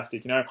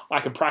fantastic. I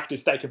can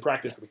practice, they can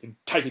practice, we can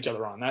take each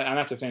other on. And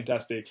that's a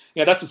fantastic...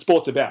 that's what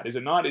sport's about, is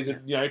it not? Is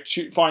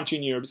it,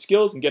 fine-tune your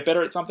skills and get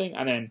better at something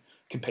and then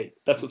compete.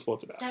 That's what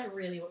sport's about. Is that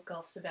really what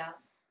golf's about?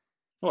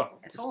 Well,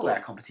 it's all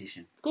about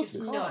competition. Of course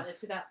it's not.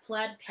 It's about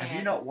plaid pants. Have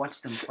you not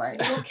watched them play?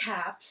 Little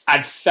caps.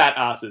 And fat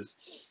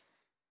asses.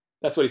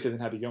 That's what he says in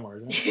Happy Gilmore,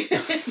 isn't it?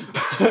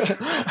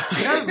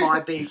 Do you know my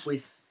beef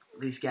with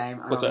this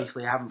game? What's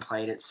Obviously, I haven't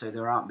played it, so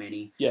there aren't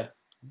many. Yeah.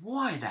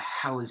 Why the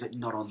hell is it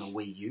not on the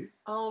Wii U?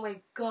 Oh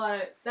my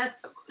god,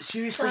 that's...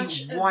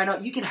 Seriously, why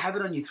not? You can have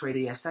it on your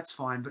 3DS, that's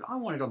fine, but I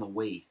want it on the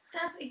Wii.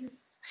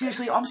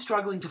 Seriously, I'm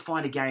struggling to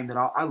find a game that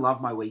I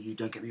love my Wii U,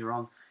 don't get me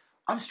wrong.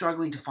 I'm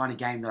struggling to find a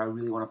game that I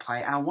really want to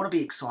play, and I want to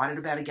be excited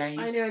about a game.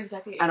 I know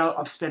exactly. And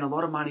I've spent a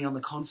lot of money on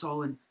the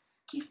console, and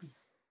give me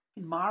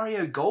a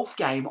Mario Golf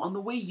game on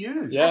the Wii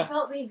U. Yeah. I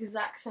felt the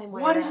exact same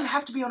way. Why does it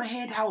have to be on a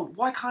handheld?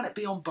 Why can't it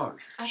be on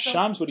both? I felt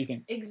Shams, what do you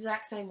think?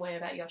 exact same way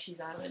about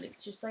Yoshi's Island.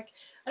 It's just like,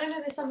 I don't know,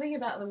 there's something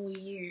about the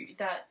Wii U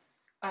that,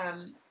 I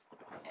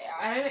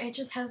don't know, it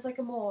just has like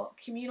a more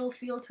communal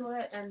feel to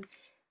it, and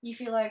you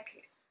feel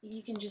like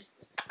you can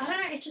just, I don't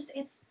know,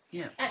 it's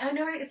Yeah. I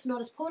know it's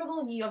not as portable,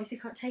 and you obviously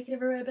can't take it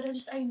everywhere, but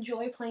I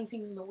enjoy playing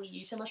things on the Wii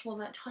U so much more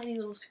than that tiny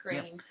little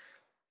screen. Yep.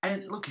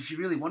 And look, if you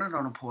really want it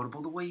on a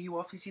portable, the Wii U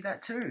offers you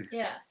that too.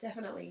 Yeah,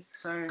 definitely.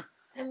 So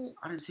And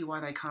I don't see why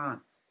they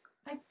can't.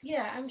 I'm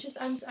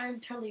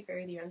totally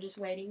agree with you. I'm just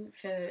waiting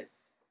for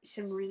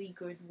some really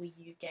good Wii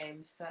U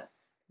games that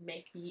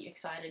make me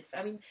excited.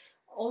 I mean,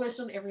 almost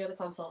on every other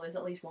console, there's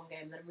at least one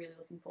game that I'm really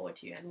looking forward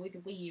to, and with the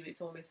Wii U,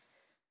 it's almost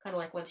kind of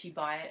like once you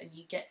buy it and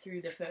you get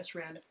through the first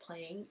round of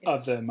playing.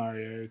 Of the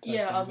Mario type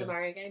yeah, games, of the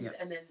Mario games, Yep.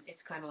 and then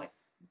it's kind of like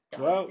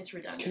done. Well, It's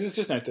redundant. because there's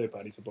just no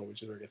third-party support,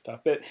 which is where it gets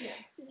tough. But Yeah.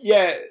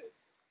 yeah,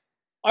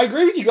 I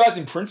agree with you guys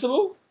in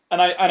principle,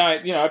 and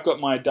I, you know, I've got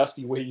my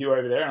dusty Wii U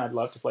over there, and I'd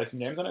love to play some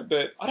games on it.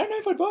 But I don't know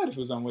if I'd buy it if it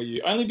was on Wii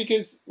U, only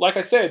because, like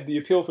I said, the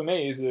appeal for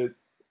me is that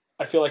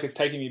I feel like it's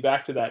taking me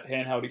back to that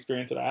handheld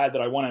experience that I had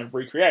that I want to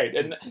recreate,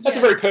 and that's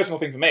a very personal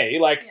thing for me.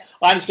 Like, Yeah.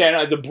 I understand it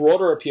as a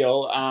broader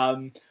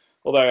appeal.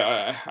 Although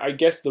I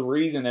guess the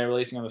reason they're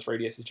releasing on the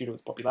 3DS is due to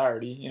its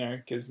popularity, you know,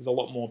 because there's a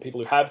lot more people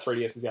who have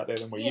 3DSs out there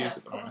than Wii Yeah, U's of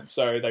at the moment. course.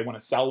 So they want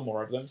to sell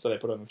more of them, so they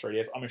put it on the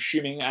 3DS. I'm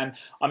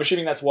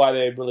assuming that's why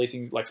they're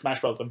releasing like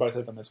Smash Bros on both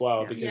of them as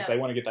well, Yeah. because Yeah. they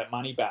want to get that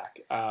money back.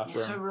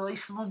 So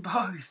release them on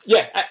both.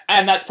 Yeah,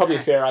 and that's probably a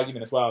fair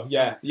argument as well.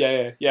 Yeah,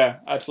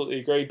 absolutely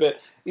agree. But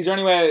is there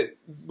any way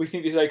we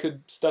think they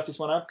could stuff this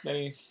one up?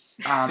 Any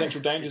potential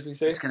dangers you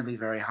see? It's going to be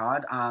very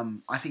hard.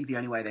 I think the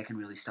only way they can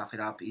really stuff it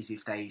up is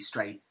if they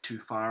stray too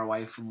far away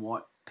from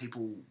what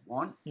people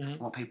want,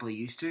 what people are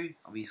used to.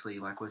 Obviously,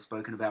 like we've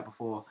spoken about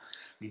before,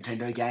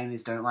 Nintendo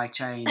gamers don't like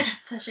change.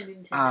 It's such a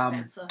Nintendo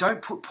answer.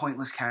 Don't put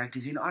pointless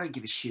characters in. I don't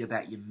give a shit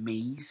about your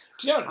Miis.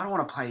 Do you know, I don't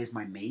want to play as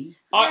my Mii.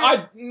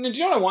 do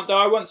you know what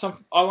I want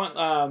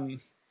though?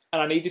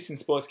 And I need this in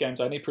sports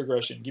games. I need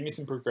progression. Give me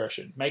some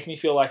progression. Make me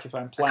feel like if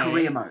I'm playing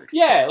Career mode.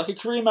 Yeah, like a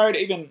career mode.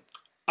 Even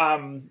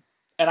an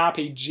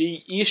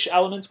RPG-ish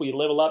elements where you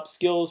level up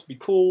skills would be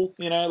cool.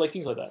 You know, like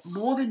things like that.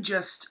 More than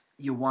just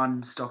your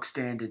one stock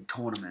standard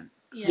tournament.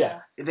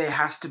 Yeah. There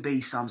has to be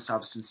some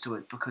substance to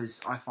it,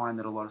 because I find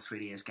that a lot of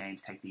 3DS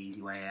games take the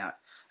easy way out,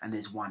 and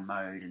there's one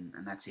mode and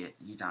that's it.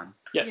 You're done.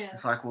 Yeah.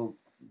 It's like, well,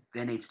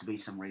 there needs to be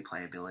some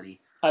replayability.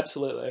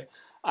 Absolutely.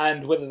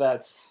 And whether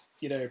that's,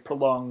 you know,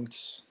 prolonged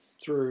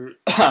through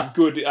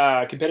good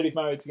competitive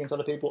modes against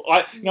other people.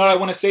 You know what I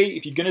want to see?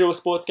 If you're going to do a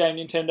sports game,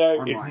 Nintendo,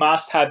 Online. it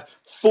must have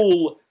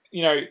full,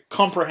 you know,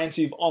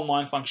 comprehensive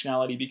online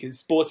functionality, because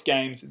sports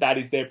games, that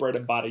is their bread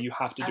and butter. You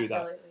have to do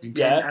that. Absolutely.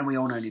 Yeah. And we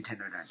all know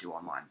Nintendo don't do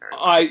online very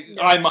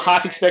well. I'm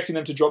half expecting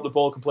them to drop the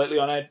ball completely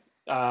on it,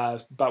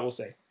 but we'll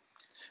see.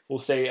 We'll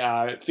see.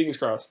 Fingers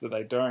crossed that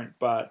they don't.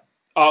 But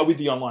with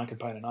the online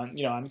component,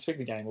 I'm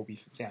expecting the game will be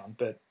sound,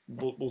 but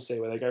we'll see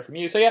where they go from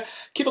here. So yeah,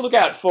 keep a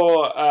lookout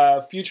for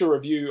a future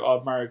review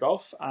of Mario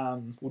Golf.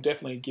 We'll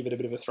definitely give it a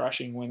bit of a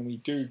thrashing when we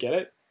do get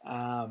it.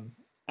 And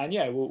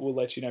yeah, we'll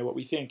let you know what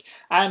we think.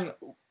 And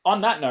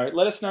on that note,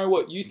 let us know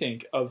what you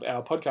think of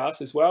our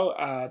podcast as well.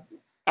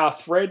 Our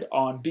thread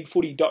on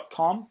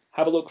bigfooty.com.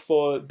 Have a look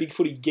for Big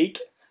Footy Geek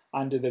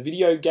under the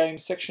video game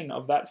section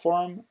of that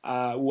forum.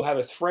 We'll have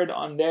a thread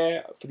on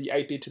there for the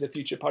 8-Bit to the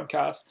Future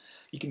podcast.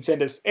 You can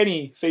send us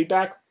any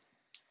feedback.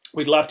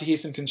 We'd love to hear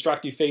some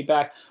constructive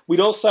feedback. We'd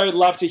also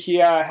love to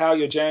hear how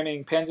you're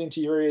jamming pens into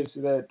your ears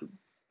that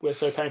we're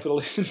so painful to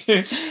listen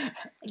to.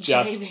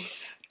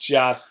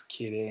 Just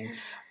kidding.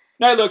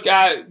 No, look,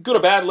 good or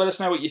bad, let us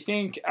know what you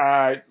think.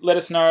 Let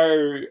us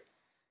know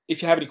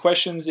if you have any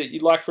questions that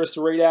you'd like for us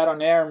to read out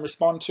on air and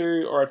respond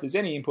to, or if there's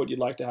any input you'd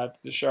like to have to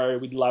the show,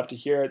 we'd love to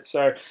hear it.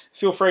 So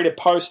feel free to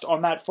post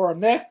on that forum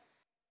there.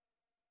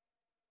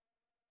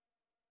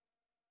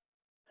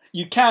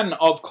 You can,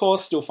 of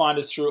course, still find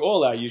us through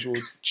all our usual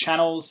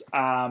channels.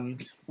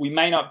 We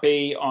may not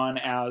be on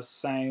our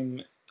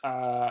same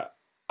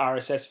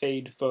RSS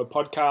feed for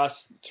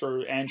podcasts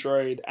through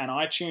Android and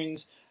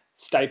iTunes.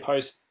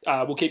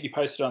 We'll keep you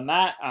posted on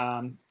that.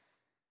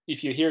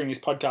 If you're hearing this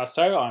podcast,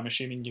 so I'm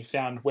assuming you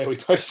found where we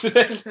posted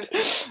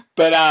it.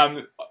 But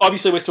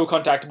obviously, we're still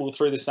contactable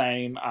through the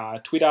same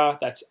Twitter.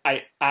 That's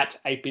at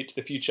 8-Bit to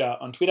the Future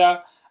on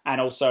Twitter. And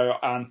also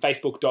on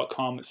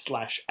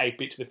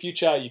facebook.com/8bit to the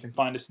future. You can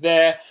find us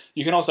there.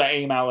 You can also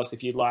email us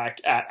if you'd like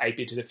at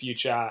 8bit to the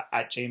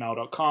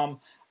future@gmail.com.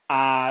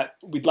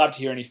 We'd love to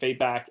hear any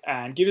feedback,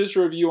 and give us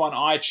a review on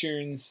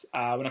iTunes.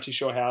 We're not too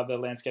sure how the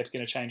landscape's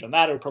going to change on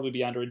that. It'll probably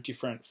be under a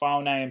different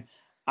file name.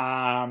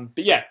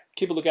 But yeah,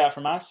 keep a lookout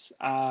from us.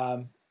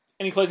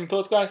 Any closing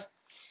thoughts, guys?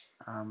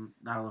 No,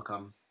 look,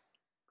 I'm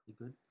You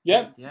good?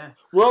 Yep. Yeah.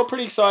 We're all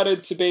pretty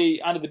excited to be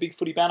under the Big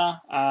Footy banner.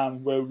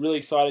 We're really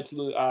excited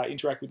to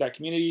interact with that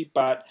community.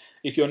 But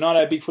if you're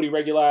not a Big Footy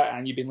regular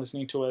and you've been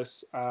listening to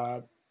us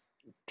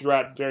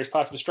throughout various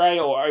parts of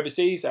Australia or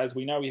overseas, as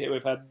we know,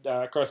 we've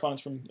had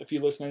correspondence from a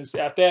few listeners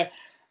out there.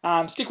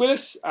 Stick with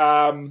us.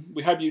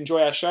 We hope you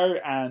enjoy our show.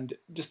 And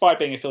despite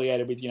being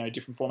affiliated with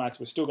different formats,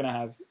 we're still going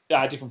to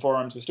have different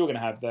forums. We're still going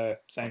to have the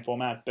same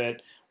format.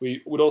 But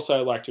we would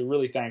also like to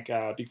really thank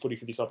Big Footy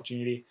for this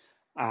opportunity.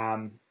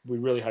 We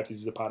really hope this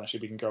is a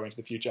partnership we can grow into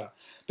the future.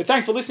 But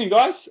thanks for listening,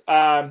 guys.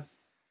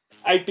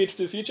 8-Bit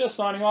for the Future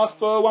signing off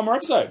for one more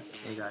episode.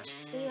 See you guys.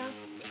 See ya.